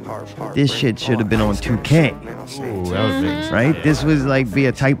face, yeah, my heart This shit should have been on 2K, Ooh, that was big. right? This was like be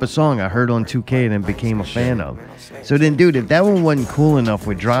a type of song I heard on 2K and then became a fan of. So then, dude, if that one wasn't cool enough,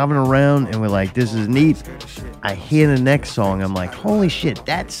 we're driving around and we're like, this is neat. I hear the next song, I'm like, holy shit,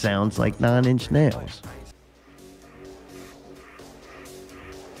 that sounds like 9 Inch Nails.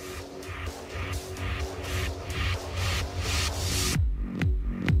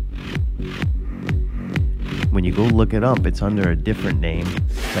 When you go look it up, it's under a different name.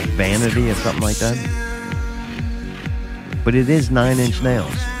 It's like Vanity or something like that. But it is 9 Inch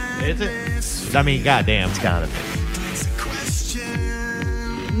Nails. Is it? I mean, goddamn. It's gotta be.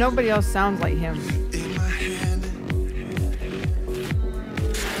 Nobody else sounds like him.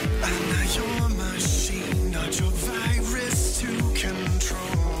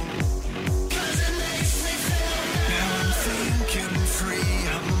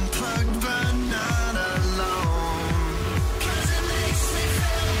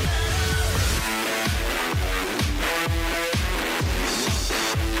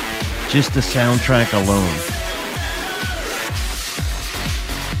 Just the soundtrack alone.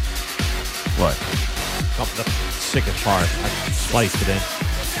 What? Oh, the sickest part. I spliced it in.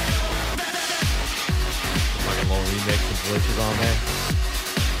 Fucking little remix and glitches on there.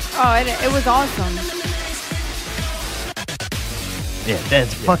 Oh, it was awesome. Yeah,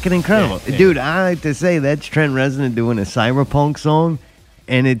 that's fucking incredible. yeah. Dude, I like to say that's Trent Reznor doing a cyberpunk song,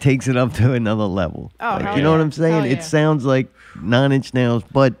 and it takes it up to another level. Oh, hell you know yeah. what I'm saying? Hell yeah. It sounds like 9 Inch Nails,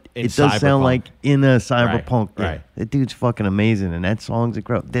 but In it does sound cyberpunk. like in a cyberpunk. Right, right. That dude's fucking amazing, and that song's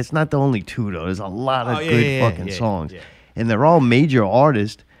incredible. That's not the only two, though. There's a lot of Oh, yeah, good yeah, fucking yeah, songs. yeah. And they're all major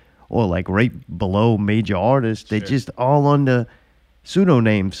artists, or like right below major artists. They're just all under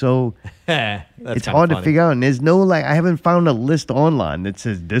pseudonames. So That's it's kinda hard to funny. figure out. And there's no, like, I haven't found a list online that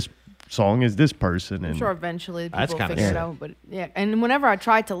says this song is this person. I'm And sure eventually That's people kinda figure it sick. out. But yeah, and whenever I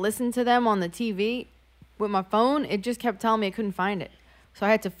tried to listen to them on the TV with my phone, it just kept telling me I couldn't find it. So I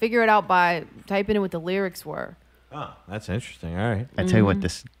had to figure it out by typing in what the lyrics were. Oh, that's interesting. All right. I tell you what,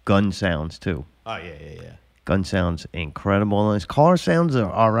 this gun sounds too. Oh, yeah. Gun sounds incredible. And his car sounds are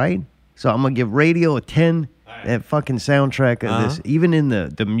all right. So I'm going to give radio a 10. That fucking soundtrack of this, even in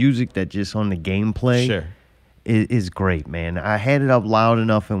the music that just on the gameplay Sure. is great, man. I had it up loud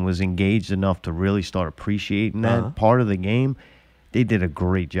enough and was engaged enough to really start appreciating that part of the game. They did a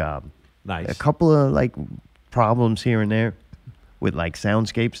great job. Nice. A couple of like problems here and there with like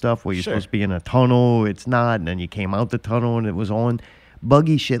soundscape stuff where you're Sure. supposed to be in a tunnel, it's not, and then you came out the tunnel and it was on.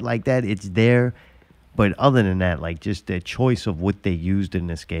 Buggy shit like that, it's there. But other than that, like just the choice of what they used in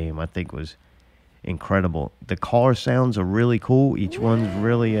this game, I think was incredible. The car sounds are really cool. Each one's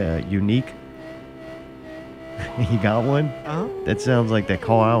really unique. You got one? Uh-huh. That sounds like that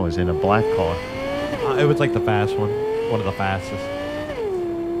car I was in, a black car. It was like the fast one. One of the fastest.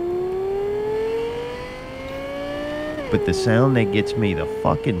 But the sound that gets me, the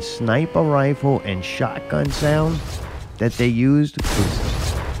fucking sniper rifle and shotgun sound that they used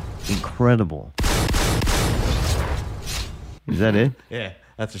was incredible. Is that it? Yeah,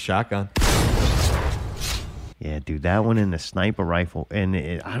 that's a shotgun. Yeah, dude, that one and the sniper rifle. And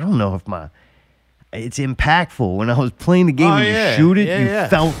I don't know if it's impactful. When I was playing the game Oh, and you yeah. shoot it, Yeah, you yeah.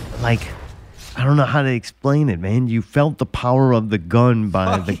 felt like, I don't know how to explain it, man. You felt the power of the gun by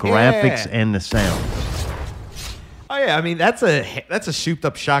Fuck the yeah. graphics and the sound. Oh yeah, I mean that's a souped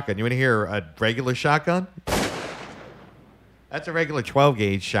up shotgun. You want to hear a regular shotgun? That's a regular 12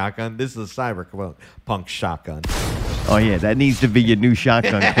 gauge shotgun. This is a cyberpunk shotgun. Oh yeah, that needs to be your new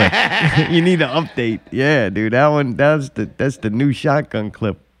shotgun clip. You need to update. Yeah, dude, that's the new shotgun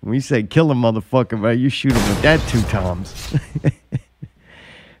clip. When you say kill a motherfucker, right, you shoot him with that 2 times.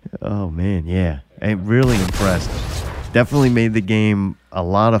 Oh man, yeah, I'm really impressed. Definitely made the game a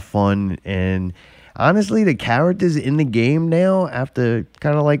lot of fun, and honestly, the characters in the game now, after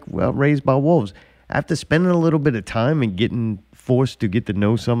kind of like Raised by Wolves, after spending a little bit of time and getting forced to get to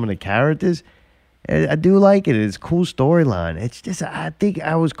know some of the characters, I do like it. It's a cool storyline. It's just, I think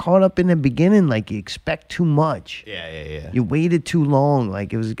I was caught up in the beginning, like you expect too much. Yeah. You waited too long.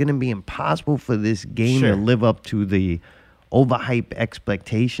 Like it was going to be impossible for this game to live up to the overhyped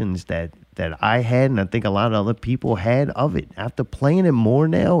expectations that I had, and I think a lot of other people had of it. After playing it more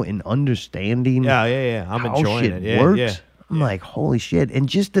now and understanding I'm how enjoying shit it. works, I'm like, holy shit. And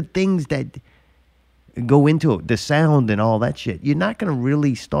just the things that go into it, the sound and all that shit, you're not going to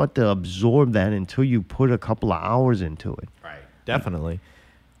really start to absorb that until you put a couple of hours into it. Right. Definitely.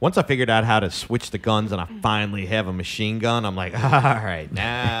 Once I figured out how to switch the guns and I finally have a machine gun, I'm like, all right,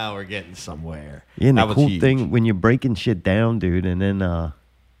 now we're getting somewhere. Yeah, and that the cool huge. thing, when you're breaking shit down, dude, and then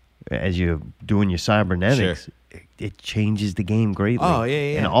as you're doing your cybernetics, it changes the game greatly. Oh,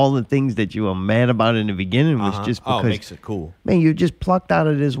 yeah. And all the things that you were mad about in the beginning was just because... it makes it cool. Man, you're just plucked out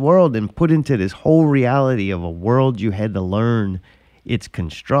of this world and put into this whole reality of a world you had to learn its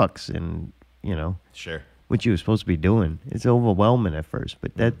constructs and, Sure. what you were supposed to be doing. It's overwhelming at first,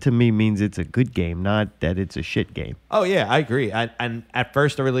 but that to me means it's a good game, not that it's a shit game. Oh, yeah, I agree. And at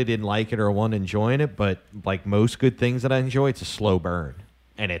first I really didn't like it or wasn't enjoying it, but like most good things that I enjoy, it's a slow burn.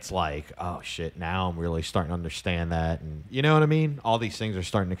 And it's like, oh, shit, now I'm really starting to understand that. And you know what I mean? All these things are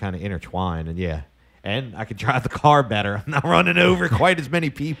starting to kind of intertwine. And, yeah. And I can drive the car better. I'm not running over quite as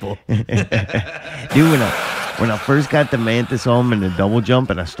many people. Dude, when I first got the Mantis home and the double jump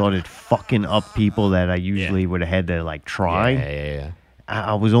and I started fucking up people that I usually would have had to, like, try, Yeah.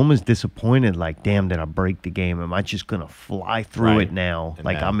 I was almost disappointed. Like, damn, did I break the game? Am I just going to fly through Right. it now? And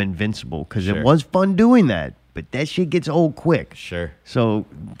Like, now- I'm invincible. Because Sure. it was fun doing that. But that shit gets old quick. Sure. So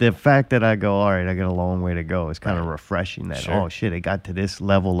the fact that I go, all right, I got a long way to go, is kind of refreshing that, Sure. oh, shit, it got to this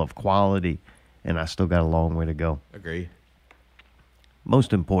level of quality, and I still got a long way to go. Agree.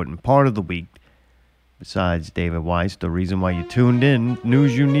 Most important part of the week, besides David Weiss, the reason why you tuned in,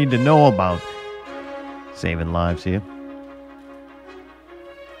 news you need to know about. Saving lives here.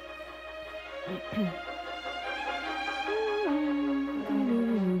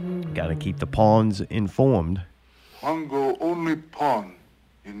 Gotta keep the pawns informed. Mongo only pawn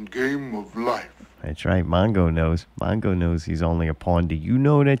in game of life. That's right, Mongo knows. Mongo knows he's only a pawn. Do you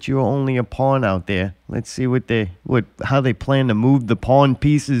know that you're only a pawn out there? Let's see how they plan to move the pawn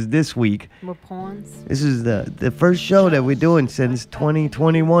pieces this week. We're pawns. This is the first show that we're doing since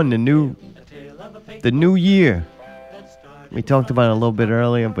 2021, the new year. We talked about it a little bit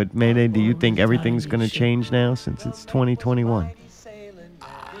earlier, but Mayday, do you think everything's going to change now since it's 2021?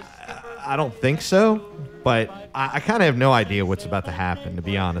 I don't think so, but I kind of have no idea what's about to happen, to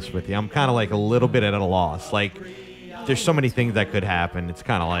be honest with you. I'm kind of like a little bit at a loss. Like, there's so many things that could happen. It's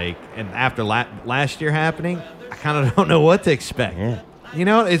kind of like, and after last year happening, I kind of don't know what to expect. Yeah. You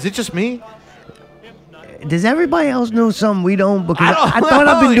know, is it just me? Does everybody else know something we don't? Because I I don't thought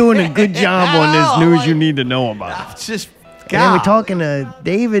I've been know. doing a good job on this No, news like- you need to know about. It's just, And then we're God. talking to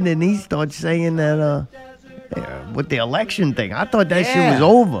David, and he starts saying that with the election thing. I thought that shit was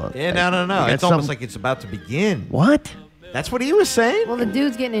over. Yeah, no. You got It's almost some- like it's about to begin. What? That's what he was saying. Well, the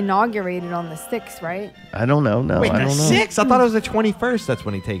dude's getting inaugurated on the 6th, right? I don't know. No, Wait, I the don't know. 6th? I thought it was the 21st. That's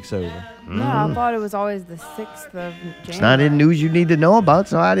when he takes over. No, I thought it was always the 6th of January. It's not in news you need to know about,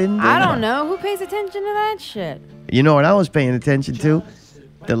 so I didn't. I don't know. Who pays attention to that shit? You know what I was paying attention to?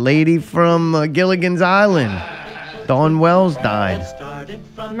 The lady from Gilligan's Island, Dawn Wells, died.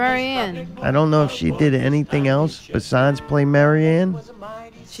 Marianne. I don't know if she did anything else besides play Marianne.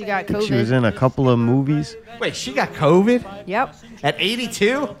 She got I think COVID. she was in a couple of movies. Wait, she got COVID Yep. at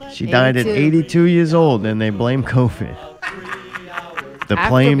 82? She died at 82. 82 years old, and they blame COVID. The After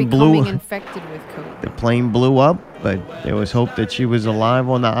plane becoming blew. infected with COVID. The plane blew up, but there was hope that she was alive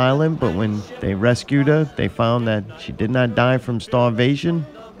on the island. But when they rescued her, they found that she did not die from starvation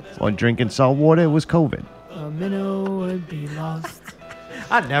or drinking salt water. It was COVID. A minnow would be lost.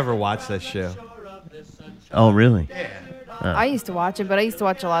 I never watched that show. Oh, really? I used to watch it, but I used to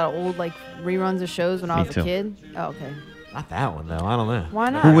watch a lot of old like reruns of shows when I Me was too. a kid. Oh, okay. Not that one, though. I don't know. Why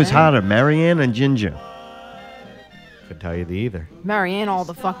not? Who was man? hotter, Marianne or Ginger? Couldn't tell you the either. Marianne all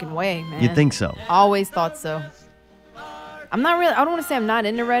the fucking way, man. You think so? Always thought so. I'm not really. I don't want to say I'm not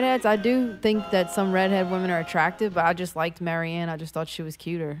into redheads. I do think that some redhead women are attractive, but I just liked Marianne. I just thought she was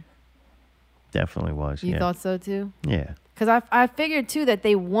cuter. Definitely was. You yeah. thought so too? Yeah. Because I figured too that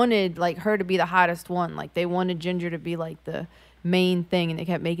they wanted like her to be the hottest one. Like they wanted Ginger to be like the main thing, and they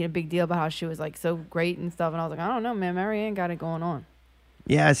kept making a big deal about how she was like so great and stuff. And I was like, I don't know, man. Marianne got it going on.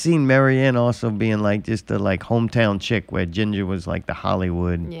 Yeah, I seen Marianne also being like just the like hometown chick, where Ginger was like the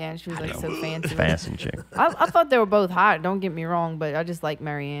Hollywood Yeah, she was like so fancy. fashion chick. I thought they were both hot. Don't get me wrong, but I just like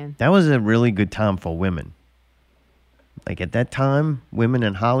Marianne. That was a really good time for women. Like at that time, women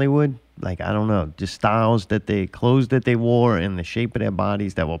in Hollywood, like I don't know, just styles clothes that they wore and the shape of their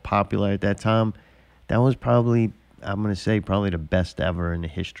bodies that were popular at that time. That was probably, I'm gonna say, probably the best ever in the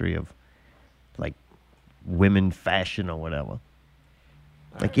history of like women fashion or whatever.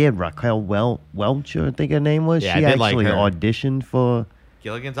 Like you had Raquel Welch, I think her name was. Yeah, She I did like actually her. auditioned for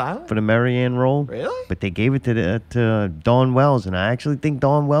Gilligan's Island? the Marianne role. Really? But they gave it to Dawn Wells, and I actually think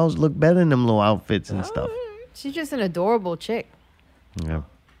Dawn Wells looked better in them little outfits and stuff. She's just an adorable chick. Yeah.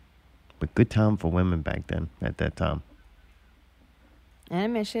 But good time for women back then, at that time. And I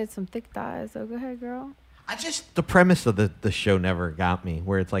mean, she had some thick thighs. So go ahead, girl. The premise of the show never got me,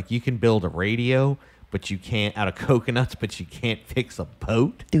 where it's like you can build a radio, but you can't, out of coconuts, but you can't fix a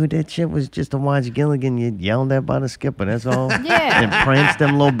boat. Dude, that shit was just to watch Gilligan get yelled at by the skipper, that's all. Yeah. And prance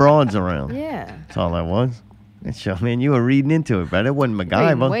them little broads around. Yeah. That's all that was. That show, man, you were reading into it, but it wasn't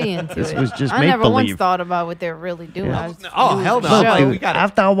MacGyver. Way into This it. was just I make never once believe. thought about what they're really doing. Yeah. I just Oh, knew it hell was no. a Like, show. we got it.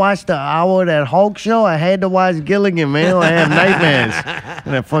 After I watched the hour of that Hulk show, I had to watch Gilligan, man. I have nightmares.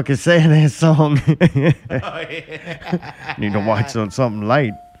 And that fucking saying that song. Need to watch something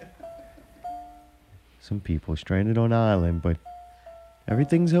light. Some people stranded on an island, but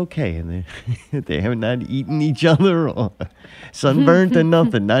everything's okay. And they have not eaten each other or sunburned or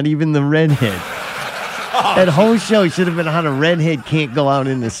nothing. Not even the redhead. That whole show should have been how the redhead can't go out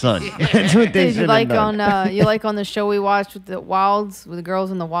in the sun. That's what they Did should you like have done. on the show we watched with the Wilds, with the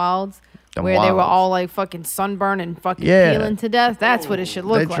girls in the Wilds, The where they were Wilds. all like fucking sunburned and fucking Yeah. peeling to death? That's what it should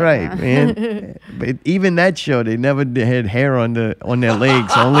look That's like. right, man. But even that show, they never had hair on their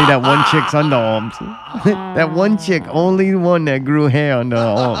legs. Only that one chick's underarms. That one chick, only one that grew hair on her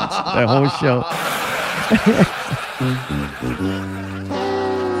arms. That whole show.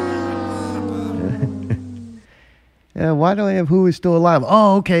 Yeah, why do I have Who Is Still Alive?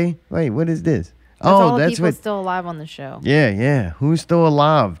 Oh, okay. Wait, what is this? That's all Oh, the that's people what. still alive on the show. Yeah. Who's Still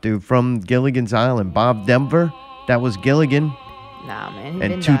Alive, dude? From Gilligan's Island. Bob Denver. That was Gilligan. Nah, man. He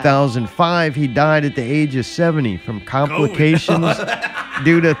In been 2005, he died at the age of 70 from complications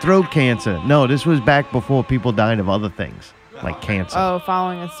due to throat cancer. No, this was back before people died of other things, like cancer. Oh,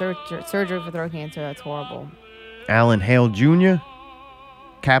 following a surgery for throat cancer. That's horrible. Alan Hale Jr.,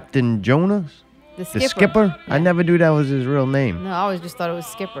 Captain Jonas, The the skipper. I Yeah. never knew that was his real name. No, I always just thought it was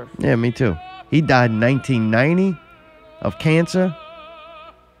Skipper. Yeah, me too. He died in 1990 of cancer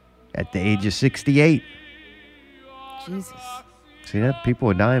at the age of 68. Jesus. See that? People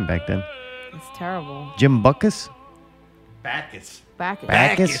were dying back then. It's terrible. Jim Backus? Bacchus.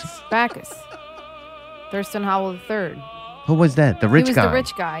 Bacchus. Thurston Howell III. Who was that? The rich he was guy. the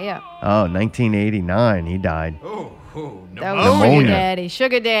rich guy, yeah. Oh, 1989, he died. That was Sugar Pneumonia. Daddy.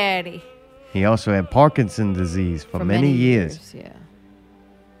 Sugar Daddy. He also had Parkinson's disease for many years. Yeah.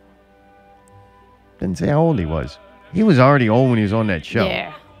 Didn't say how old he was. He was already old when he was on that show.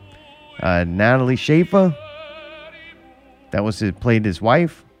 Yeah. Natalie Schaefer. That was played his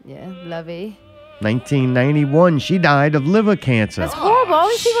wife. Yeah. Lovey. 1991, she died of liver cancer That's horrible. All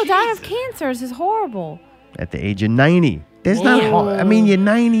these people die of cancer. This is horrible. at the age of 90. That's not hard. I mean, you're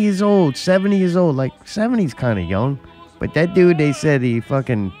 90 years old, 70 years old. Like, 70's kind of young. But that dude, they said he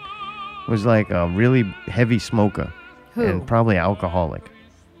fucking was like a really heavy smoker. Who? And probably alcoholic.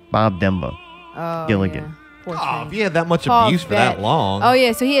 Bob Denver. Oh, Gilligan. yeah. Poor Oh, thing. if you had that much Paul abuse for that Fett. long. Oh,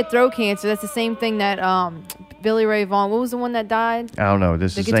 yeah. So he had throat cancer. That's the same thing that Billy Ray Vaughan. What was the one that died? I don't know.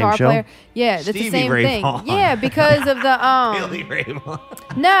 This The is the guitar same show? player. Yeah, that's Stevie the same Ray thing. Vaughan. Yeah, because of the Billy Ray Vaughan.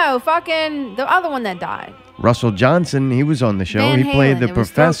 no, fucking the other one that died. Russell Johnson, he was on the show. Van He played Halen. the It was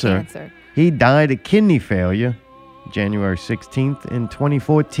throat professor. cancer. He died of kidney failure January 16th in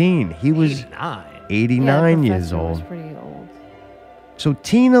 2014. He was 89 Yeah, years Professor was old. pretty old. So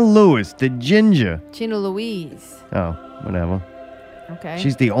Tina Lewis, the ginger. Chino Louise. Oh, whatever. Okay.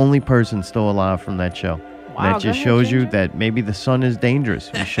 She's the only person still alive from that show. Wow, that go just ahead, shows you Ginger. that maybe the sun is dangerous.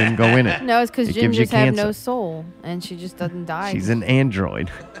 You shouldn't go in it. No, it's because It gives you gingers have no cancer. soul, and she just doesn't die. She's an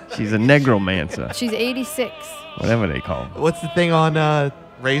android. She's a negromancer. She's 86. Whatever they call them. What's the thing on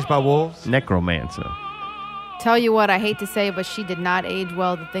Raised by Wolves? Necromancer. Tell you what, I hate to say, but she did not age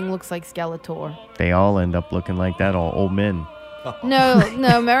well. The thing looks like Skeletor. They all end up looking like that, all old men.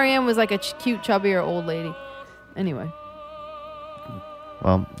 No, Marianne was like a cute, chubbier old lady. Anyway,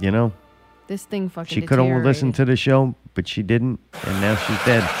 Well, you know, This thing fucking She could have listened to the show, but she didn't, and now she's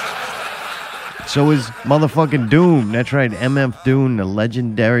dead. So is motherfucking Doom. That's right, MF Doom, the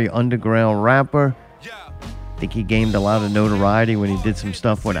legendary underground rapper. I think he gained a lot of notoriety when he did some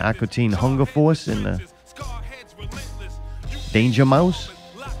stuff with Aqua Teen Hunger Force and the Danger Mouse.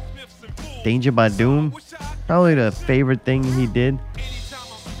 Danger by Doom. Probably the favorite thing he did.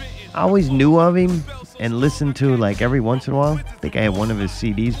 I always knew of him and listened to like every once in a while. I think I had one of his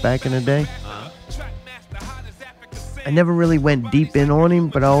CDs back in the day. I never really went deep in on him,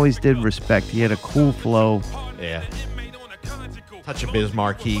 but I always did respect. He had a cool flow. Yeah. Touch of Biz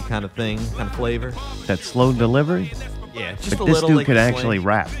Marquee kind of thing, kind of flavor. That slow delivery. Yeah, just But a this little dude like could the actually slang.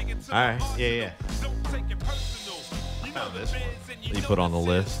 rap. All right, yeah. I found this one that you put on the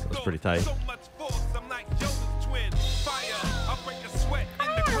list. That's pretty tight.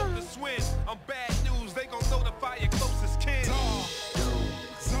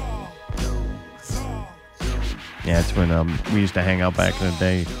 Yeah, it's when we used to hang out back in the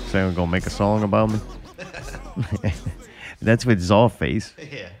day. Say we're gonna make a song about me. That's with Zawface.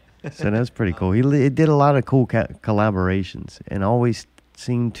 Yeah. So that's pretty cool. He did a lot of cool collaborations and always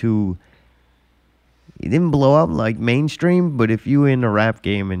seemed to. He didn't blow up like mainstream, but if you were in the rap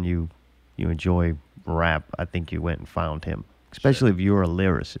game and you enjoy rap, I think you went and found him. Especially if you're a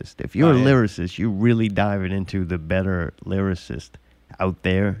lyricist. If you're a lyricist, you really diving into the better lyricist out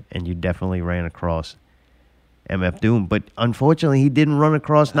there, and you definitely ran across MF Doom. But unfortunately, he didn't run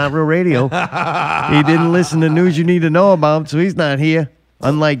across Not Real Radio. He didn't listen to News You Need to Know About, so he's not here.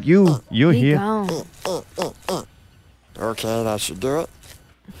 Unlike you, you're He here. gone. Okay, that should do it.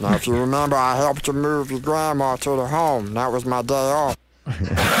 Now, if you remember, I helped you move your grandma to the home. That was my day off.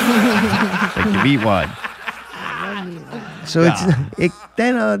 Like your beat wad. So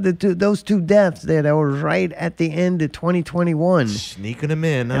those two deaths there that were right at the end of 2021. Sneaking them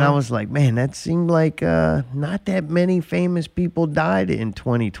in, huh? And I was like, man, that seemed like not that many famous people died in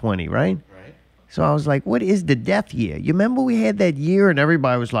 2020, right? Right. So I was like, what is the death year? You remember we had that year and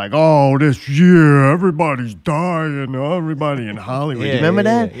everybody was like, oh, this year, everybody's dying, everybody in Hollywood. You remember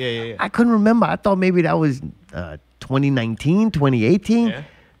that? Yeah. I couldn't remember. I thought maybe that was 2019, 2018. Yeah.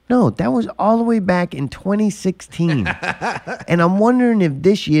 No, that was all the way back in 2016. And I'm wondering if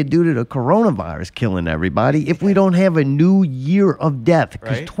this year, due to the coronavirus killing everybody, if we don't have a new year of death.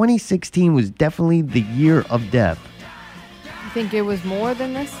 Because Right. 2016 was definitely the year of death. You think it was more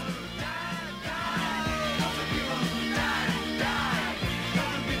than this?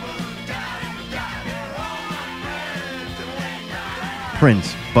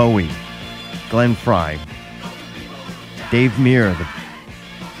 Prince, Bowie, Glenn Frey, Dave Muir, the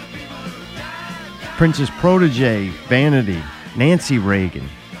Prince's protege, Vanity, Nancy Reagan,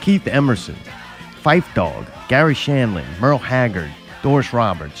 Keith Emerson, Phife Dawg, Gary Shandling, Merle Haggard, Doris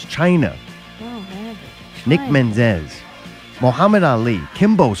Roberts, China, Oh, man. Nick China. Menzes, Muhammad Ali,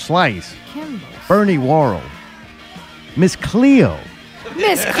 Kimbo Slice, Kimbo. Bernie Worrell, Miss Cleo.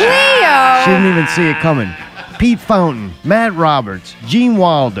 Miss She Cleo. didn't even see it coming. Pete Fountain, Matt Roberts, Gene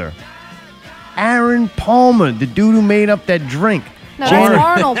Wilder, Aaron Palmer, the dude who made up that drink. No, Janet- that's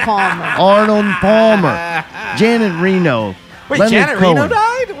Arnold Palmer. Arnold Palmer, Janet Reno, Wait, Leonard Janet Cohen, Reno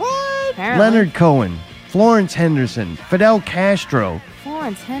died? What? Apparently. Leonard Cohen, Florence Henderson, Fidel Castro,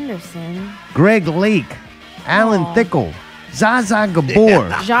 Florence Henderson. Greg Lake, Alan Aw. Thickel, Zaza Gabor,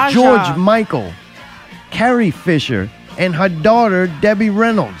 Zsa George Zsa. Michael, Carrie Fisher, and her daughter Debbie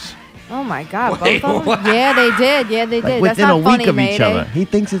Reynolds. Oh my God, Wait, both of them? what? Yeah, they did. Yeah, they Like did. That's within not a week funny, of each other. He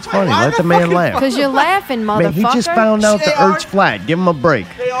thinks it's funny. why Let the the man fucking laugh. Because you're laughing, motherfucker. Man, he just found out They the are- Earth's flat. Give him a break.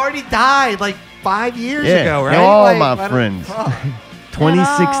 They already died like 5 years Yeah, ago, right? they're all Like, my what the friends. fuck?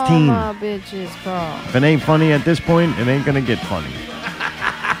 2016. And all my bitches crawl. If it ain't funny at this point, it ain't gonna get funny.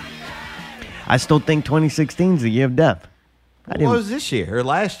 I still think 2016 is the year of death. I What was this year or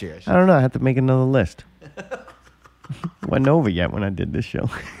last year? I don't know. I have to make another list. Wasn't over yet when I did this show.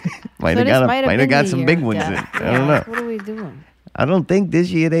 might So have this got, might have might been have got the some year big of ones death. in. I don't Yeah, know. What are we doing? I don't think this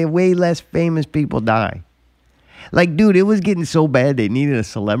year they way less famous people die. Like, dude, it was getting so bad they needed a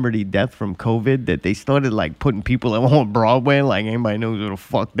celebrity death from COVID that they started like putting people on Broadway like anybody knows who the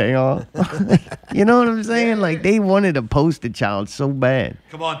fuck they are. You know what I'm saying? Like they wanted a poster child so bad.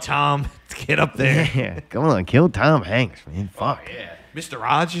 Come on, Tom. Get up there. Yeah, come on, kill Tom Hanks, man. Fuck. Yeah. Mr.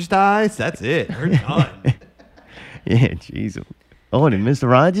 Rogers dies. That's it. We're done. Yeah, jeez. Oh, did Mr.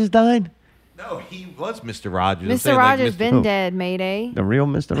 Rogers died? No, he was Mr. Rogers. I'm Mr. saying, like, Rogers Mr. been Who? dead, Mayday. The real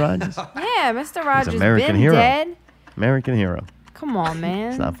Mr. Rogers? Yeah, Mr. Rogers American been hero. dead. American hero. Come on, man.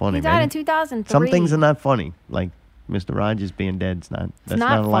 It's not funny, He died man. in 2003. Some things are not funny. Like Mr. Rogers being dead. That's not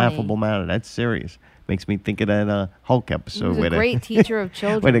not a funny. laughable matter. That's serious. Makes me think of that Hulk He episode was a where great teacher of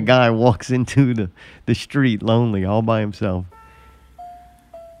children. where the guy walks into the street lonely all by himself.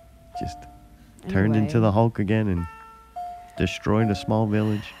 Just turned into Anyway. the Hulk again and destroyed a small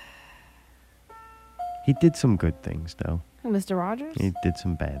village. He did some good things, though. Mr. Rogers? He did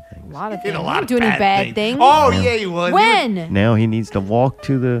some bad A things. lot of Did things. a He lot didn't of do any bad bad things. Oh, yeah, he was. When? Now he needs to walk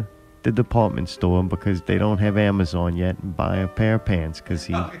to the department store because they don't have Amazon yet and buy a pair of pants because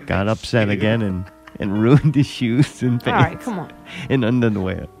he got upset again and ruined his shoes and All right, pants come on. and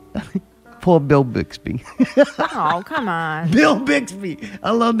underwear. Poor Bill Bixby. Oh, come on. Bill Bixby.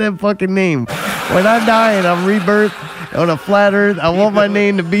 I love that fucking name. When I die and I'm rebirthed on a flat earth, I want my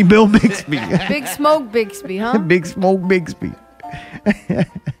name to be Bill Bixby. Big Smoke Bixby, huh? Big Smoke Bixby.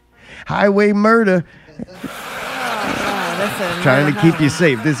 Highway murder. Oh, that's a Trying to keep you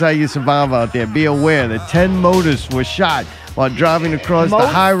safe. This is how you survive out there. Be aware that 10 motorists were shot while driving across the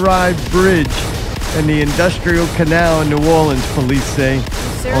Most? high-rise bridge in the Industrial Canal in New Orleans, police say, on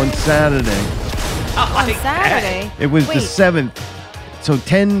serious? Saturday. on Saturday. It was the Wait, 7th. So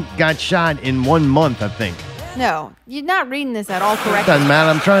 10 got shot in 1 month, I think. No, you're not reading this at all correctly. Doesn't matter.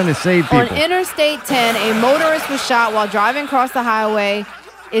 I'm trying to save people. On Interstate 10, a motorist was shot while driving across the highway.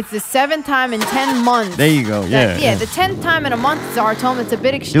 It's the 7th time in 10 months. There you go. Yeah. The 10th time in a month, Zartome. It's a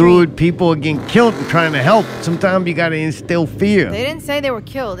bit extreme. Dude, people are getting killed and trying to help. Sometimes you got to instill fear. They didn't say they were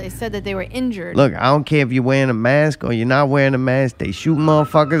killed. They said that they were injured. Look, I don't care if you're wearing a mask or you're not wearing a mask. They shoot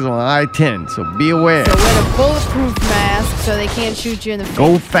motherfuckers on I-10, so be aware. So wear a bulletproof mask so they can't shoot you in the face.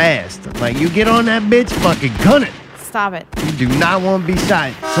 Go fast. Like, you get on that bitch, fucking gun it. Stop it. You do not want to be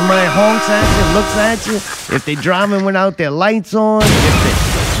shot. Somebody honks at you, looks at you. If they driving without their lights on,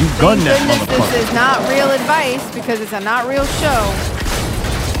 you gun Thank that goodness motherfucker. this is not real advice because it's a not real show.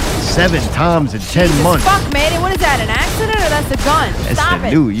 7 times in 10 Jesus months. fuck, man. What is that, an accident or that's a gun? That's Stop the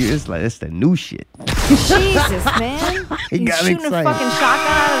it. new. It's like that's the new shit. Jesus, man. He You got shooting excited. a fucking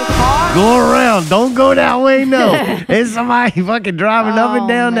shotgun out of the car? Go around. Don't go that way, no. There's somebody fucking driving up and Oh,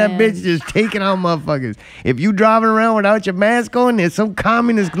 down man. that bitch just taking out motherfuckers. If you driving around without your mask on, there's some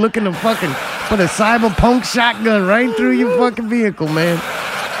communist looking to fucking put a cyberpunk shotgun right through your fucking vehicle, man.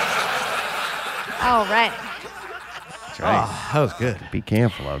 All right. Oh, that was good. Be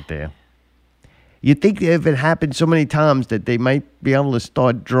careful out there. You think if it happened so many times that they might be able to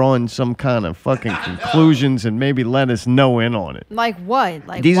start drawing some kind of fucking conclusions and maybe let us know in on it. Like what?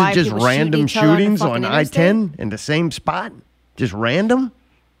 Like These why are just people shoot random each other on the shootings fucking on interstate? I-10 in the same spot? Just random?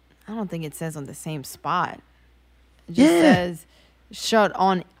 I don't think it says on the same spot. It just Yeah. says shut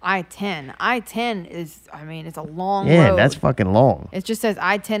on I-10. I-10 is, I mean, it's a long Yeah, road. that's fucking long. It just says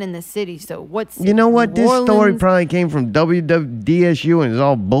I-10 in the city. So what's You know what? New This story Orleans? probably came from WWDSU and it's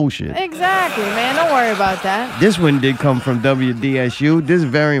all bullshit. Exactly, man. Don't worry about that. This one did come from WDSU. This is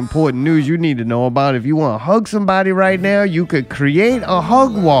very important news you need to know about. If you want to hug somebody right now, you could create a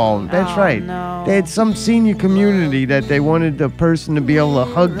hug wall. That's Oh, right. no. They had some senior community that they wanted the person to be able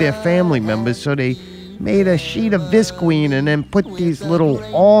to hug their family members, so they made a sheet of visqueen and then put these little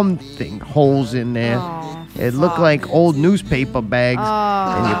arm thing holes in there. Oh, It looked fuck. like old newspaper bags,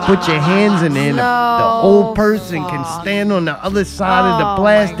 and you Oh. put your hands in there. And the No, old person can fuck. stand on the other side of Oh, the my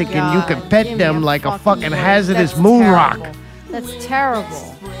plastic, and you God. can pet Give me them like a fucking break. hazardous That's moon terrible. rock. That's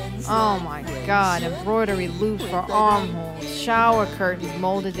terrible. Oh my God. Embroidery loop for armholes. Shower curtains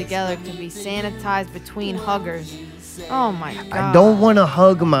molded together to be sanitized between huggers. Oh my God. I don't want to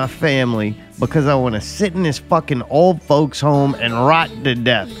hug my family because I want to sit in this fucking old folks' home and rot to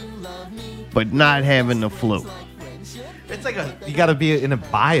death, but not having the flu. It's like you got to be in a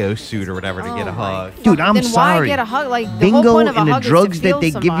bio suit or whatever to get a Oh my hug. fuck. Dude, I'm then sorry. Why get a hug? Like the whole Bingo point of a and the hug drugs is to that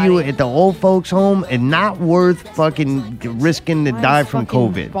they feel give you somebody. at the old folks' home are not worth fucking risking to Why die is from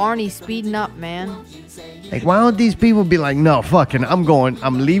fucking COVID. Barney speeding up, man. Like, why don't these people be like, no, fucking, I'm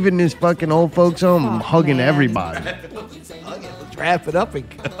leaving this fucking old folks home. I'm Oh, hugging man. everybody. Let's wrap it up and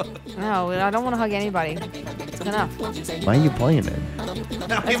go. No, I don't want to hug anybody. It's enough. Why are you playing it? Not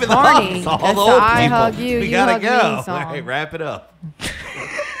That's even the Barney. hugs, all That's the the old I people. hug you, We you gotta hug me go. song. All right, wrap it up.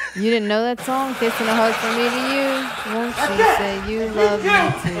 You didn't know that song? Kiss and a hug from me to you. Won't you say you love me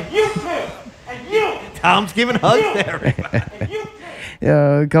too? Tom's giving hugs to everybody.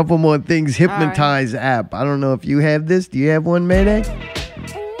 A couple more things. Hypnotize app. I don't know if you have this. Do you have one, Mayday?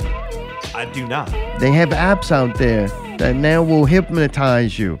 I do not. They have apps out there that now will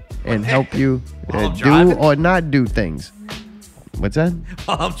hypnotize you and help you While I'm do driving? or not do things. What's that?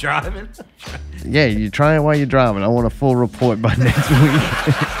 While I'm driving. Yeah, you try it while you're driving. I want a full report by next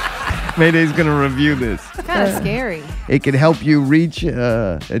week. Mayday's going to review this. It's kind of scary. It can help you reach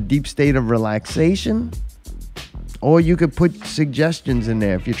a deep state of relaxation. Or you could put suggestions in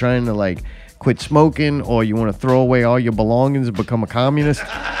there if you're trying to like quit smoking, or you want to throw away all your belongings and become a communist,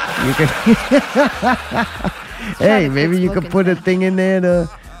 you can. Hey, maybe you could put a thing in there to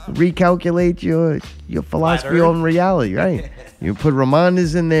recalculate your philosophy on reality, right? You put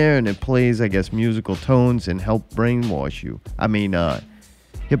reminders in there, and it plays, I guess, musical tones and help brainwash you.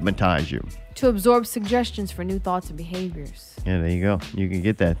 Hypnotize you. To absorb suggestions for new thoughts and behaviors. Yeah, there you go. You can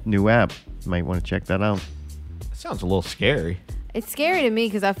get that new app. You might want to check that out. That sounds a little scary. It's scary to me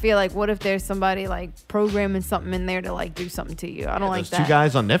because I feel like, what if there's somebody like programming something in there to like do something to you? I don't like Those that. two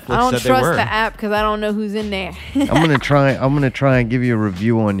guys on Netflix I don't said they were. trust the app because I don't know who's in there. I'm gonna try and give you a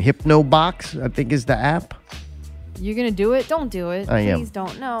review on HypnoBox, I think is the app. You're gonna do it? Don't do it. I am. Please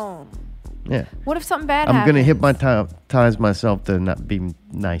don't. No. Yeah. What if something bad I'm happens? gonna hypnotize myself to not be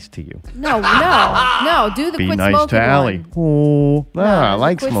nice to you. No. Do the Be quit nice smoking to Allie. one. Oh, I the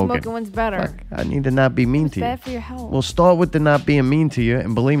like quit smoking. one's better. Fuck, I need to not be mean It's to you. bad for your health. We'll start with the not being mean to you,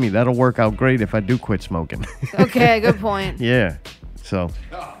 and believe me, that'll work out great if I do quit smoking. Okay, good point. Yeah. So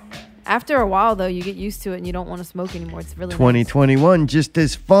After a while, though, you get used to it and you don't want to smoke anymore. It's really nice. 2021, just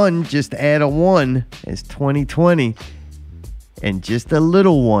as fun, just add a 1 as 2020. And just a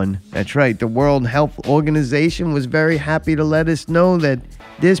little one. That's right. The World Health Organization was very happy to let us know that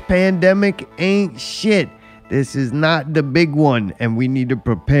this pandemic ain't shit. This is not the big one, and we need to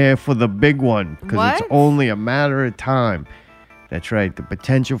prepare for the big one because it's only a matter of time. That's right. The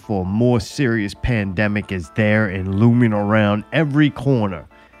potential for a more serious pandemic is there and looming around every corner.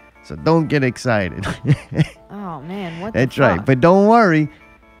 So don't get excited. Oh, man. What That's the right. fuck? But don't worry.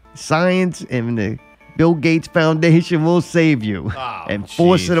 Science and the Bill Gates Foundation will save you and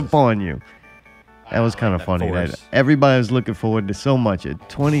force it upon you. That was kind of funny. That everybody was looking forward to so much at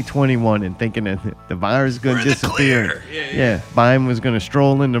 2021 and thinking that the virus is going to disappear. Yeah. Biden was going to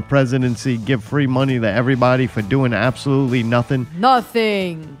stroll in the presidency, give free money to everybody for doing absolutely nothing.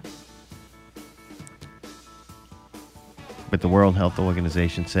 Nothing. But the World Health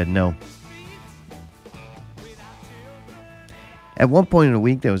Organization said no. At one point in the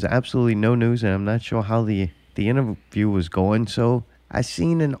week, there was absolutely no news, and I'm not sure how the interview was going. So I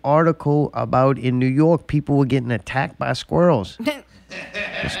seen an article about in New York, people were getting attacked by squirrels.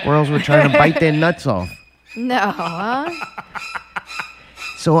 The squirrels were trying to bite their nuts off. No, huh?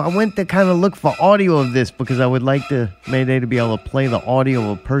 So I went to kind of look for audio of this because I would like Mayday to be able to play the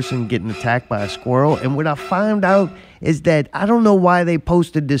audio of a person getting attacked by a squirrel. And what I found out is that I don't know why they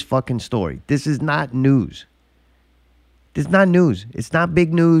posted this fucking story. This is not news. It's not news. It's not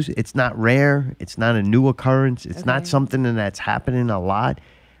big news. It's not rare. It's not a new occurrence. It's not something that's happening a lot.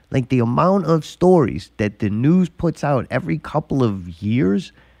 Like the amount of stories that the news puts out every couple of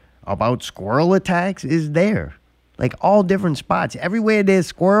years about squirrel attacks is there. Like all different spots. Everywhere there's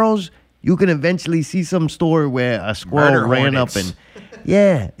squirrels, you can eventually see some story where a squirrel ran up and...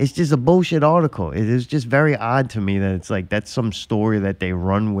 Yeah, it's just a bullshit article. It is just very odd to me that it's like that's some story that they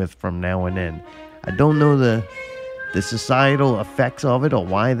run with from now and then. I don't know the societal effects of it or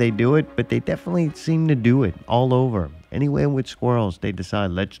why they do it, but they definitely seem to do it all over. Anywhere with squirrels, they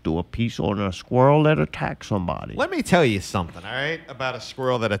decide, let's do a piece on a squirrel that attacks somebody. Let me tell you something, all right, about a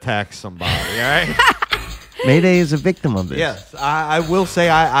squirrel that attacks somebody, all right? Mayday is a victim of this. Yes, I will say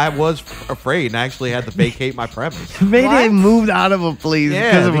I was afraid and actually had to vacate my premise. Mayday moved out of a place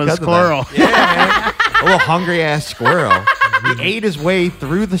because of a squirrel. Yeah, man. A little hungry-ass squirrel. He ate his way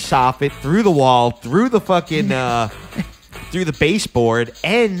through the soffit, through the wall, through the fucking... through the baseboard,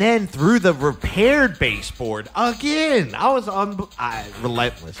 and then through the repaired baseboard again. I was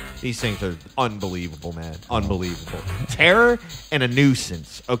relentless. These things are unbelievable, man. Unbelievable. Terror and a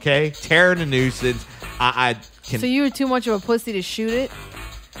nuisance, okay? Terror and a nuisance. I can... So you were too much of a pussy to shoot it?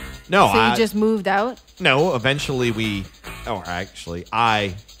 No, So you just moved out? No, eventually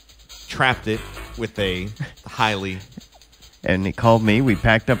I trapped it with a highly... And he called me. We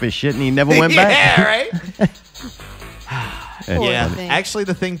packed up his shit, and he never went back. Yeah, right? That's Yeah, funny. actually,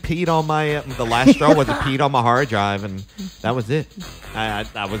 the thing peed on my. The last straw was it peed on my hard drive, and that was it.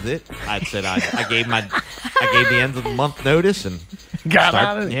 That was it. I said I gave the end of the month notice and got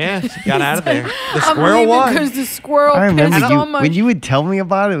out of there. Yeah, got out of there. The I'm squirrel leaving won. because the squirrel I remember pissed on my... when you would tell me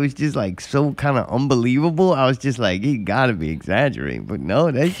about it, it was just like so kind of unbelievable. I was just like, he gotta be exaggerating. But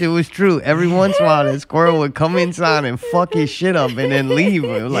no, that shit was true. Every once in a while, that squirrel would come inside and fuck his shit up and then leave.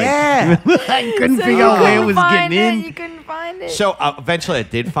 It was like, Yeah. I couldn't So figure you out where it couldn't was find getting in. You couldn't find it. So eventually, I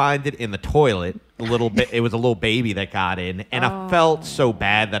did find it in the toilet. A little bit. It was a little baby that got in, and I felt so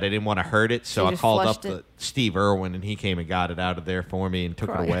bad that I didn't want to hurt it. So you I just called flushed up it? Steve Irwin, and he came and got it out of there for me and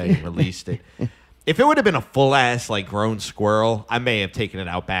took Cry. it away and released it. If it would have been a full ass like grown squirrel, I may have taken it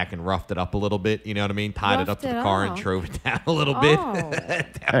out back and roughed it up a little bit. You know what I mean? Tied it up to the car and drove it down a little bit.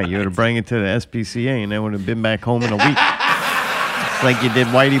 Hey, you would have bring it to the SPCA and then would have been back home in a week. It's like you did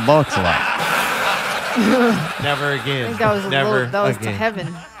Whitey Bulks a lot. Never again. I think that was that was to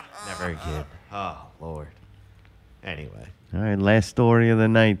heaven. Never again. Oh Lord. Anyway. All right, last story of the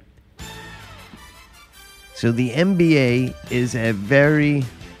night. So the NBA is a very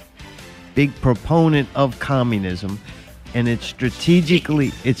big proponent of communism, and it's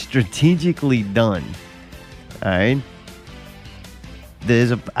strategically done. All right.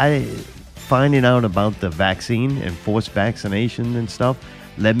 Finding out about the vaccine and forced vaccination and stuff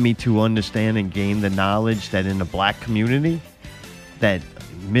led me to understand and gain the knowledge that in the black community, that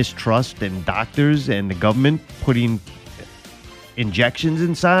mistrust in doctors and the government putting injections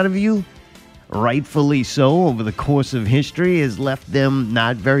inside of you, rightfully so, over the course of history, has left them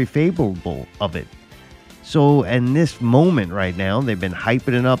not very favorable of it. So in this moment right now, they've been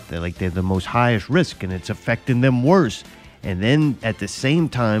hyping it up. They're the most highest risk, and it's affecting them worse. And then at the same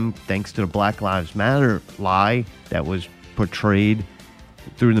time, thanks to the Black Lives Matter lie that was portrayed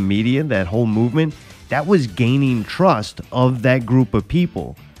through the media, that whole movement, that was gaining trust of that group of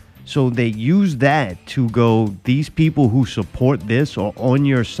people. So they use that to go, these people who support this are on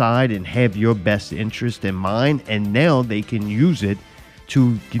your side and have your best interest in mind, and now they can use it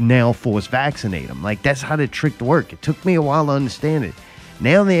to now force vaccinate them. Like, that's how the trick worked. It took me a while to understand it.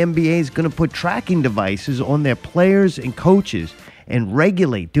 Now the NBA is going to put tracking devices on their players and coaches and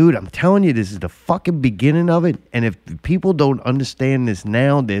regulate. Dude, I'm telling you, this is the fucking beginning of it. And if people don't understand this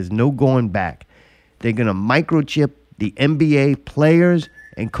now, there's no going back. They're going to microchip the NBA players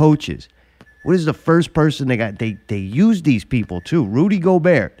and coaches. What is the first person they got? They use these people too. Rudy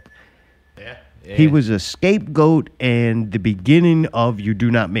Gobert. Yeah. He was a scapegoat and the beginning of, you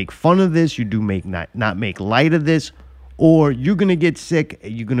do not make fun of this, you do not make light of this, or you're going to get sick,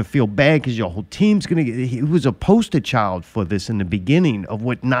 you're going to feel bad because your whole team's going to get... He was a poster child for this in the beginning of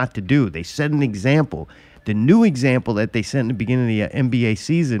what not to do. They set an example. The new example that they set in the beginning of the NBA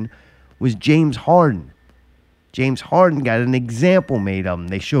season was James Harden. James Harden got an example made of him.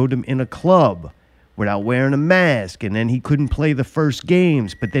 They showed him in a club without wearing a mask, and then he couldn't play the first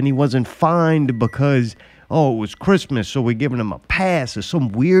games, but then he wasn't fined because, oh, it was Christmas, so we're giving him a pass or some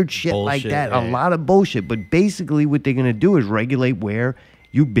weird shit like that. A lot of bullshit. But basically what they're going to do is regulate where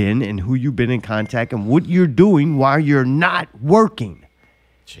you've been and who you've been in contact and what you're doing while you're not working.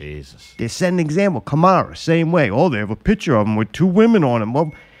 Jesus. They set an example. Kamara, same way. Oh, they have a picture of him with two women on him.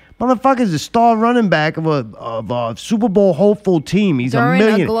 Well, motherfucker's the star running back of a Super Bowl hopeful team. He's During a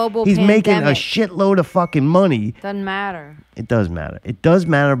million. a global He's making a pandemic. shitload of fucking money. Doesn't matter. It does matter. It does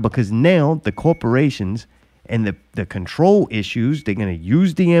matter because now the corporations and the control issues, they're going to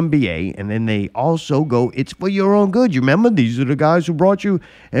use the NBA, and then they also go, it's for your own good. You remember, these are the guys who brought you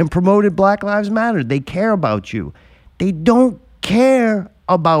and promoted Black Lives Matter. They care about you. They don't care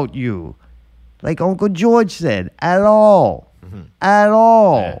about you. Like Uncle George said, at all. Mm-hmm. At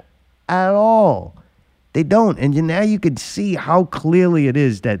all. Yeah. At all. They don't. And now you can see how clearly it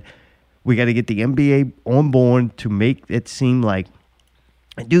is that we got to get the NBA on board to make it seem like,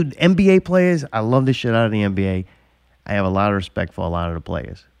 dude, NBA players, I love the shit out of the NBA. I have a lot of respect for a lot of the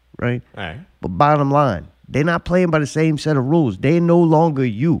players, right? All right. But bottom line, they're not playing by the same set of rules. They're no longer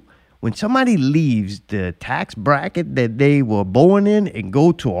you. When somebody leaves the tax bracket that they were born in and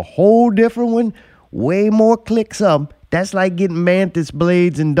go to a whole different one, way more clicks up, that's like getting mantis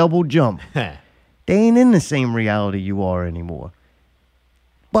blades and double jump. They ain't in the same reality you are anymore.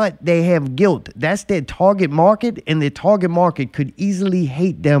 But they have guilt. That's their target market, and their target market could easily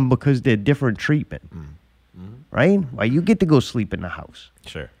hate them because they're different treatment. Mm-hmm. Right? Well, you get to go sleep in the house.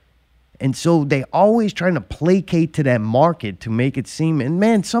 Sure. And so they always trying to placate to that market to make it seem, and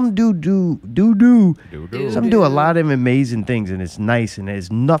man, some do some do a lot of amazing things, and it's nice, and there's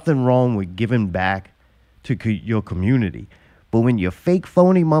nothing wrong with giving back to your community. But when you're fake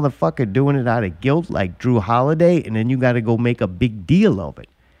phony motherfucker doing it out of guilt like Drew Holiday, and then you got to go make a big deal of it.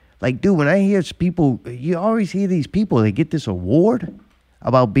 Like, dude, when I hear people, you always hear these people, they get this award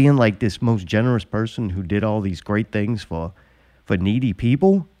about being like this most generous person who did all these great things for needy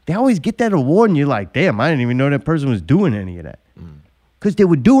people. They always get that award, and you're like, damn, I didn't even know that person was doing any of that. Because they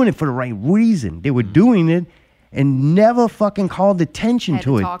were doing it for the right reason. They were doing it and never fucking called attention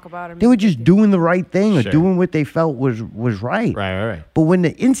to it. Talk about it. They were just doing the right thing or doing what they felt was right. Right. But when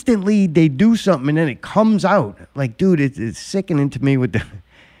instantly they do something and then it comes out, like, dude, it's sickening to me with the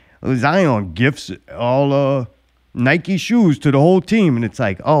Zion gifts all Nike shoes to the whole team. And it's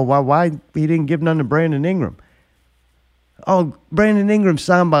like, oh, why he didn't give none to Brandon Ingram? oh, Brandon Ingram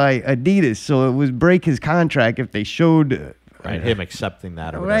signed by Adidas, so it would break his contract if they showed. Right, him accepting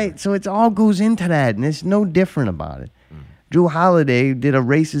that. Or whatever. Right, so it all goes into that, and it's no different about it. Drew Holiday did a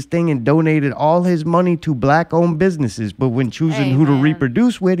racist thing and donated all his money to black-owned businesses, but when choosing who to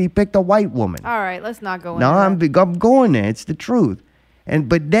reproduce with, he picked a white woman. All right, let's not go into No, that. I'm going there. It's the truth.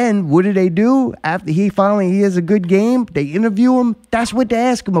 But then, what do they do after he has a good game? They interview him. That's what they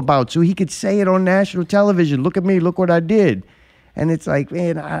ask him about, so he could say it on national television. Look at me. Look what I did. And it's like,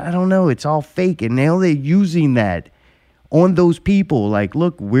 man, I don't know. It's all fake, and now they're using that on those people. Like,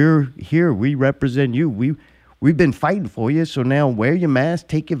 look, we're here. We represent you. We've been fighting for you, so now wear your mask,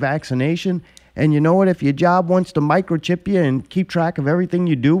 take your vaccination, and you know what? If your job wants to microchip you and keep track of everything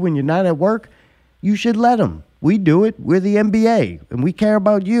you do when you're not at work, you should let them. We do it. We're the NBA, and we care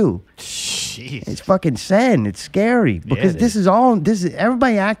about you. Jeez. It's fucking sad. It's scary because this is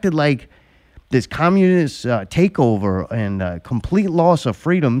everybody acted like this communist takeover and complete loss of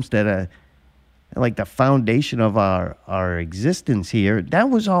freedoms that are like the foundation of our existence here. That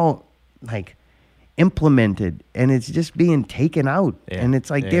was all like implemented, and it's just being taken out. And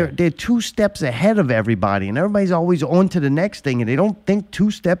it's like they're 2 steps ahead of everybody, and everybody's always on to the next thing, and they don't think 2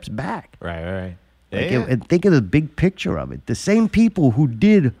 steps back. Right. Like, and think of the big picture of it. The same people who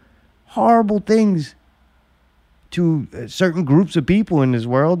did horrible things to certain groups of people in this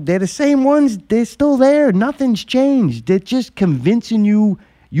world, they're the same ones. They're still there. Nothing's changed. They're just convincing you,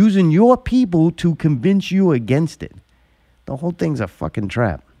 using your people to convince you against it. The whole thing's a fucking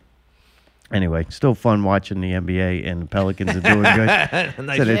trap. Anyway, still fun watching the NBA, and the Pelicans are doing good.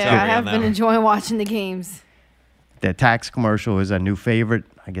 I have been enjoying watching the games. The tax commercial is a new favorite.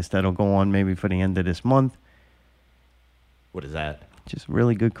 I guess that'll go on maybe for the end of this month. What is that? Just a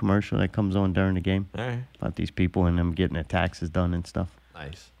really good commercial that comes on during the game. All right. About these people and them getting their taxes done and stuff.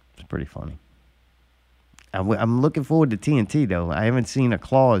 Nice. It's pretty funny. I'm looking forward to TNT, though. I haven't seen a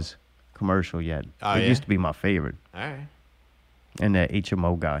Claus commercial yet. It used to be my favorite. All right. And the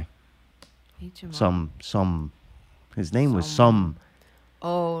HMO guy. HMO. His name was some.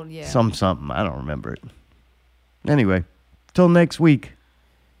 Oh, yeah. Something. I don't remember it. Anyway, till next week,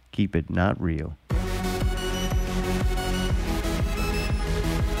 keep it not real.